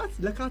መውጣት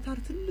ለካታር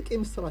ትልቅ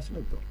የምስራች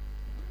ነበር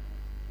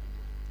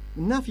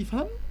እና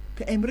ፊፋም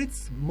ከኤምሬትስ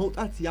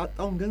መውጣት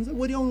ያጣውን ገንዘብ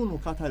ወዲያውኑ ነው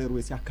ካታር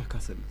ኤርዌይስ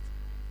ያካካሰለት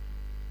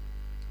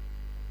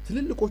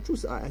ትልልቆቹ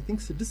አይ ቲንክ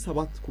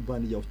 6-7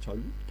 ኩባንያዎች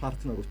አሉ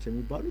ፓርትነሮች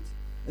የሚባሉት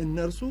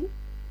እነርሱ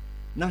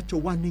ናቸው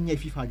ዋነኛ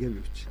የፊፋ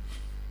ገቢዎች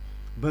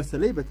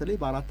በተለይ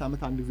በአራት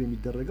አመት አንድ ጊዜ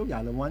የሚደረገው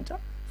የዓለም ዋንጫ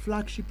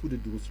ፍላግሺፕ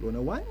ውድድሩ ስለሆነ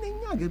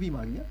ዋነኛ ገቢ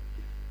ማግኛ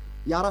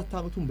የአራት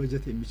አመቱን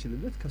በጀት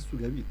የሚችልለት ከሱ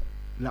ገቢ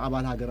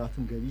ለአባል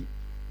ሀገራትም ገቢ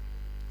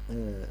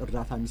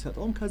እርዳታ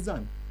የሚሰጠውም ከዛ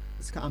ነው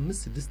እስከ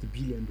 5-6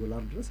 ቢሊዮን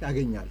ዶላር ድረስ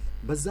ያገኛል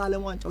በዛ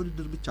ዓለም ዋንጫ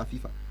ውድድር ብቻ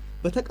ፊፋ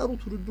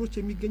በተቀሩት ውድድሮች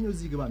የሚገኘው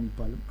እዚህ ግባ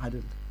የሚባልም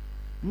አይደለም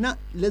እና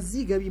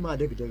ለዚህ ገቢ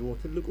ማደግ ደግሞ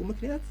ትልቁ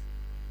ምክንያት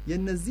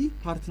የነዚህ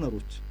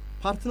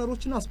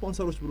ፓርትነሮችና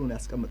ስፖንሰሮች ብሎ ነው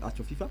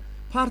ያስቀመጣቸው ፊፋ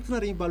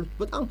ፓርትነር የሚባሉት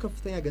በጣም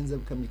ከፍተኛ ገንዘብ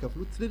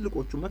ከሚከፍሉት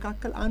ትልልቆቹ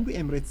መካከል አንዱ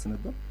ኤምሬትስ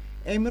ነበር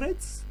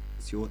ኤምሬትስ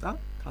ሲወጣ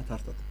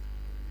ካታር ተጠ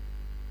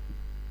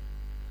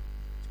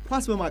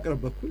ኳስ በማቅረብ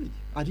በኩል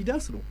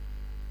አዲዳስ ነው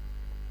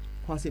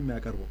ኳስ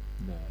የሚያቀርበው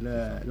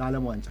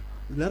ለዓለም ዋንጫ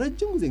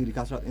ለረጅም ጊዜ እንግዲህ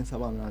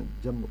ከ1970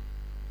 ጀምሮ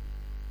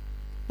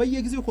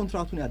በየጊዜው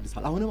ኮንትራቱን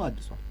ያድሳል አሁንም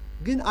አድሷል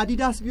ግን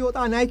አዲዳስ ቢወጣ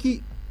ናይኪ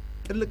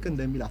ጥልቅ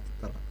እንደሚል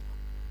አትጠራ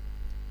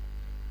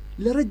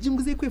ለረጅም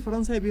ጊዜ እኮ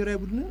የፈረንሳይ ብሔራዊ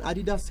ቡድንን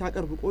አዲዳስ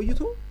ሲያቀርብ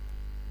ቆይቶ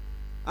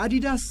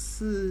አዲዳስ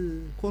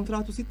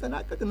ኮንትራቱ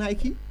ሲጠናቀቅ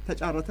ናይኪ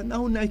ተጫረተና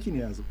አሁን ናይኪ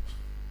ነው ያዘው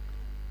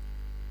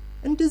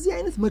እንደዚህ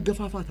አይነት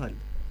መገፋፋት አለ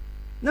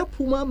እና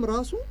ፑማም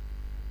ራሱ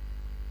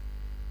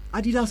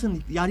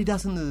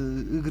የአዲዳስን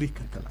እግር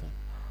ይከተላል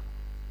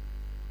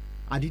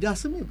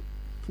አዲዳስም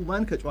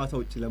ፑማን ከጨዋታ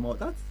ውጭ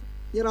ለማውጣት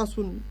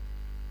የራሱን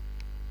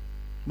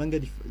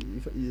መንገድ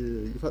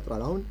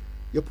ይፈጥራል አሁን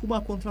የፑማ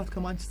ኮንትራት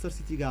ከማንቸስተር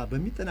ሲቲ ጋር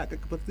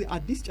በሚጠናቀቅበት ጊዜ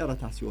አዲስ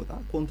ጨረታ ሲወጣ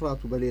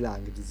ኮንትራቱ በሌላ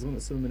እንግዲህ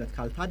ስምምነት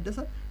ካልታደሰ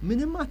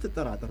ምንም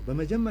አትጠራጠር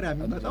በመጀመሪያ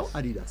የሚመጣው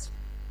አዲዳስ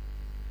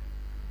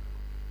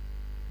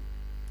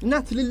እና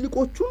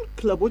ትልልቆቹን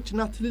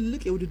ክለቦችና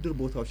ትልልቅ የውድድር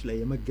ቦታዎች ላይ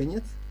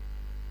የመገኘት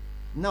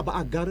እና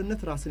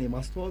በአጋርነት ራስን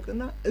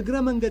የማስተዋወቅና እግረ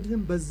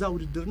መንገድህን በዛ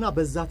ውድድርና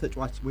በዛ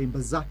ተጫዋች ወይም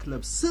በዛ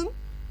ክለብ ስም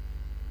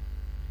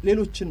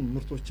ሌሎችን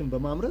ምርቶችን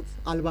በማምረት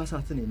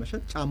አልባሳትን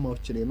የመሸጥ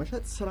ጫማዎችን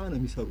የመሸጥ ስራ ነው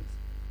የሚሰሩት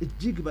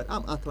እጅግ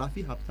በጣም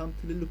አትራፊ ሀብታም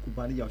ትልልቅ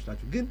ኩባንያዎች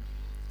ናቸው ግን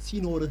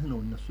ሲኖርህ ነው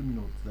እነሱ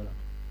የሚኖሩት ዘላለም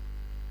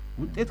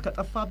ውጤት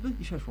ከጠፋብህ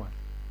ይሸሽዋል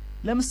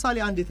ለምሳሌ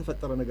አንድ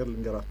የተፈጠረ ነገር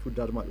ልንገራችሁ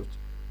ውድ አድማጮች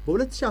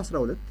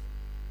በ2012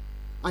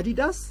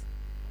 አዲዳስ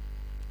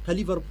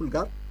ከሊቨርፑል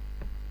ጋር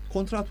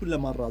ኮንትራቱን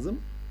ለማራዘም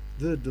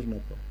ድርድር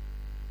ነበር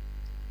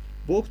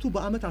በወቅቱ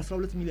በአመት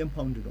 12 ሚሊዮን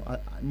ፓውንድ ነው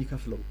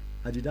የሚከፍለው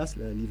አዲዳስ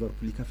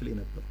ለሊቨርፑል ይከፍል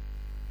ነበር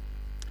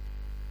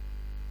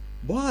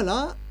በኋላ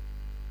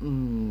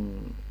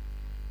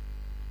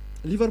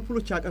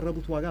ሊቨርፑሎች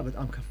ያቀረቡት ዋጋ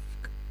በጣም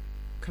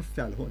ከፍ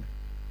ያለ ሆነ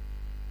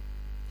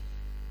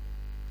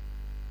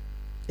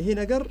ይሄ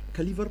ነገር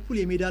ከሊቨርፑል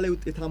የሜዳ ላይ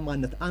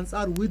ውጤታማነት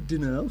አንፃር ውድ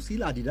ነው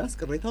ሲል አዲዳስ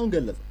ቅሬታውን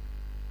ገለጸ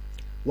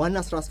ዋና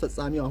ስራ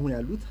አስፈጻሚው አሁን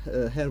ያሉት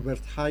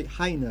ሄርበርት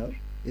ሃይነር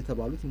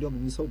የተባሉት እንዲያውም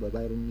የሚሰው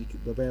በባየር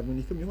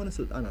ሙኒክም የሆነ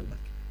ስልጣን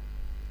አላቸው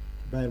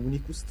ባየር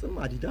ሙኒክ ውስጥም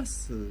አዲዳስ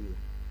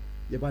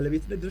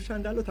የባለቤትነት ድርሻ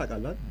እንዳለው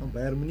ታውቃለህ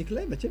ባየር ሙኒክ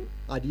ላይ መቼም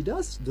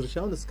አዲዳስ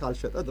ድርሻውን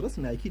እስካልሸጠ ድረስ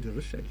ናይኪ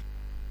ድርሻ የለም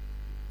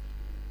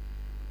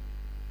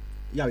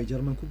ያው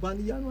የጀርመን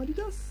ኩባንያ ነው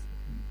አዲዳስ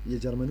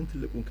የጀርመንን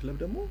ትልቁን ክለብ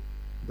ደግሞ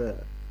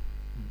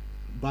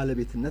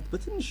በባለቤትነት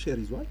በትንሽ ሼር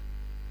ይዟል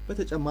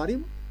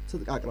በተጨማሪም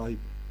ትጥቅ አቅራቢ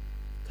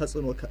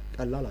ተጽዕኖ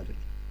ቀላል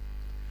አይደለም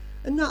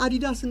እና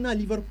አዲዳስ እና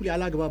ሊቨርፑል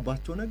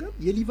ያላግባባቸው ነገር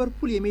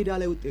የሊቨርፑል የሜዳ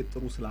ላይ ውጤት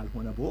ጥሩ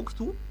ስላልሆነ በወቅቱ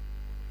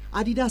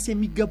አዲዳስ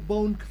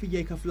የሚገባውን ክፍያ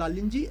ይከፍላል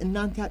እንጂ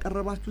እናንተ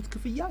ያቀረባችሁት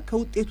ክፍያ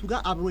ከውጤቱ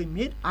ጋር አብሮ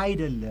የሚሄድ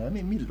አይደለም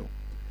የሚል ነው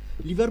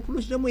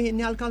ሊቨርፑሎች ደግሞ ይሄን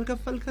ያህል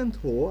ካልከፈልከን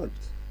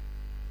ተወልት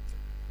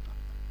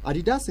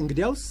አዲዳስ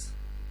እንግዲያውስ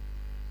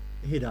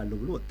እሄዳለሁ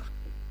ብሎ ወጣ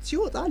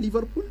ሲወጣ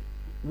ሊቨርፑል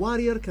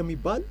ዋሪየር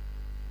ከሚባል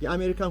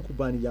የአሜሪካን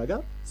ኩባንያ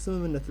ጋር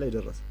ስምምነት ላይ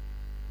ደረሰ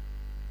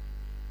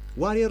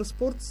ዋሪየር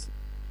ስፖርትስ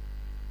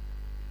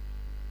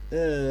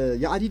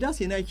የአዲዳስ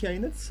የናይኪ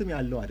አይነት ስም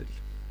ያለው አይደል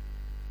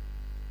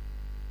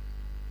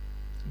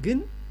ግን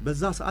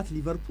በዛ ሰዓት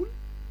ሊቨርፑል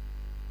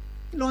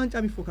ለዋንጫ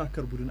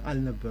የሚፎካከር ቡድን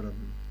አልነበረም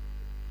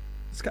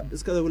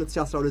እስከ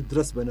 2012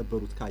 ድረስ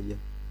በነበሩት ካየ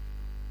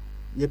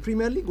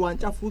የፕሪሚየር ሊግ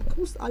ዋንጫ ፉክክር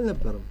ውስጥ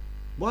አልነበረም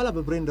በኋላ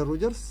በብሬንደን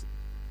ሮጀርስ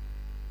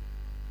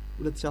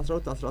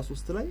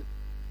 2012-13 ላይ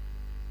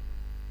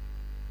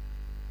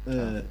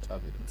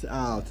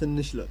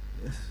ትንሽ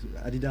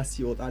አዲዳስ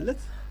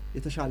ሲወጣለት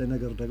የተሻለ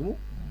ነገር ደግሞ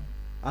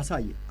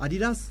አሳየ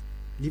አዲዳስ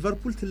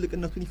ሊቨርፑል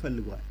ትልቅነቱን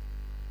ይፈልጋል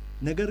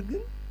ነገር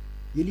ግን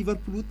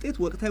የሊቨርፑል ውጤት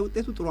ወቅታዊ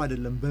ውጤቱ ጥሩ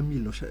አይደለም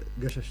በሚል ነው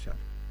ገሸሻል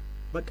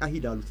በቃ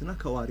ሂዳሉትና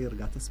ከዋሪየር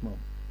ጋር ተስማሙ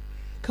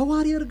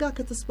ከዋሪየር ጋር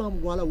ከተስማሙ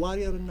በኋላ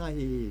ዋሪየርና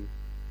ይሄ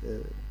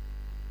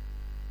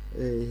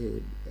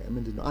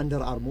ምንድነው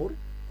አንደር አርሞር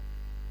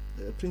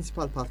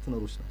ፕሪንሲፓል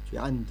ፓርትነሮች ናቸው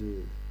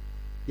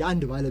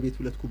የአንድ ባለቤት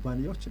ሁለት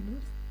ኩባንያዎች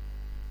እንዴት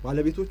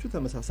ባለቤቶቹ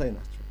ተመሳሳይ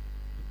ናቸው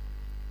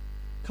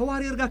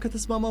ከዋሪየር ጋር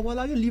ከተስማማ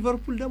በኋላ ግን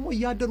ሊቨርፑል ደግሞ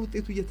ያደር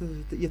ውጤቱ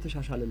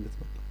እየተሻሻለለት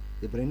መጣ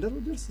የብሬንደን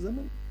ሮጀርስ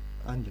ዘመን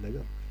አንድ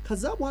ነገር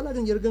ከዛ በኋላ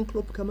ግን የርገን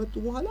ክሎፕ ከመጡ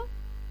በኋላ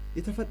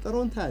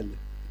የተፈጠረውን ታያለ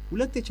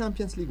ሁለት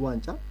የቻምፒየንስ ሊግ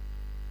ዋንጫ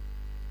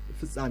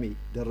ፍጻሜ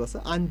ደረሰ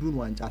አንዱን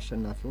ዋንጫ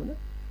አሸናፊ ሆነ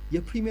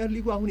የፕሪሚየር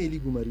ሊጉ አሁን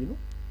የሊጉ መሪ ነው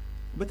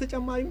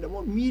በተጨማሪም ደግሞ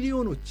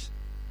ሚሊዮኖች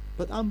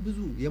በጣም ብዙ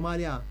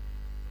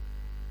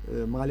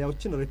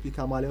ማሊያዎችን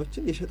ሬፕሊካ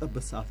ማሊያዎችን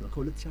የሸጠበት ሰዓት ነው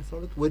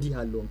ከ2012 ወዲህ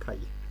ያለውን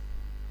ካየ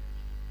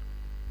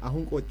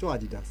አሁን ቆጮ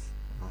አዲዳስ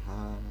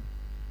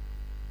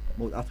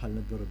መውጣት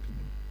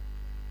አልነበረብኝም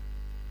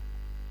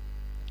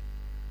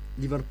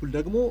ሊቨርፑል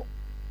ደግሞ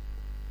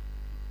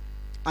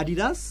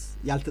አዲዳስ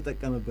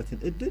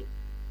ያልተጠቀመበትን እድል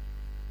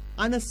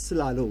አነስ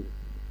ስላለው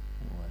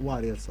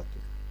ዋሪየር ሰጥቶ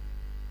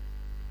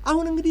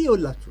አሁን እንግዲህ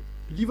ይወላችሁ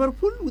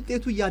ሊቨርፑል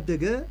ውጤቱ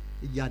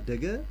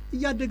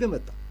እያደገ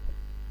መጣ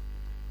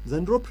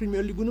ዘንድሮ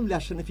ፕሪሚየር ሊጉንም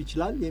ሊያሸንፍ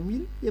ይችላል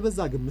የሚል የበዛ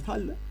ግምት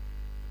አለ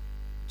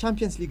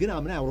ቻምፒየንስ ሊግን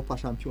አምና የአውሮፓ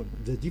ሻምፒዮን ነው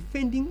the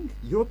defending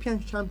European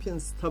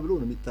champions ተብሎ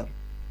ነው የሚጠራው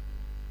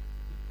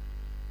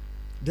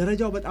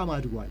ደረጃው በጣም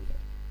አድጓል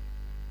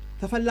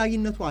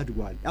ተፈላጊነቱ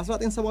አድጓል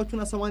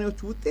የ1970ዎቹና 80ዎቹ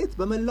ውጤት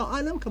በመላው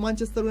ዓለም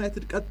ከማንቸስተር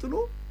ዩናይትድ ቀጥሎ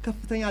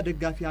ከፍተኛ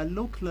ደጋፊ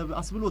ያለው ክለብ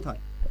አስብሎታል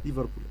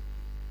ሊቨርፑል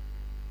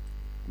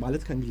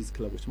ማለት ከእንግሊዝ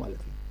ክለቦች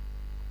ማለት ነው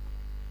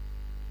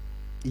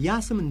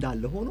ያስም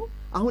እንዳለ ሆኖ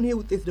አሁን ይሄ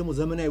ውጤት ደግሞ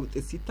ዘመናዊ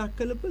ውጤት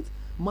ሲታከለበት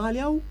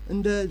ማሊያው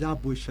እንደ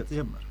ዳቦ ይሸጥ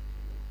ጀመረ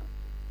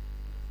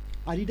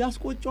አዲዳስ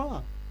ቆጫዋ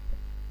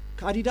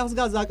ከአዲዳስ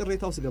ጋር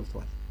ዛቅሬታውስ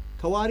ገብቷል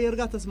ከዋሪየር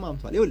ጋር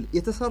ተስማምቷል ይኸውልህ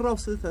የተሰራው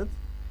ስህተት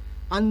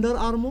አንደር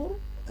አርሞር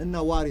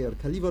እና ዋሪየር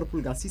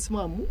ከሊቨርፑል ጋር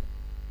ሲስማሙ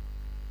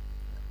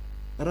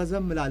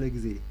ረዘም ላለ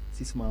ጊዜ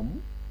ሲስማሙ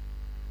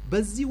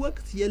በዚህ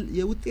ወቅት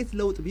የውጤት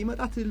ለውጥ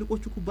ቢመጣ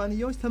ትልልቆቹ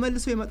ኩባንያዎች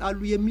ተመልሰው ይመጣሉ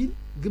የሚል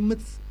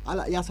ግምት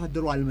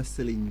ያሳደሩ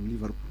አልመሰለኝም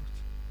ሊቨርፑሎች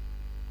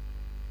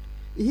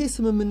ይሄ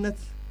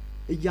ስምምነት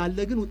እያለ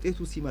ግን ውጤቱ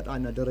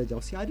ሲመጣና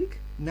ደረጃው ሲያድግ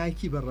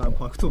ናይኪ በራን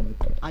ኳክቶ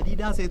መጣ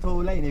አዲዳስ የተው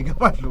ላይ ነው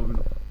ገባለው ብሎ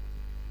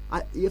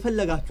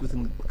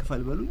የፈለጋችሁትን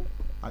ክፈል በሉኝ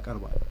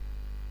አቀርባለሁ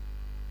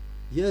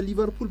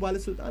የሊቨርፑል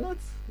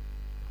ባለስልጣናት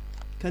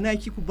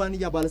ከናይኪ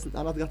ኩባንያ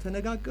ባለስልጣናት ጋር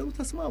ተነጋገሩ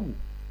ተስማሙ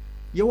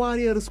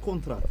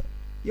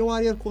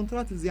የዋሪየር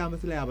ኮንትራት እዚህ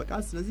አመት ላይ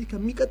ያበቃል ስለዚህ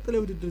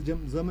ከሚቀጥለው ውድድር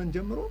ዘመን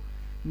ጀምሮ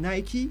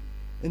ናይኪ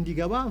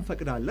እንዲገባ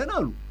እንፈቅዳለን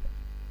አሉ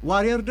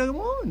ዋሪየር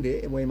ደግሞ እንዴ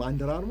ወይም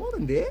አንደር አርሞር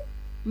እንዴ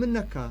ምን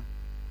ነካ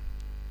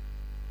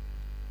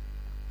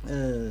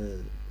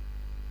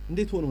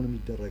እንዴት ሆኖ ነው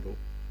የሚደረገው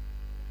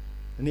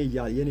እኔ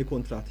የኔ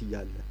ኮንትራት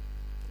ይያለ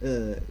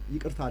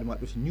ይቅርታ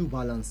አድማጮች ኒው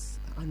ባላንስ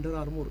አንደር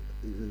አርሞር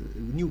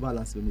ኒው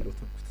ባላንስ በሚለው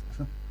ተኩት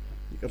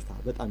ይቅርታ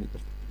በጣም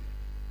ይቅርታ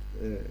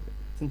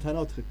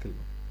ትንተናው ትክክል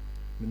ነው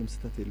ምንም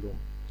ስተት የለውም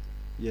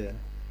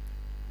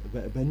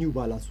በኒው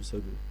ባላንስ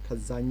ወሰዱ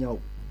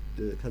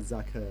ከዛ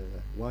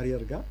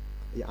ከዋሪየር ጋር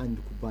የአንድ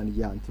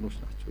ኩባንያ እንትኖች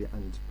ናቸው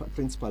የአንድ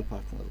ፕሪንሲፓል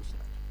ፓርትነሮች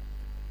ናቸው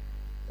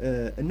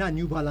እና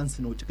ኒው ባላንስ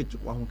ነው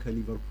ጭቅጭቁ አሁን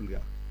ከሊቨርፑል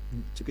ጋር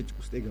ጭቅጭቅ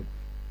ውስጥ የገቡ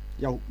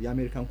ያው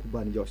የአሜሪካን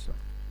ኩባንያዎች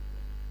ናቸው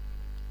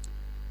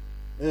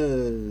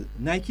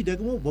ናይኪ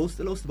ደግሞ በውስጥ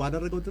ለውስጥ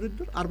ባደረገው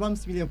ድርድር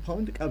 45 ሚሊዮን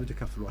ፓውንድ ቀብድ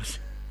ከፍሏል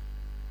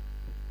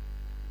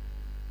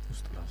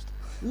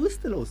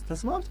ውስጥ ለውስጥ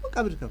ተስማምቶ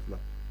ቀብድ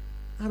ከፍሏል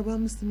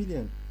 45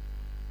 ሚሊዮን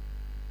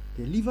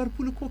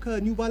ሊቨርፑል እኮ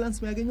ከኒው ባላንስ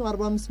የሚያገኘው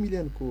 45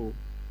 ሚሊዮን እኮ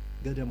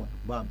ገደማ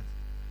በአመት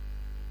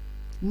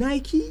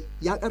ናይኪ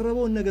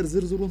ያቀረበውን ነገር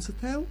ዝርዝሩን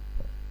ስታየው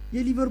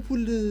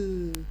የሊቨርፑል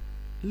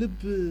ልብ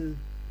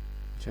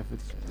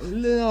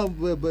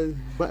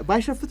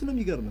ባይሸፍት ነው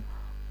የሚገርመው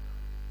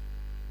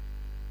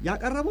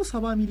ያቀረበው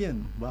 70 ሚሊዮን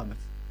ነው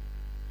በአመት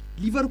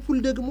ሊቨርፑል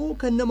ደግሞ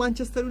ከነ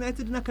ማንቸስተር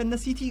ዩናይትድ እና ከነ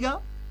ሲቲ ጋር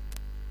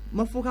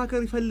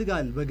መፎካከር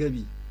ይፈልጋል በገቢ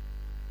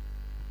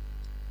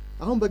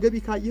አሁን በገቢ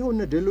ካየው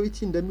እነ ዴሎይቲ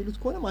እንደሚሉት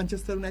ከሆነ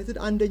ማንቸስተር ዩናይትድ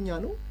አንደኛ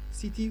ነው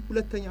ሲቲ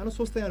ሁለተኛ ነው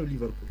ሶስተኛ ነው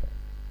ሊቨርፑል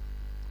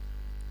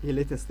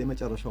የሌተስት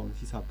የመጨረሻውን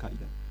ሂሳብ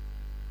ካየ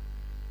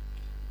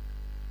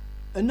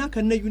እና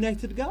ከነ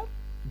ዩናይትድ ጋር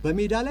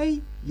በሜዳ ላይ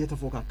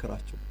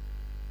የተፎካከራቸው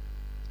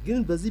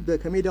ግን በዚህ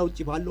ከሜዳ ውጪ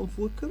ባለው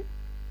ፉክክር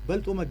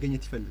በልጦ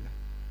መገኘት ይፈልጋል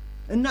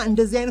እና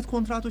እንደዚህ አይነት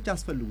ኮንትራቶች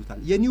ያስፈልጉታል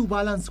የኒው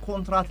ባላንስ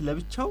ኮንትራት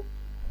ለብቻው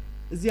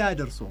እዚህ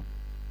አይደርሰውም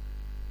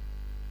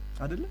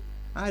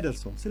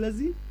አይደርሰውም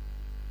ስለዚህ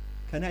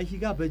ከናይኪ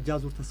ጋር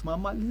በእጃዙር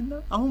ተስማማልህና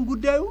አሁን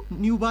ጉዳዩ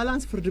ኒው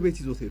ባላንስ ፍርድ ቤት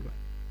ይዞት ሄዷል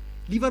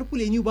ሊቨርፑል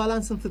የኒው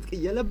ባላንስን ትጥቅ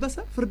እየለበሰ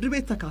ፍርድ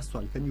ቤት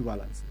ተካስቷል ከኒው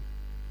ባላንስ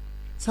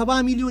 70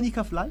 ሚሊዮን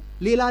ይከፍላል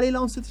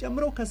ሌላውን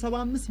ስትጨምረው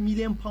ከ75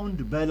 ሚሊዮን ፓውንድ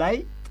በላይ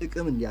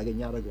ጥቅም እንዲያገኝ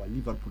ያደርጋል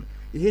ሊቨርፑል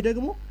ይሄ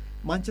ደግሞ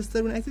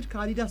ማንቸስተር ዩናይትድ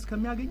ከአዲዳስ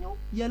ከሚያገኘው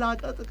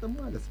የላቀ ጥቅም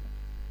ማለት ነው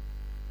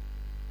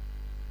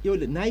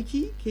ይኸውልህ ናይኪ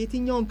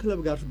ከየትኛውም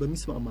ክለብ ጋር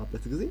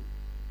በሚስማማበት ጊዜ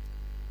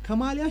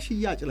ከማሊያ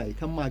ሽያጭ ላይ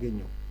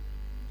ከማገኘው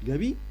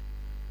ገቢ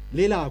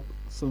ሌላ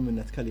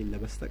ስምምነት ከሌለ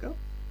በስተቀር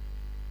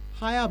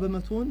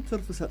 20%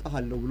 ትርፍ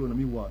ሰጣለሁ ብሎ ነው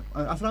የሚዋዋል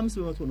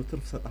 15%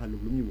 ትርፍ ሰጣለሁ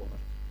ብሎ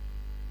የሚዋዋል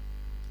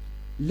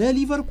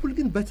ለሊቨርፑል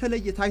ግን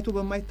በተለየ ታይቶ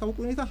በማይታወቅ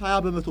ሁኔታ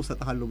 20%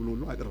 ሰጣለሁ ብሎ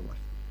ነው አቅርቧል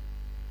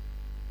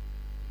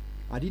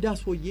አዲዳስ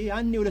ሆዬ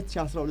ያኔ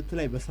 2012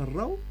 ላይ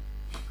በሰራው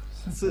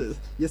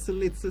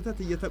የስሌት ስህተት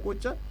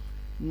እየተቆጨ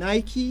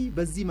ናይኪ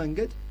በዚህ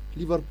መንገድ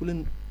ሊቨርፑልን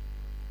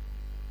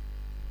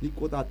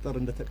ሊቆጣጠር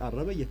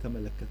እንደተቃረበ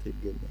እየተመለከተ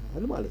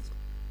ይገኛል ማለት ነው።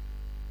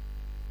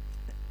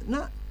 እና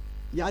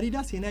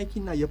የአዲዳስ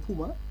የናይኪና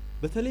የፑማ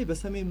በተለይ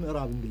በሰሜን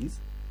ምዕራብ እንግሊዝ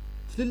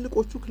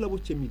ትልልቆቹ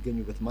ክለቦች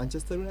የሚገኙበት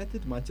ማንቸስተር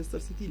ዩናይትድ፣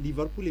 ማንቸስተር ሲቲ፣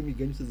 ሊቨርፑል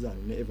የሚገኙት እዛ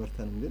ነው።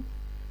 ለኤቨርተንም ግን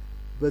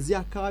በዚህ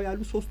አካባቢ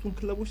ያሉ ሶስቱን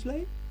ክለቦች ላይ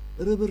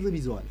ርብርብ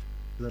ይዘዋል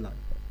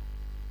ዘላለም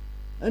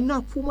እና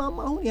ፑማም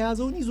አሁን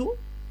የያዘውን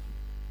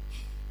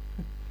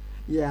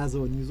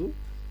ይዞ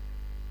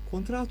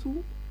ኮንትራቱ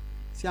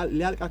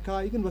ሊያልቅ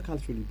አካባቢ ግን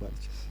በካልቾ ሊባል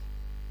ይችላል።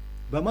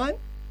 በማን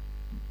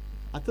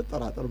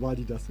አትጠራጠር፣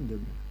 በአዲዳስ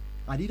እንደሚሆን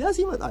አዲዳስ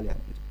ይመጣል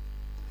ያን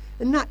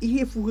እና ይሄ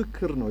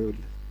ፉክክር ነው።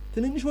 ይኸውልህ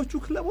ትንንሾቹ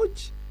ክለቦች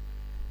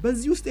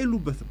በዚህ ውስጥ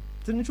የሉበትም።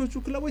 ትንንሾቹ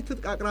ክለቦች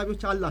ትጥቅ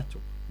አቅራቢዎች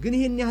አላቸው፣ ግን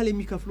ይሄን ያህል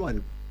የሚከፍሉ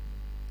አይደለም።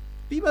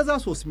 ቢበዛ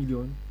 3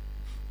 ሚሊዮን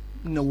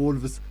እና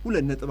ወልቭስ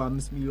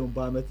 2.5 ሚሊዮን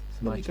በአመት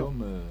ስማቸውም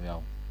ያው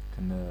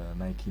ከነ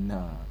ናይኪና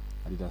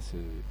አዲዳስ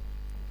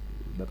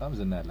በጣም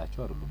ዝና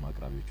ያላቸው አይደሉም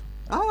አቅራቢዎቹ።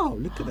 አዎ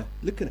ልክ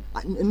ነህ።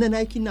 እነ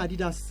ናይኪና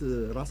አዲዳስ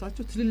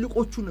ራሳቸው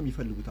ትልልቆቹን ነው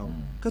የሚፈልጉት። አሁን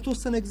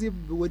ከተወሰነ ጊዜ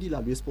ወዲህ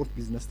ይላሉ የስፖርት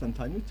ቢዝነስ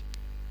ተንታኞች፣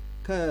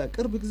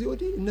 ከቅርብ ጊዜ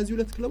ወዲህ እነዚህ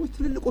ሁለት ክለቦች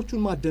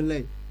ትልልቆቹን ማደን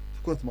ላይ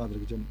ትኩረት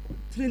ማድረግ ጀምረዋል።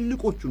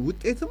 ትልልቆቹን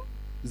ውጤትም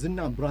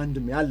ዝናም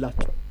ብራንድም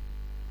ያላቸው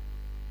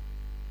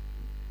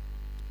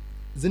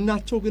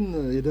ዝናቸው ግን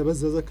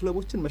የደበዘዘ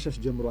ክለቦችን መሸሽ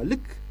ጀምሯል።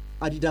 ልክ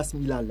አዲዳስ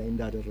ሚላን ላይ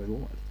እንዳደረገው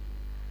ማለት ነው።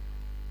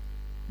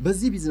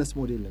 በዚህ ቢዝነስ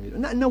ሞዴል ነው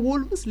እና እነ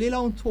ወልቭስ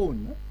ሌላውን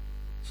ቶውና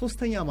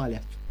ሶስተኛ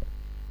ማሊያቸው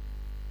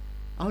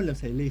አሁን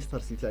ለምሳሌ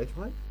ሌስተር ሲቲ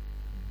አይተዋል።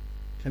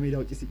 ከሜዳ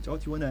ውጪ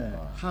ሲጫወት የሆነ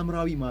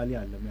ሐምራዊ ማሊያ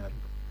አለ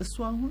የሚያደርገው እሱ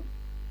አሁን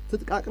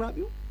ትጥቅ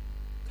አቅራቢው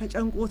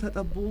ተጨንቆ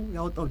ተጠቦ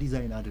ያወጣው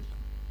ዲዛይን አይደለም።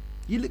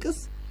 ይልቅስ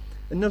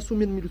እነሱ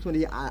ምን የሚሉት ሆነ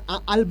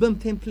አልበም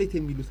ቴምፕሌት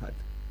የሚሉት አለ።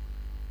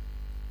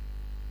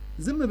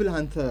 ዝም ብለህ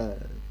አንተ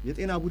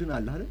የጤና ቡድን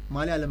አለ አይደል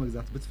ማሊያ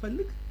ለመግዛት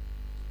ብትፈልግ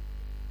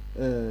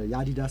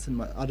የአዲዳስን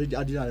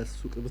አዲዳስ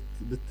ሱቅ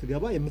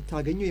ብትገባ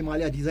የምታገኘው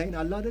የማሊያ ዲዛይን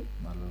አለ አይደል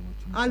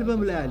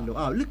አልበም ላይ ያለው።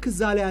 አዎ ልክ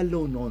እዛ ላይ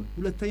ያለው ነው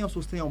ሁለተኛው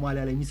ሶስተኛው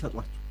ማሊያ ላይ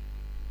የሚሰጧቸው።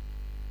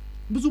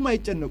 ብዙም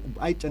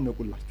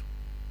አይጨነቁላቸው።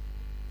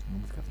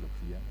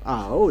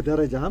 አዎ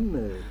ደረጃም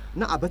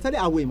እና በተለይ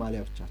አዌይ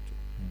ማሊያዎቻቸው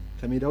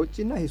ከሜዳ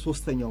ውጪና ይሄ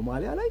ሶስተኛው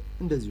ማሊያ ላይ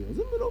እንደዚህ ነው።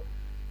 ዝም ብሎ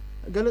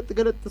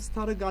ገለጥ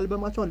ስታረግ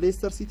አልበማቸው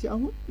ሌስተር ሲቲ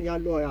አሁን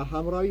ያለው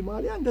ሐምራዊ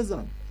ማሊያ እንደዛ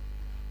ነው።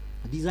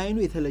 ዲዛይኑ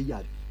የተለየ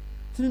አይደል።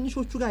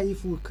 ትንንሾቹ ጋር ይሄ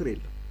ፉክክር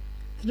የለም።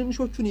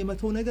 ትንንሾቹን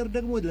የመተው ነገር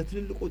ደግሞ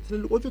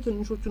ለትልልቆቹ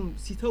ትንንሾቹን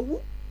ሲተው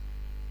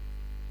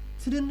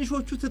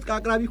ትንንሾቹ ትጥቅ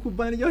አቅራቢ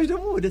ኩባንያዎች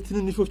ደግሞ ወደ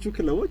ትንንሾቹ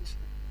ክለቦች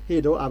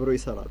ሄደው አብረው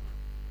ይሰራሉ።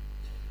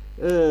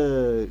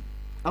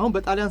 አሁን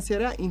በጣሊያን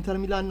ሴሪያ ኢንተር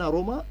ሚላንና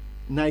ሮማ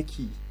ናይኪ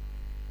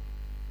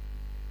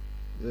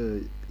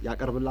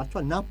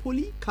ያቀርብላቸዋል። ናፖሊ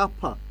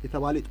ካፓ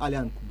የተባለው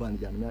የጣሊያን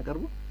ኩባንያ ነው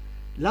የሚያቀርበው።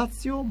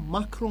 ላትሲዮ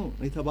ማክሮን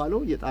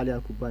የተባለው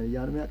የጣሊያን ኩባንያ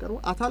ነው የሚያቀርበው።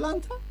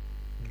 አታላንታ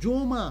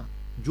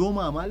ጆማ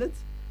ማለት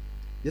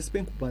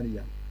የስፔን ኩባንያ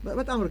ነው።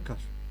 በጣም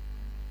ርካሽ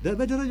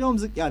በደረጃውም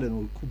ዝቅ ያለ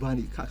ነው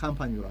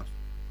ካምፓኒው ራሱ።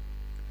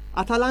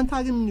 አታላንታ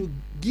ግን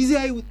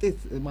ጊዜያዊ ውጤት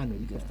ማነው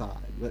ይቅርታ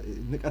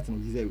ንቀት ነው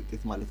ጊዜያዊ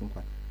ውጤት ማለት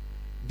እንኳን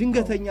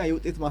ድንገተኛ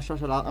የውጤት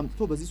ማሻሻል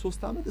አምጥቶ በዚህ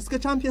 3 አመት እስከ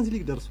ቻምፒየንስ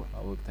ሊግ ደርሷል።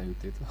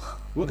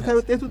 ወቅታዊ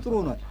ውጤቱ ጥሩ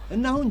ሆኗል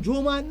እና አሁን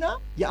ጆማና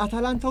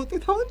የአታላንታ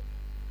ውጤት አሁን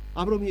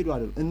አብሮ መሄዱ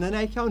አይደለም። እነ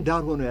ናይኪ አሁን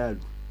ዳር ሆነው ያሉ።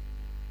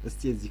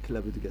 እስቲ የዚህ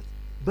ክለብ እድገት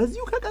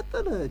በዚሁ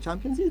ከቀጠለ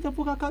ቻምፒየንስ ሊግ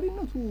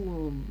ተፎካካሪነቱ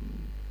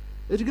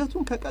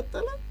እድገቱን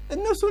ከቀጠለ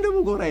እነሱ ደግሞ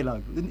ጎራ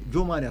ይላሉ።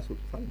 ጆማን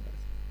ያስወጡታል ማለት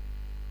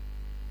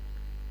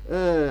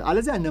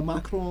አለዚያ እነ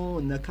ማክሮን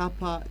እነ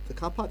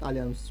ካፓ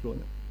ጣሊያን ውስጥ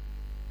ስለሆነ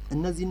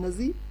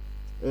እነዚህ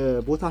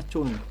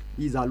ቦታቸውን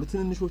ይዛሉ።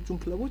 ትንንሾቹን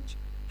ክለቦች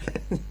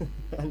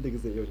አንድ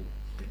ጊዜ ይወል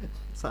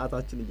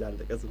ሰዓታችን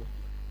እያለቀ ነው።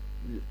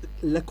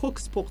 ለኮክ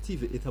ስፖርቲቭ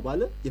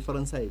የተባለ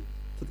የፈረንሳይ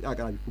ትጥቅ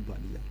አቅራቢ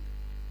ኩባንያ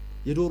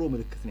የዶሮ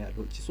ምልክት ነው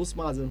ያለው። እቺ 3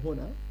 ማዕዘን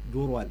ሆና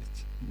ዶሮ አለች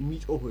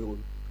የሚጮህ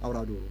የሆነ አውራ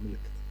ዶሮ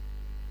ምልክት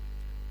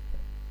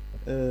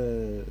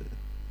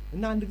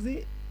እና አንድ ጊዜ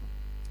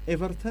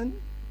ኤቨርተን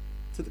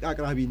ትጥቅ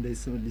አቅራቢ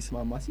እንደስም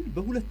ሊስማማ ሲል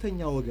በሁለተኛ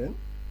ወገን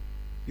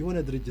የሆነ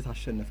ድርጅት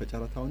አሸነፈ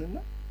ጨረታውንና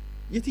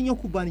የትኛው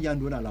ኩባንያ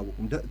እንደሆነ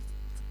አላወቁም።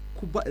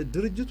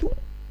 ድርጅቱ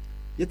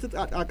የትጥቅ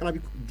አቅራቢ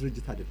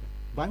ድርጅት አይደለም።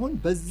 ባይሆን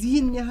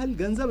በዚህን ያህል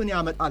ገንዘብ እኔ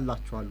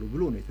አመጣላችኋለሁ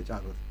ብሎ ነው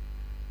የተጫረተው።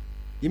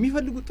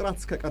 የሚፈልጉት ጥራት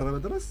እስከቀረበ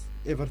ድረስ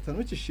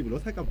ኤቨርተኖች እሺ ብለው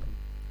ተቀበሉ።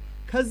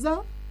 ከዛ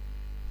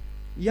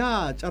ያ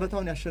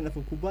ጨረታውን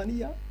ያሸነፈው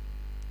ኩባንያ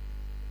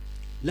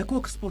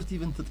ለኮክ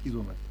ስፖርቲቭን ትጥቅ ይዞ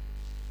መጣ።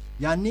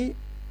 ያኔ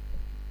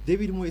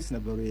ዴቪድ ሞይስ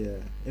ነበሩ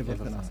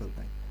የኤቨርተን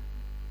አሰልጣኝ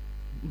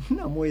እና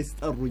ሞይስ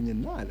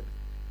ጠሩኝና አለ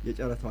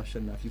የጨረታው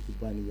አሸናፊ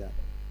ኩባንያ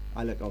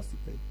አለቃው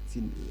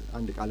ሲል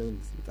አንድ ቃል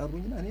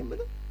ጠሩኝና እኔ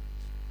ማለት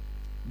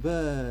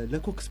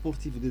ለኮክ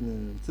ስፖርቲቭ ግን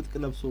ትጥቅ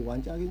ለብሶ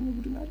ዋንጫ ያገኘ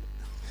ቡድን አለ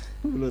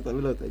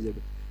ብለው ጠየቁ።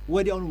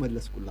 ወዲያውኑ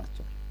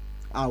መለስኩላቸው።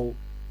 አዎ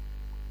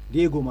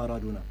ዲየጎ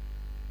ማራዶና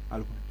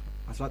አልኳቸው።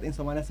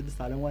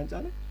 1986 ዓለም ዋንጫ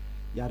ላይ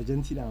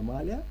የአርጀንቲና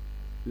ማሊያ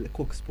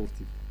ለኮክ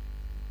ስፖርቲቭ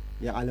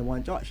የዓለም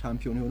ዋንጫ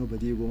ሻምፒዮን የሆነው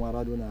በዲየጎ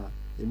ማራዶና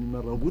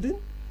የሚመራው ቡድን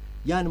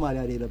ያን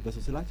ማሊያ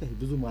የለበሰው ስላቻ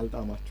ብዙ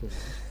ማልጣማቸው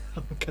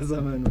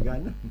ከዘመኑ ጋር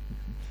ነው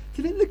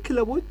ትልልቅ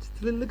ክለቦች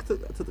ትልልቅ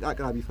ትጥቅ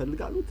አቅራቢ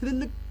ይፈልጋሉ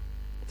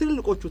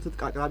ትልልቆቹ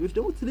ትጥቅ አቅራቢዎች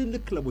ደግሞ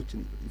ትልልቅ ክለቦችን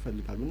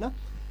ይፈልጋሉና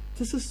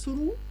ትስስሩ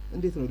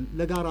እንዴት ነው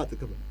ለጋራ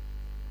ጥቅም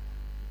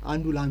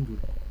አንዱ ላንዱ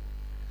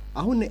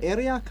አሁን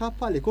ኤሪያ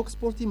ካፓል ኮክ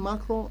ስፖርቲቭ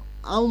ማክሮ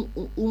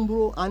ኡምብሮ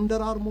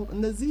አንደር አርሞር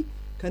እነዚህ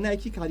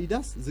ከናይኪ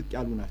ከአዲዳስ ዝቅ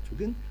ያሉ ናቸው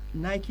ግን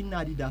ናይኪ እና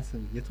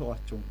አዲዳስን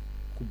የተዋቸው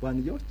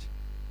ኩባንያዎች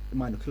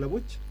ማን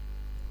ክለቦች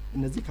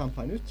እነዚህ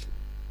ካምፓኒዎች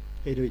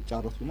ሄደው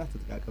ይጫረቱና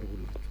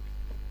ተጠቃቀርቡላችሁ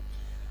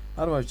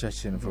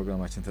አርባዎቻችን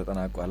ፕሮግራማችን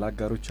ተጠናቋል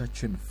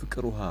አጋሮቻችን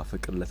ፍቅር ውሃ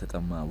ፍቅር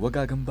ለተጠማ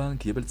ወጋገን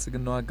ባንክ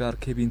የብልጽግናው አጋር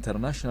ኬቢ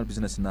ኢንተርናሽናል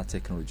ቢዝነስና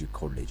ቴክኖሎጂ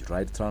ኮሌጅ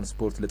ራይድ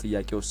ትራንስፖርት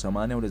ለጥያቄው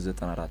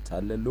 8294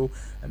 አለሎ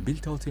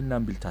እምቢልታ ሆቴልና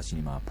እምቢልታ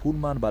ሲኒማ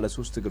ፑልማን ባለ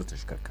 3 እግር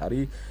ተሽከርካሪ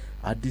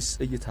አዲስ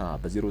እይታ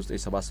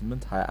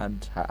በ0978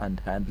 21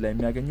 21 21 ላይ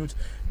የሚያገኙት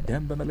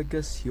ደም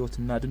በመለገስ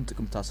ህይወትና ድን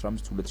ጥቅምት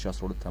 15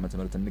 2012 ዓ.ም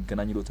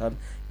እንገናኝ ይሎታል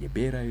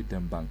የብሔራዊ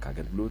ደም ባንክ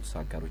አገልግሎት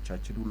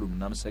አጋሮቻችን ሁሉም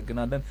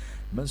እናመሰግናለን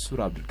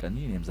መንሱር አብዱልቀኒ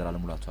እኔም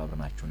ዘላለም ሙላቱ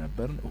አብረናችሁ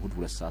ነበር እሁድ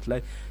 2 ሰዓት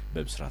ላይ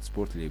በብስራት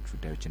ስፖርት ሌሎች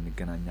ጉዳዮች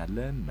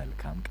እንገናኛለን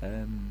መልካም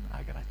ቀን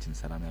አገራችን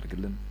ሰላም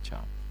ያርግልን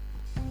ቻው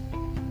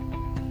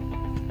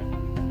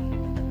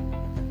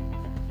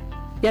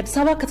የአዲስ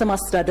አበባ ከተማ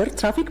አስተዳደር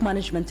ትራፊክ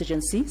ማኔጅመንት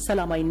ኤጀንሲ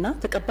ሰላማዊና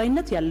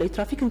ተቀባይነት ያለው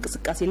የትራፊክ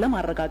እንቅስቃሴ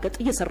ለማረጋገጥ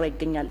እየሰራ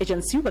ይገኛል።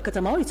 ኤጀንሲው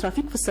በከተማው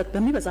የትራፊክ ፍሰት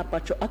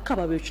በሚበዛባቸው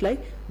አካባቢዎች ላይ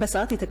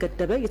በሰዓት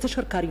የተገደበ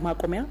የተሽከርካሪ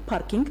ማቆሚያ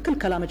ፓርኪንግ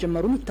ክልከላ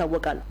መጀመሩን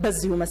ይታወቃል።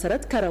 በዚሁ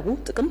መሰረት ከረቡዕ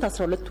ጥቅምት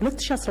 12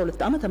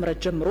 2012 ዓ.ም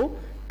ጀምሮ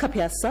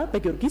ከፒያሳ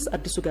በጊዮርጊስ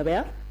አዲሱ ገበያ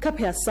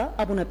ከፒያሳ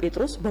አቡነ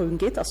ጴጥሮስ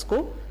በዊንጌት አስኮ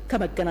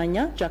ከመገናኛ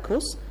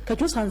ጃክሮስ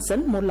ከጆስ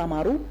ሃንሰን ሞላ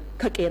ማሩ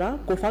ከቄራ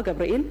ጎፋ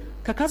ገብርኤል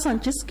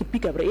ከካሳንቺስ ግቢ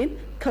ገብርኤል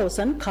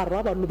ከወሰን ካራ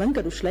ባሉ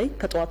መንገዶች ላይ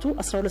ከጧቱ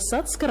 12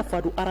 ሰዓት እስከ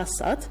ረፋዱ 4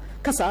 ሰዓት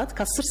ከሰዓት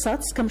ከ10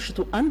 ሰዓት እስከ ምሽቱ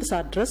 1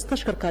 ሰዓት ድረስ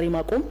ተሽከርካሪ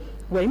ማቆም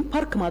ወይም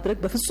ፓርክ ማድረግ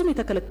በፍጹም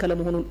የተከለከለ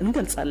መሆኑን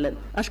እንገልጻለን።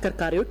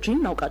 አሽከርካሪዎች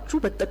ይህን አውቃችሁ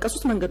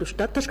በተጠቀሱት መንገዶች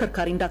ዳር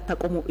ተሽከርካሪ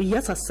እንዳታቆሙ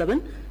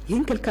እያሳሰብን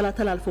ይህን ክልከላ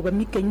ተላልፎ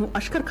በሚገኙ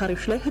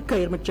አሽከርካሪዎች ላይ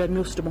ህጋዊ እርምጃ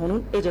የሚወስድ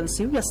መሆኑን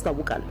ኤጀንሲው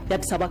ያስታውቃል።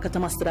 የአዲስ አበባ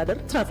ከተማ አስተዳደር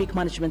ትራፊክ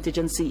ማኔጅመንት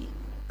ኤጀንሲ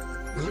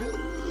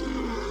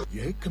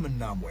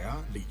የሕክምና ሙያ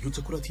ልዩ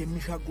ትኩረት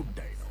የሚሻ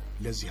ጉዳይ ነው።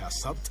 ለዚህ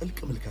ሐሳብ ጥልቅ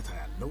ምልከታ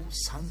ያለው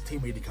ሳንቴ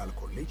ሜዲካል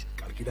ኮሌጅ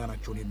ቃል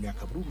ኪዳናቸውን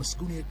የሚያከብሩ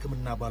ምስጉን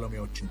የሕክምና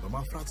ባለሙያዎችን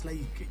በማፍራት ላይ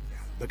ይገኛል።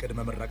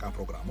 በቅድመ ምረቃ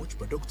ፕሮግራሞች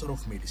በዶክተር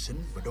ኦፍ ሜዲሲን፣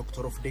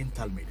 በዶክተር ኦፍ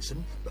ዴንታል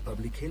ሜዲሲን፣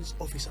 በፐብሊክ ሄልዝ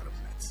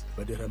ኦፊሰርነት፣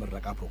 በድህረ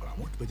ምረቃ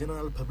ፕሮግራሞች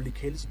በጀነራል ፐብሊክ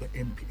ሄልዝ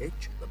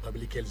በኤምፒኤች፣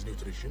 በፐብሊክ ሄልዝ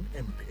ኒውትሪሽን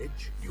ኤምፒኤች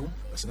እንዲሁም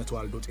በስነ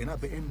ተዋልዶ ጤና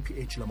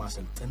በኤምፒኤች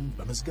ለማሰልጠን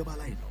በመዝገባ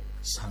ላይ ነው።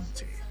 ሳንቴ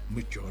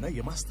ምቹ የሆነ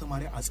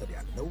የማስተማሪያ አጸድ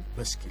ያለው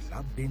በስኪል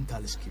ላብ፣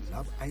 ዴንታል ስኪል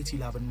ላብ፣ አይቲ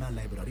ላብ እና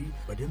ላይብራሪ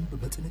በደንብ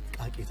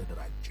በጥንቃቄ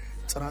የተደራጀ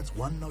ጥራት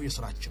ዋናው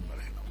የስራችን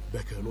መርህ ነው።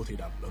 በክህሎት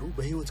የዳበሩ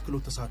በህይወት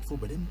ክህሎት ተሳትፎ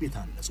በደንብ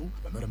የታነጹ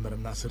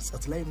በምርምርና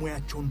ስርጸት ላይ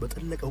ሙያቸውን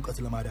በጠለቀ እውቀት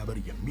ለማዳበር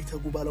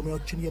የሚተጉ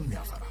ባለሙያዎችን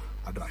የሚያፈራ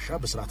አድራሻ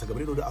በስራተ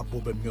ገብርኤል ወደ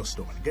አቦ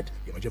በሚወስደው መንገድ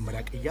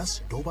የመጀመሪያ ቅያስ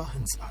ዶባ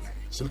ህንጻ ላይ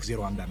ስልክ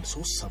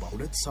 0113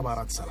 72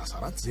 74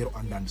 34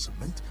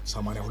 0118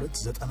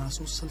 82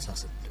 93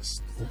 66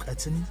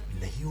 እውቀትን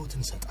ለህይወት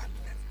እንሰጣለን።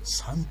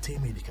 ሳንቴ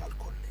ሜዲካል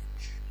ኮሌጅ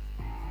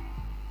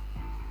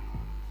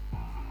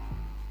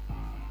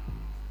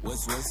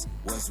ወዝ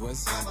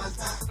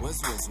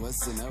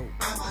ነው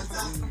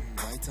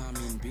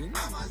ቫይታሚን ቢ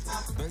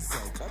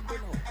በዛው ቀብ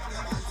ነው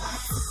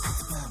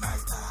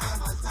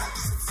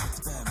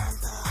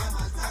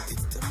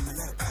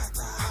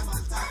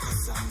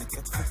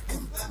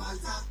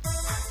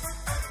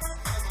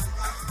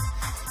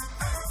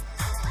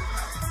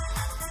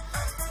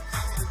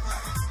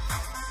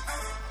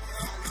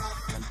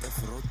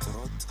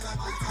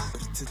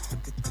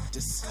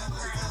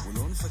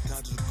ውሎን ፈካ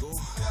አድርጎ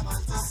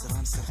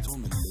ስራን ሰርቶ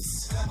መልስ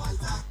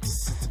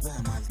ስት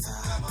በማልታ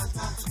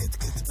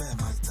ክትክት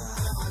በማልታ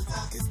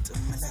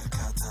ግጥም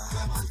ለርካታ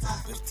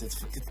ብርትት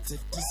ፍክት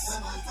ድስ